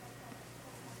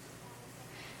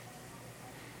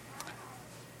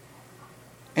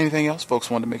 Anything else? Folks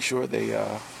wanted to make sure they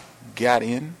got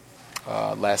in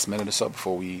last minute or so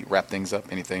before we wrap things up.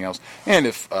 Anything else? And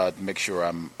if make sure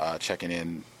I'm checking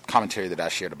in commentary that I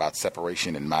shared about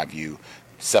separation. In my view,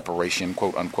 separation,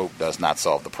 quote unquote, does not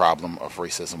solve the problem of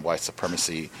racism, white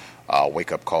supremacy.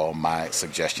 Wake up call. My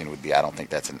suggestion would be I don't think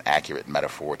that's an accurate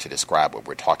metaphor to describe what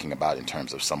we're talking about in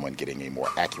terms of someone getting a more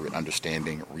accurate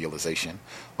understanding, realization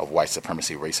of white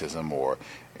supremacy, racism, or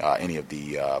any of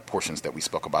the portions that we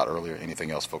spoke about earlier.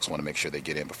 Anything else folks want to make sure they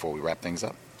get in before we wrap things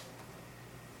up?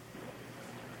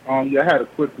 Yeah, I had a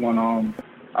quick one.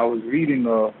 I was reading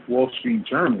Wall Street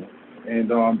Journal, and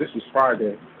this was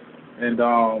Friday, and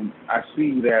I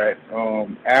see that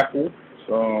Apple's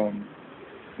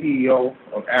CEO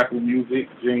of Apple Music,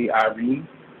 Jay Irene,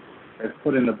 has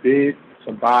put in a bid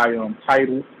to buy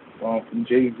Tidal from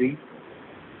Jay-Z.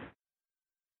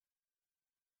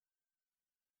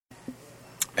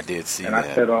 I did see and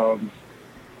that. And I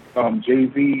said,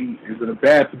 Jay-Z is in a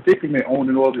bad predicament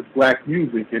owning all this black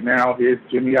music, and now here's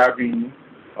Jimmy Iovine,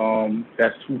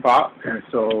 that's Tupac, and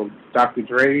so Dr.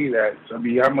 Dre,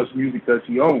 how much music does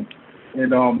he own? And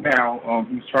now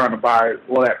he's trying to buy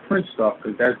all that Prince stuff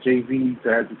because that's Jay-Z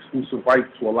that has exclusive rights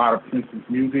to a lot of Prince's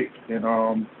music.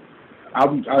 And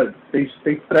they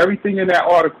put everything in that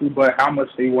article, but how much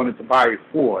they wanted to buy it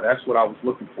for. That's what I was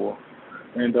looking for.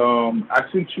 And I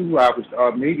sent you.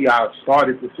 Maybe I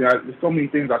started to say there's so many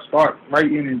things I start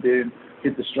writing and then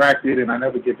get distracted and I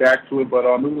never get back to it. But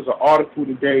it was an article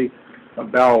today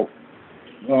about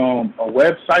a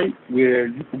website where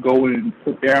you can go and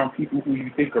put down people who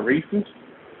you think are racist.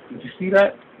 Did you see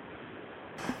that?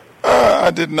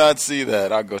 I did not see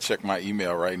that. I'll go check my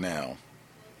email right now.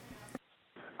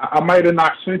 I might have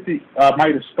not sent it. I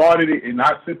might have started it and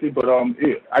not sent it, but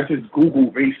I just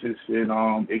Googled racist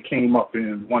and it came up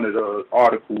in one of the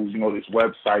articles, this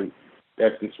website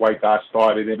that this white guy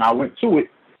started, and I went to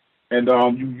it. And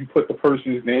you put the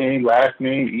person's name, last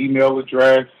name, email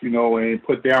address, and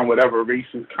put down whatever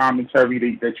racist commentary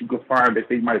that you could find that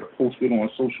they might have posted on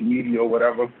social media or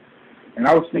whatever. And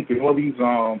I was thinking all these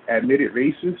admitted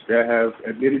racists that have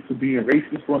admitted to being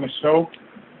racist on the show,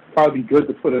 probably good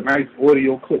to put a nice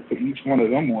audio clip for each one of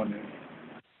them on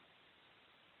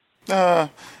there.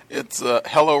 It's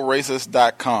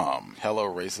HelloRacist.com.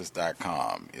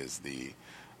 HelloRacist.com is the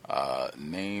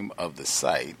name of the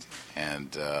site,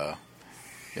 and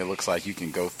it looks like you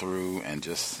can go through and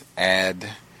just add.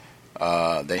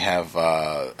 They have,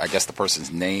 I guess, the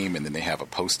person's name, and then they have a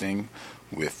posting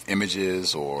with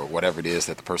images or whatever it is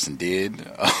that the person did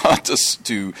just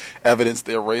to evidence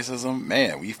their racism.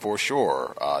 Man, we for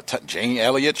sure. Jane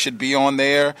Elliott should be on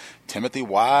there. Timothy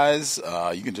Wise.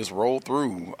 You can just roll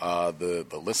through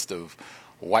the list of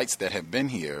whites that have been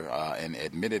here and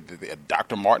admitted that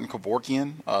Dr. Martin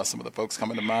Kevorkian, some of the folks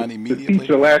coming to mind immediately. The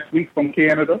teacher last week from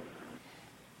Canada.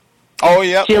 Oh,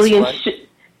 yeah, Jillian, that's right.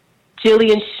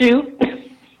 Jillian Shute.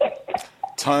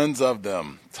 Tons of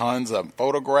them. Tons of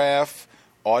photograph,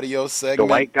 audio segment. The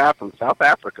white guy from South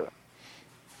Africa.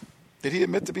 Did he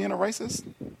admit to being a racist?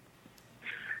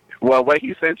 Well, what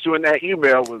he sent you in that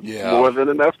email was more than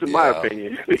enough, in my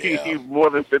opinion. He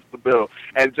more than fits the bill.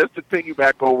 And just to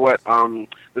piggyback on what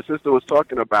the sister was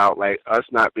talking about, like us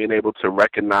not being able to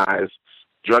recognize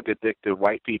drug-addicted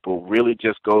white people really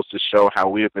just goes to show how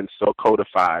we have been so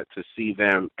codified to see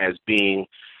them as being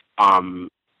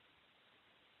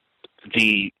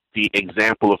the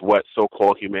example of what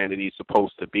so-called humanity is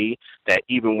supposed to be, that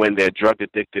even when they're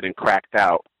drug-addicted and cracked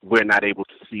out, we're not able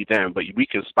to see them. But we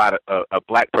can spot a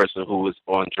black person who is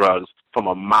on drugs from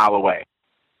a mile away.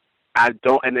 And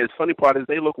the funny part is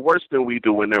they look worse than we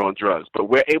do when they're on drugs, but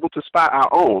we're able to spot our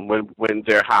own when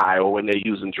they're high or when they're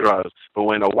using drugs. But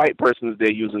when a white person is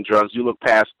there using drugs, you look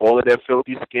past all of their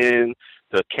filthy skin,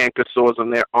 the canker sores on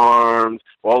their arms,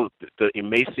 all of the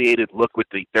emaciated look with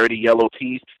the dirty yellow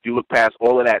teeth. You look past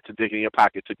all of that to dig in your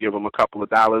pocket to give them a couple of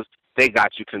dollars. They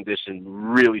got you conditioned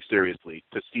really seriously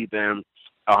to see them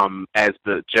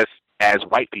as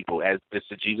white people, as it's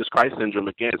the Jesus Christ syndrome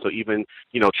again. So even,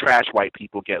 trash white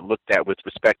people get looked at with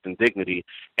respect and dignity.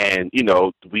 And,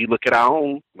 we look at our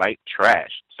own like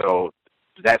trash. So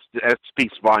that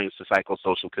speaks volumes to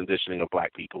psychosocial conditioning of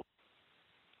black people.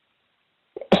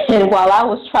 And while I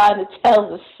was trying to tell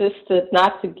the sister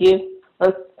not to give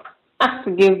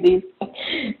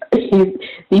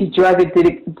these drug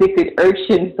addicted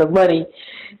urchins the money,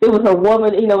 there was a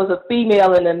woman, it was a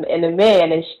female and a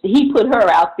man, and he put her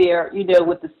out there,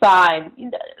 with the sign.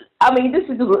 I mean,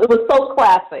 it was so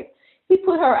classic. He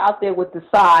put her out there with the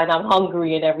sign, "I'm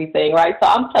hungry" and everything, right? So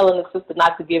I'm telling the sister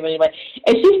not to give anybody,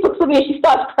 and she looks at me and she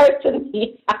starts cursing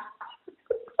me.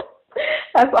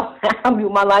 That's all. I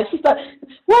mute my line. She starts,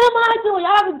 "What am I doing?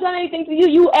 I haven't done anything to you.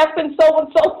 You effing so and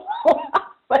so."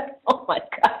 Like, oh my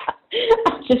God.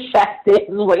 I just sat there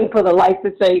waiting for the light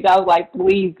to change. I was like,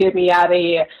 please get me out of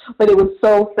here. But it was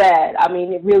so sad. I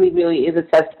mean, it really, really is a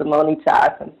testimony to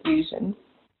our confusion.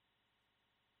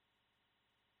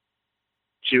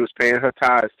 She was paying her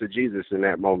tithes to Jesus in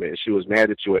that moment. She was mad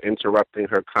that you were interrupting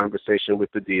her conversation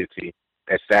with the deity.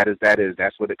 As sad as that is,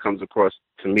 that's what it comes across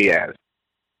to me as.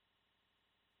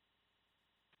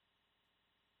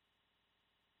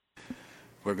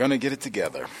 We're going to get it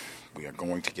together. We are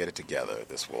going to get it together.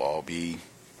 This will all be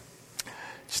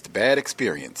just a bad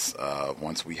experience.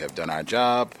 Once we have done our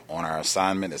job on our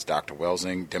assignment, as Dr.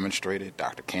 Welsing demonstrated,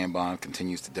 Dr. Kambon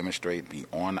continues to demonstrate, be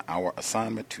on our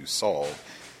assignment to solve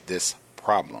this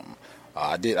problem.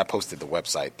 I posted the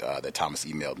website that Thomas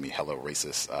emailed me, Hello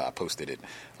Racist. I posted it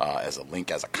as a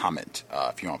link, as a comment,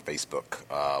 if you're on Facebook,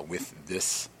 with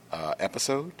this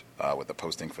episode, with the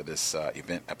posting for this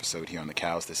event episode here on the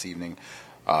Cows this evening.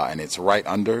 And it's right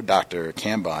under Dr.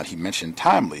 Kambon. He mentioned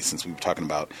timely, since we were talking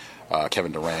about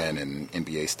Kevin Durant and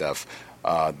NBA stuff,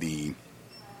 the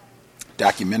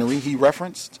documentary he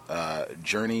referenced,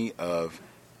 Journey of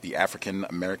the African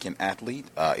American Athlete.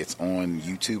 It's on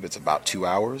YouTube. It's about 2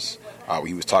 hours.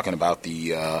 He was talking about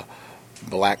the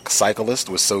black cyclist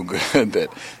was so good that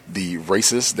the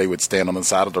racists, they would stand on the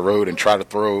side of the road and try to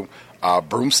throw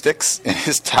broomsticks in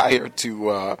his tire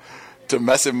to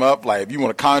mess him up. Like, if you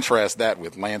want to contrast that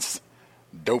with Lance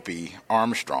Dopey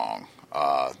Armstrong,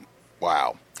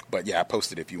 wow. But yeah, I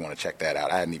posted it if you want to check that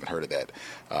out. I hadn't even heard of that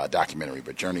documentary,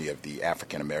 but Journey of the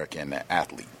African American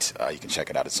Athlete. You can check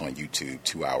it out. It's on YouTube,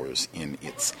 2 hours in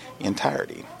its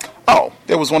entirety. Oh,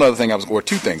 there was one other thing or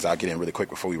two things I'll get in really quick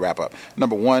before we wrap up.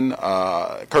 Number one,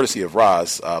 courtesy of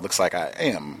Roz, looks like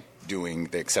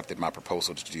they accepted my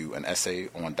proposal to do an essay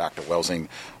on Dr. Welsing.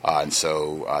 And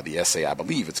so the essay, I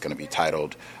believe it's going to be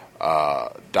titled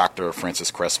Dr.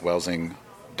 Frances Cress Welsing,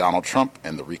 Donald Trump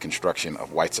and the Reconstruction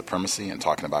of White Supremacy, and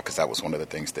talking about, because that was one of the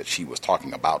things that she was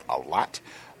talking about a lot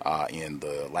in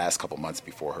the last couple months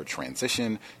before her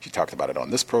transition. She talked about it on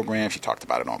this program. She talked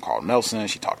about it on Carl Nelson.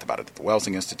 She talked about it at the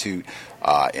Welsing Institute,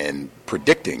 and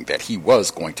predicting that he was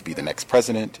going to be the next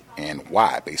president, and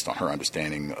why, based on her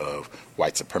understanding of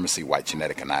white supremacy, white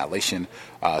genetic annihilation.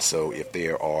 So if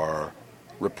there are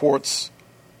reports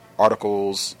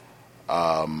articles,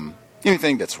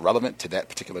 anything that's relevant to that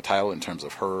particular title in terms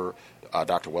of her,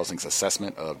 Dr. Welsing's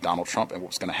assessment of Donald Trump and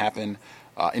what's going to happen.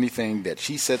 Anything that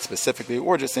she said specifically,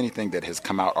 or just anything that has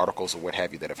come out, articles or what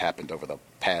have you, that have happened over the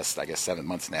past, 7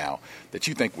 months now, that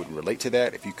you think would relate to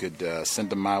that. If you could send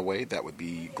them my way, that would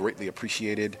be greatly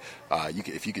appreciated.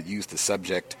 If you could use the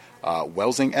subject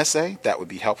Welsing essay, that would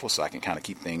be helpful, so I can kind of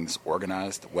keep things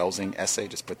organized. Welsing essay,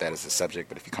 just put that as a subject.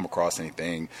 But if you come across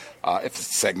anything, if it's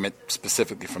a segment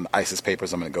specifically from the ISIS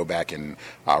papers, I'm going to go back and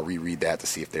reread that to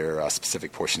see if there are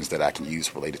specific portions that I can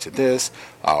use related to this,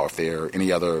 or if there are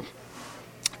any other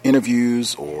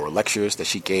interviews or lectures that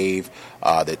she gave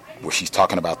where she's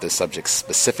talking about this subject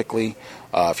specifically.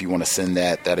 If you want to send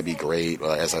that, that'd be great.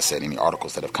 As I said, any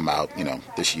articles that have come out,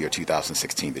 this year,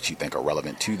 2016, that you think are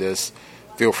relevant to this,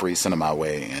 feel free, send them my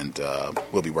way, and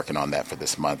we'll be working on that for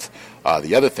this month.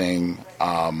 The other thing,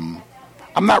 I'm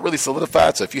not really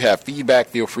solidified, so if you have feedback,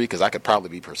 feel free, because I could probably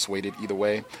be persuaded either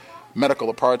way.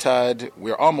 Medical Apartheid,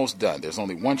 we're almost done. There's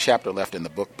only one chapter left in the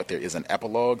book, but there is an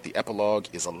epilogue. The epilogue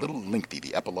is a little lengthy.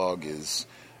 The epilogue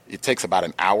it takes about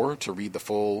an hour to read the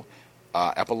full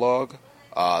epilogue.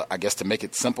 I guess to make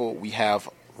it simple, we have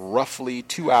roughly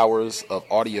 2 hours of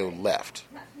audio left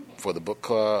for the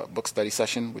book study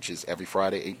session, which is every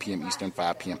Friday, 8 p.m. Eastern,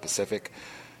 5 p.m. Pacific.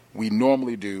 We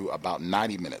normally do about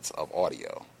 90 minutes of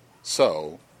audio.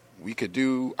 So we could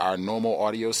do our normal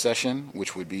audio session,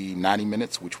 which would be 90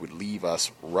 minutes, which would leave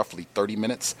us roughly 30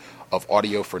 minutes of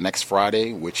audio for next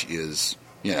Friday, which is,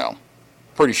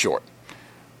 pretty short.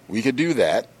 We could do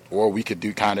that, or we could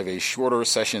do kind of a shorter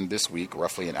session this week,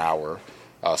 roughly an hour.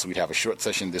 So we'd have a short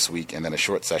session this week and then a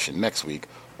short session next week.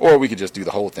 Or we could just do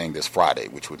the whole thing this Friday,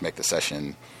 which would make the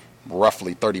session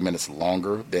roughly 30 minutes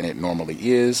longer than it normally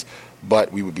is.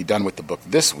 But we would be done with the book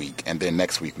this week, and then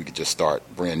next week we could just start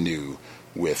brand new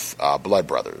with Blood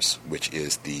Brothers, which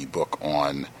is the book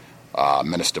on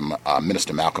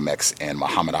Minister Malcolm X and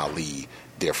Muhammad Ali,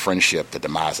 their friendship, the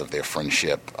demise of their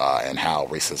friendship, and how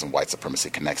racism, white supremacy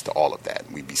connects to all of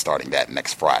that. We'd be starting that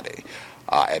next Friday.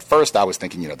 At first, I was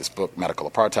thinking, this book,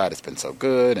 Medical Apartheid, has been so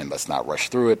good, and let's not rush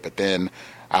through it. But then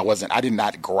I did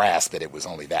not grasp that it was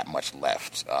only that much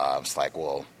left. I was like,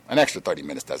 well, an extra 30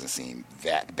 minutes doesn't seem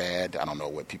that bad. I don't know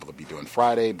what people will be doing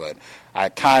Friday, but I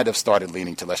kind of started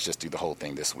leaning to let's just do the whole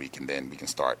thing this week, and then we can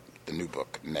start the new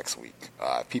book next week.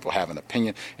 If people have an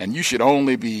opinion, and you should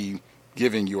only be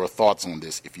giving your thoughts on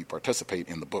this if you participate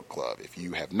in the book club. If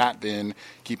you have not been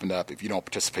keeping up, if you don't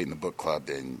participate in the book club,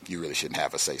 then you really shouldn't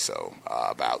have a say-so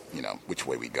about, which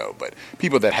way we go. But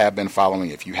people that have been following,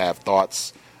 if you have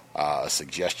thoughts, a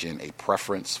suggestion, a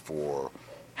preference for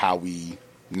how we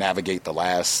navigate the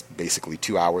last basically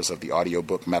 2 hours of the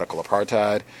audiobook Medical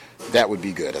Apartheid, that would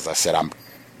be good. As I said, I'm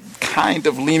kind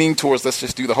of leaning towards let's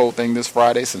just do the whole thing this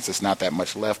Friday since it's not that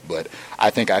much left, but I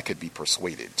think I could be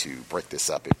persuaded to break this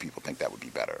up if people think that would be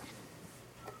better.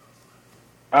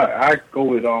 I go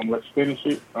with let's finish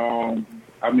it.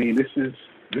 This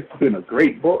has been a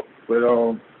great book, but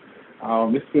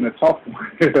it's been a tough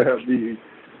one.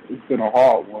 It's been a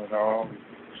hard one.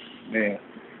 Man,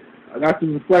 not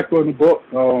to reflect on the book,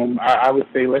 I would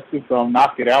say let's just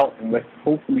knock it out and let's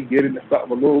hopefully get into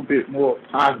something a little bit more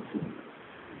positive.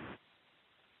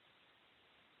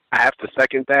 I have to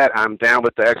second that. I'm down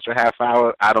with the extra half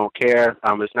hour. I don't care.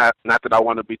 It's not that I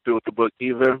want to be through with the book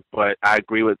either, but I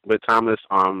agree with Thomas.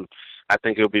 I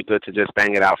think it would be good to just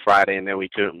bang it out Friday, and then we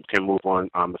can move on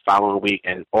the following week.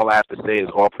 And all I have to say is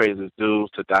all praises due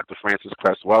to Dr. Frances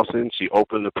Cress Welsing. She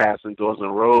opened the passing doors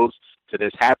and roads to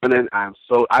this happening. I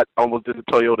almost did the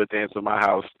Toyota dance in my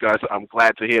house, guys. I'm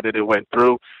glad to hear that it went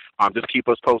through. Just keep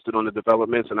us posted on the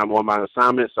developments, and I'm on my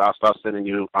assignment, so I'll start sending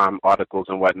you articles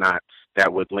and whatnot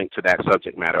that would link to that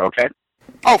subject matter, okay?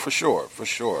 Oh, for sure.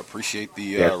 Appreciate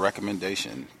the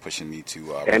recommendation, pushing me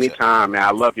to... Anytime, man.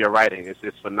 I love your writing.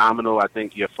 It's phenomenal. I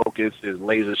think your focus is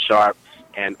laser sharp,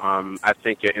 and I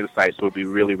think your insights will be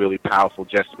really, really powerful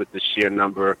just with the sheer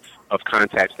number of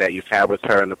contacts that you've had with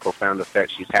her and the profound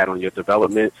effect she's had on your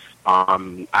development.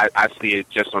 I see it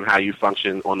just on how you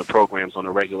function on the programs on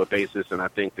a regular basis, and I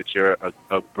think that you're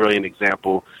a brilliant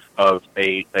example of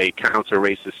a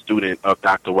counter-racist student of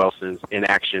Dr. Welsing's in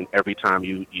action every time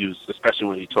you use, especially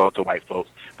when you talk to white folks,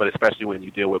 but especially when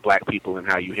you deal with black people and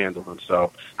how you handle them.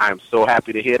 So I'm so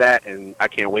happy to hear that, and I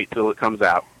can't wait till it comes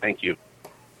out. Thank you.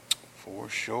 For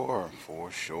sure.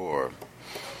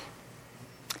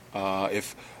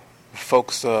 If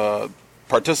folks,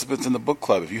 participants in the book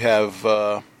club, if you have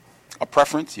a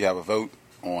preference, you have a vote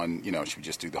on, should we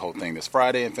just do the whole thing this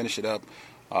Friday and finish it up,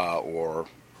 or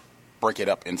break it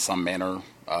up in some manner,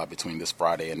 between this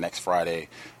Friday and next Friday.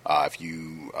 If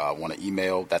you want to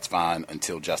email, that's fine,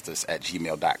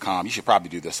 untiljustice@gmail.com. You should probably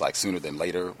do this like sooner than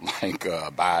later,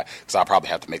 because I'll probably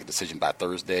have to make a decision by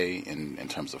Thursday in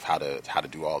terms of how to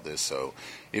do all this. So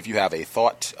if you have a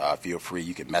thought, feel free.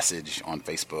 You can message on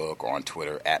Facebook or on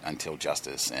Twitter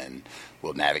 @untiljustice, and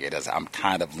we'll navigate as I'm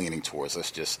kind of leaning towards.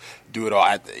 Let's just do it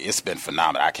all. It's been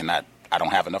phenomenal. I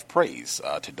don't have enough praise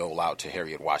to dole out to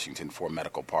Harriet Washington for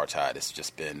medical apartheid. It's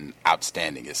just been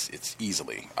outstanding. It's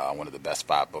easily one of the best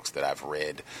 5 books that I've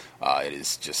read. It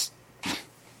is just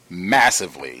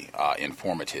massively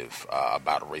informative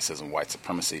about racism, white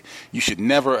supremacy. You should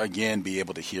never again be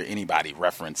able to hear anybody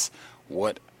reference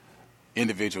what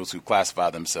individuals who classify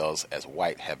themselves as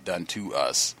white have done to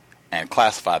us and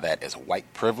classify that as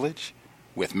white privilege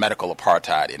with medical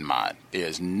apartheid in mind.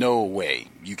 There's no way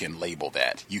you can label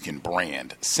that. You can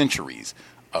brand centuries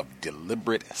of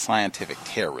deliberate scientific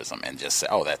terrorism and just say,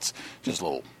 oh, that's just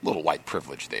a little white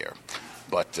privilege there.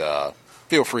 But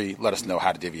feel free, let us know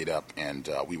how to divvy it up, and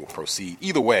we will proceed.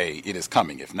 Either way, it is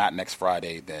coming. If not next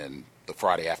Friday, then the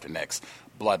Friday after next.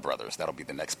 Blood Brothers, that'll be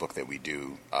the next book that we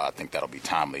do. I think that'll be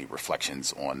timely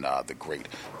reflections on the great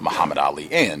Muhammad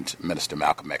Ali and Minister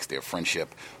Malcolm X, their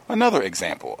friendship. Another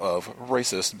example of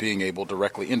racists being able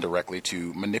directly, indirectly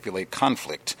to manipulate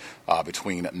conflict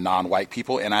between non-white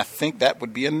people. And I think that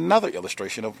would be another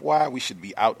illustration of why we should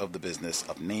be out of the business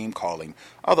of name-calling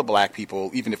other black people,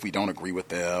 even if we don't agree with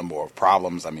them or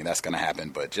problems. I mean, that's going to happen,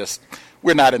 but just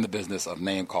we're not in the business of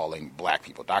name-calling black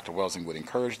people. Dr. Welsing would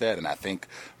encourage that, and I think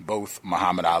both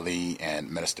Muhammad Ali and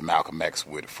Minister Malcolm X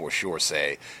would for sure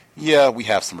say, yeah, we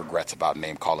have some regrets about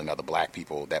name-calling other black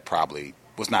people. That probably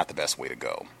was not the best way to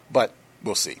go, but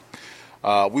we'll see.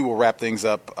 We will wrap things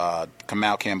up.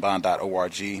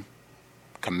 KamauKambon.org.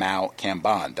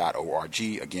 KamauKambon.org.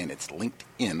 Again, it's linked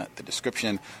in the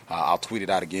description. I'll tweet it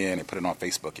out again and put it on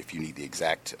Facebook if you need the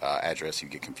exact address. You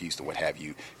get confused or what have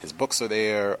you. His books are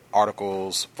there,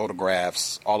 articles,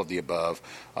 photographs, all of the above.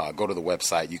 Go to the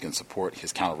website. You can support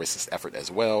his counter-racist effort as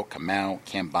well,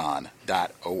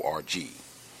 KamauKambon.org.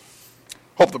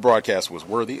 Hope the broadcast was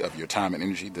worthy of your time and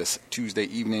energy this Tuesday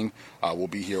evening. We'll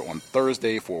be here on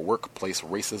Thursday for Workplace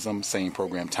Racism, same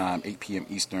program time, 8 p.m.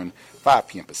 Eastern, 5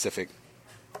 p.m. Pacific.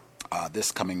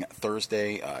 This coming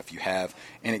Thursday, if you have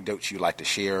anecdotes you'd like to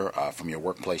share from your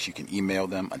workplace, you can email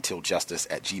them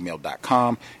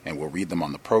untiljustice@gmail.com, and we'll read them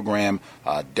on the program.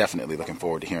 Definitely looking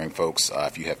forward to hearing folks.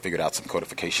 If you have figured out some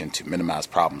codification to minimize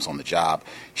problems on the job,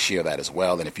 share that as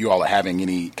well. And if you all are having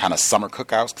any kind of summer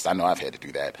cookouts, because I know I've had to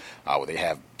do that, where they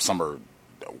have summer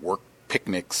work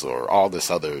picnics or all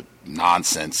this other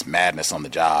nonsense, madness on the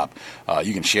job,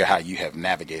 you can share how you have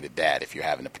navigated that if you're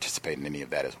having to participate in any of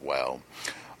that as well.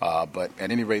 But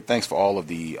at any rate, thanks for all of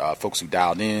the folks who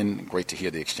dialed in. Great to hear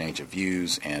the exchange of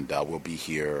views, and we'll be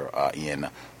here in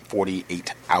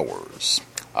 48 hours.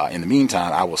 In the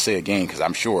meantime, I will say again, because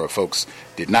I'm sure folks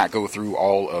did not go through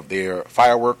all of their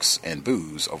fireworks and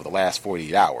booze over the last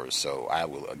 48 hours, so I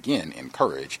will again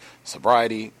encourage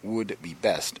sobriety would be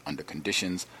best under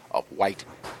conditions of white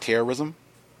terrorism.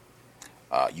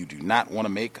 You do not want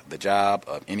to make the job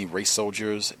of any race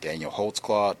soldiers, Daniel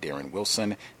Holtzclaw, Darren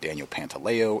Wilson, Daniel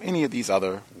Pantaleo, any of these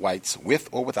other whites with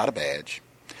or without a badge.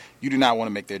 You do not want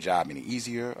to make their job any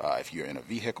easier. If you're in a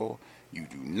vehicle, you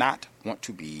do not want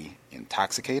to be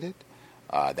intoxicated.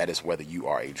 That is whether you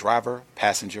are a driver,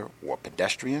 passenger, or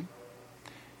pedestrian.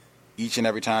 Each and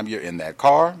every time you're in that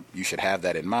car, you should have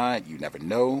that in mind. You never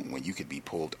know when you could be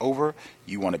pulled over.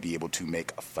 You want to be able to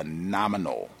make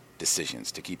phenomenal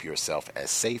decisions to keep yourself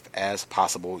as safe as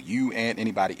possible, you and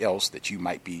anybody else that you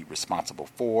might be responsible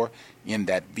for in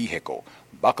that vehicle.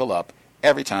 Buckle up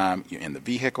every time you're in the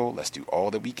vehicle. Let's do all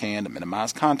that we can to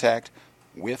minimize contact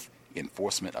with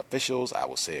enforcement officials. I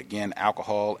will say again,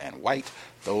 alcohol and white,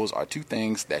 those are two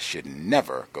things that should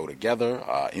never go together.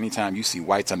 Anytime you see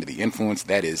whites under the influence,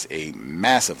 that is a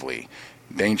massively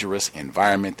dangerous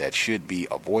environment that should be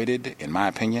avoided, in my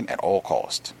opinion, at all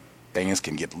costs. Things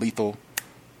can get lethal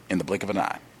in the blink of an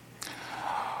eye.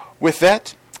 With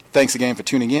that, thanks again for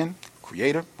tuning in.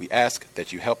 Creator, we ask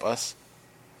that you help us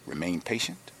remain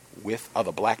patient with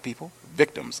other black people,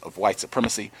 victims of white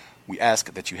supremacy. We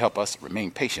ask that you help us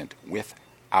remain patient with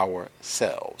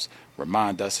ourselves.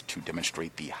 Remind us to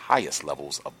demonstrate the highest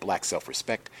levels of black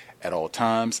self-respect at all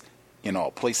times, in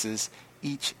all places,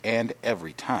 each and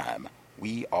every time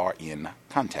we are in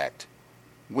contact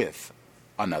with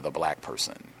another black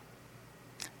person.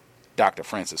 Dr.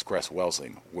 Francis Cress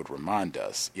Welsing would remind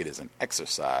us it is an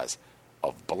exercise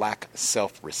of black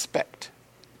self-respect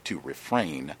to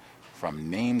refrain from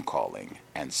name-calling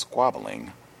and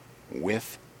squabbling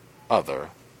with other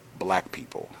black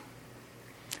people.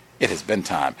 It has been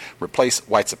time. Replace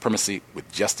white supremacy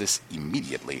with justice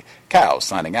immediately. Cow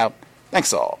signing out.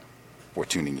 Thanks all for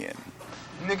tuning in.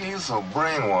 Nigga, you so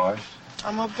brainwashed.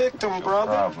 I'm a victim,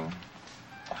 brother. Problem.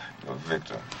 You're a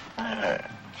victim.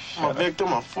 I'm a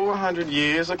victim of 400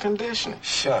 years of conditioning.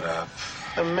 Shut up.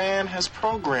 The man has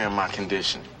programmed my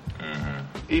conditioning.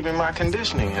 Even my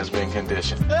conditioning has been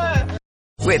conditioned.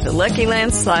 With the Lucky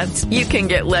Land Slots, you can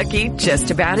get lucky just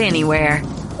about anywhere.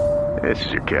 This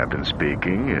is your captain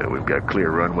speaking. We've got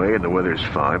clear runway and the weather's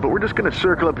fine, but we're just going to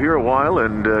circle up here a while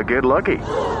and get lucky.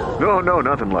 No,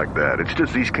 nothing like that. It's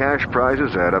just these cash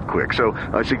prizes add up quick. So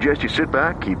I suggest you sit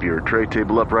back, keep your tray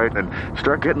table upright, and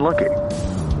start getting lucky.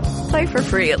 Play for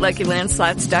free at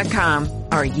LuckyLandSlots.com.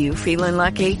 Are you feeling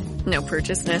lucky? No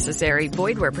purchase necessary.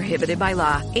 Void where prohibited by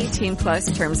law.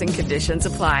 18+ terms and conditions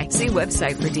apply. See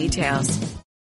website for details.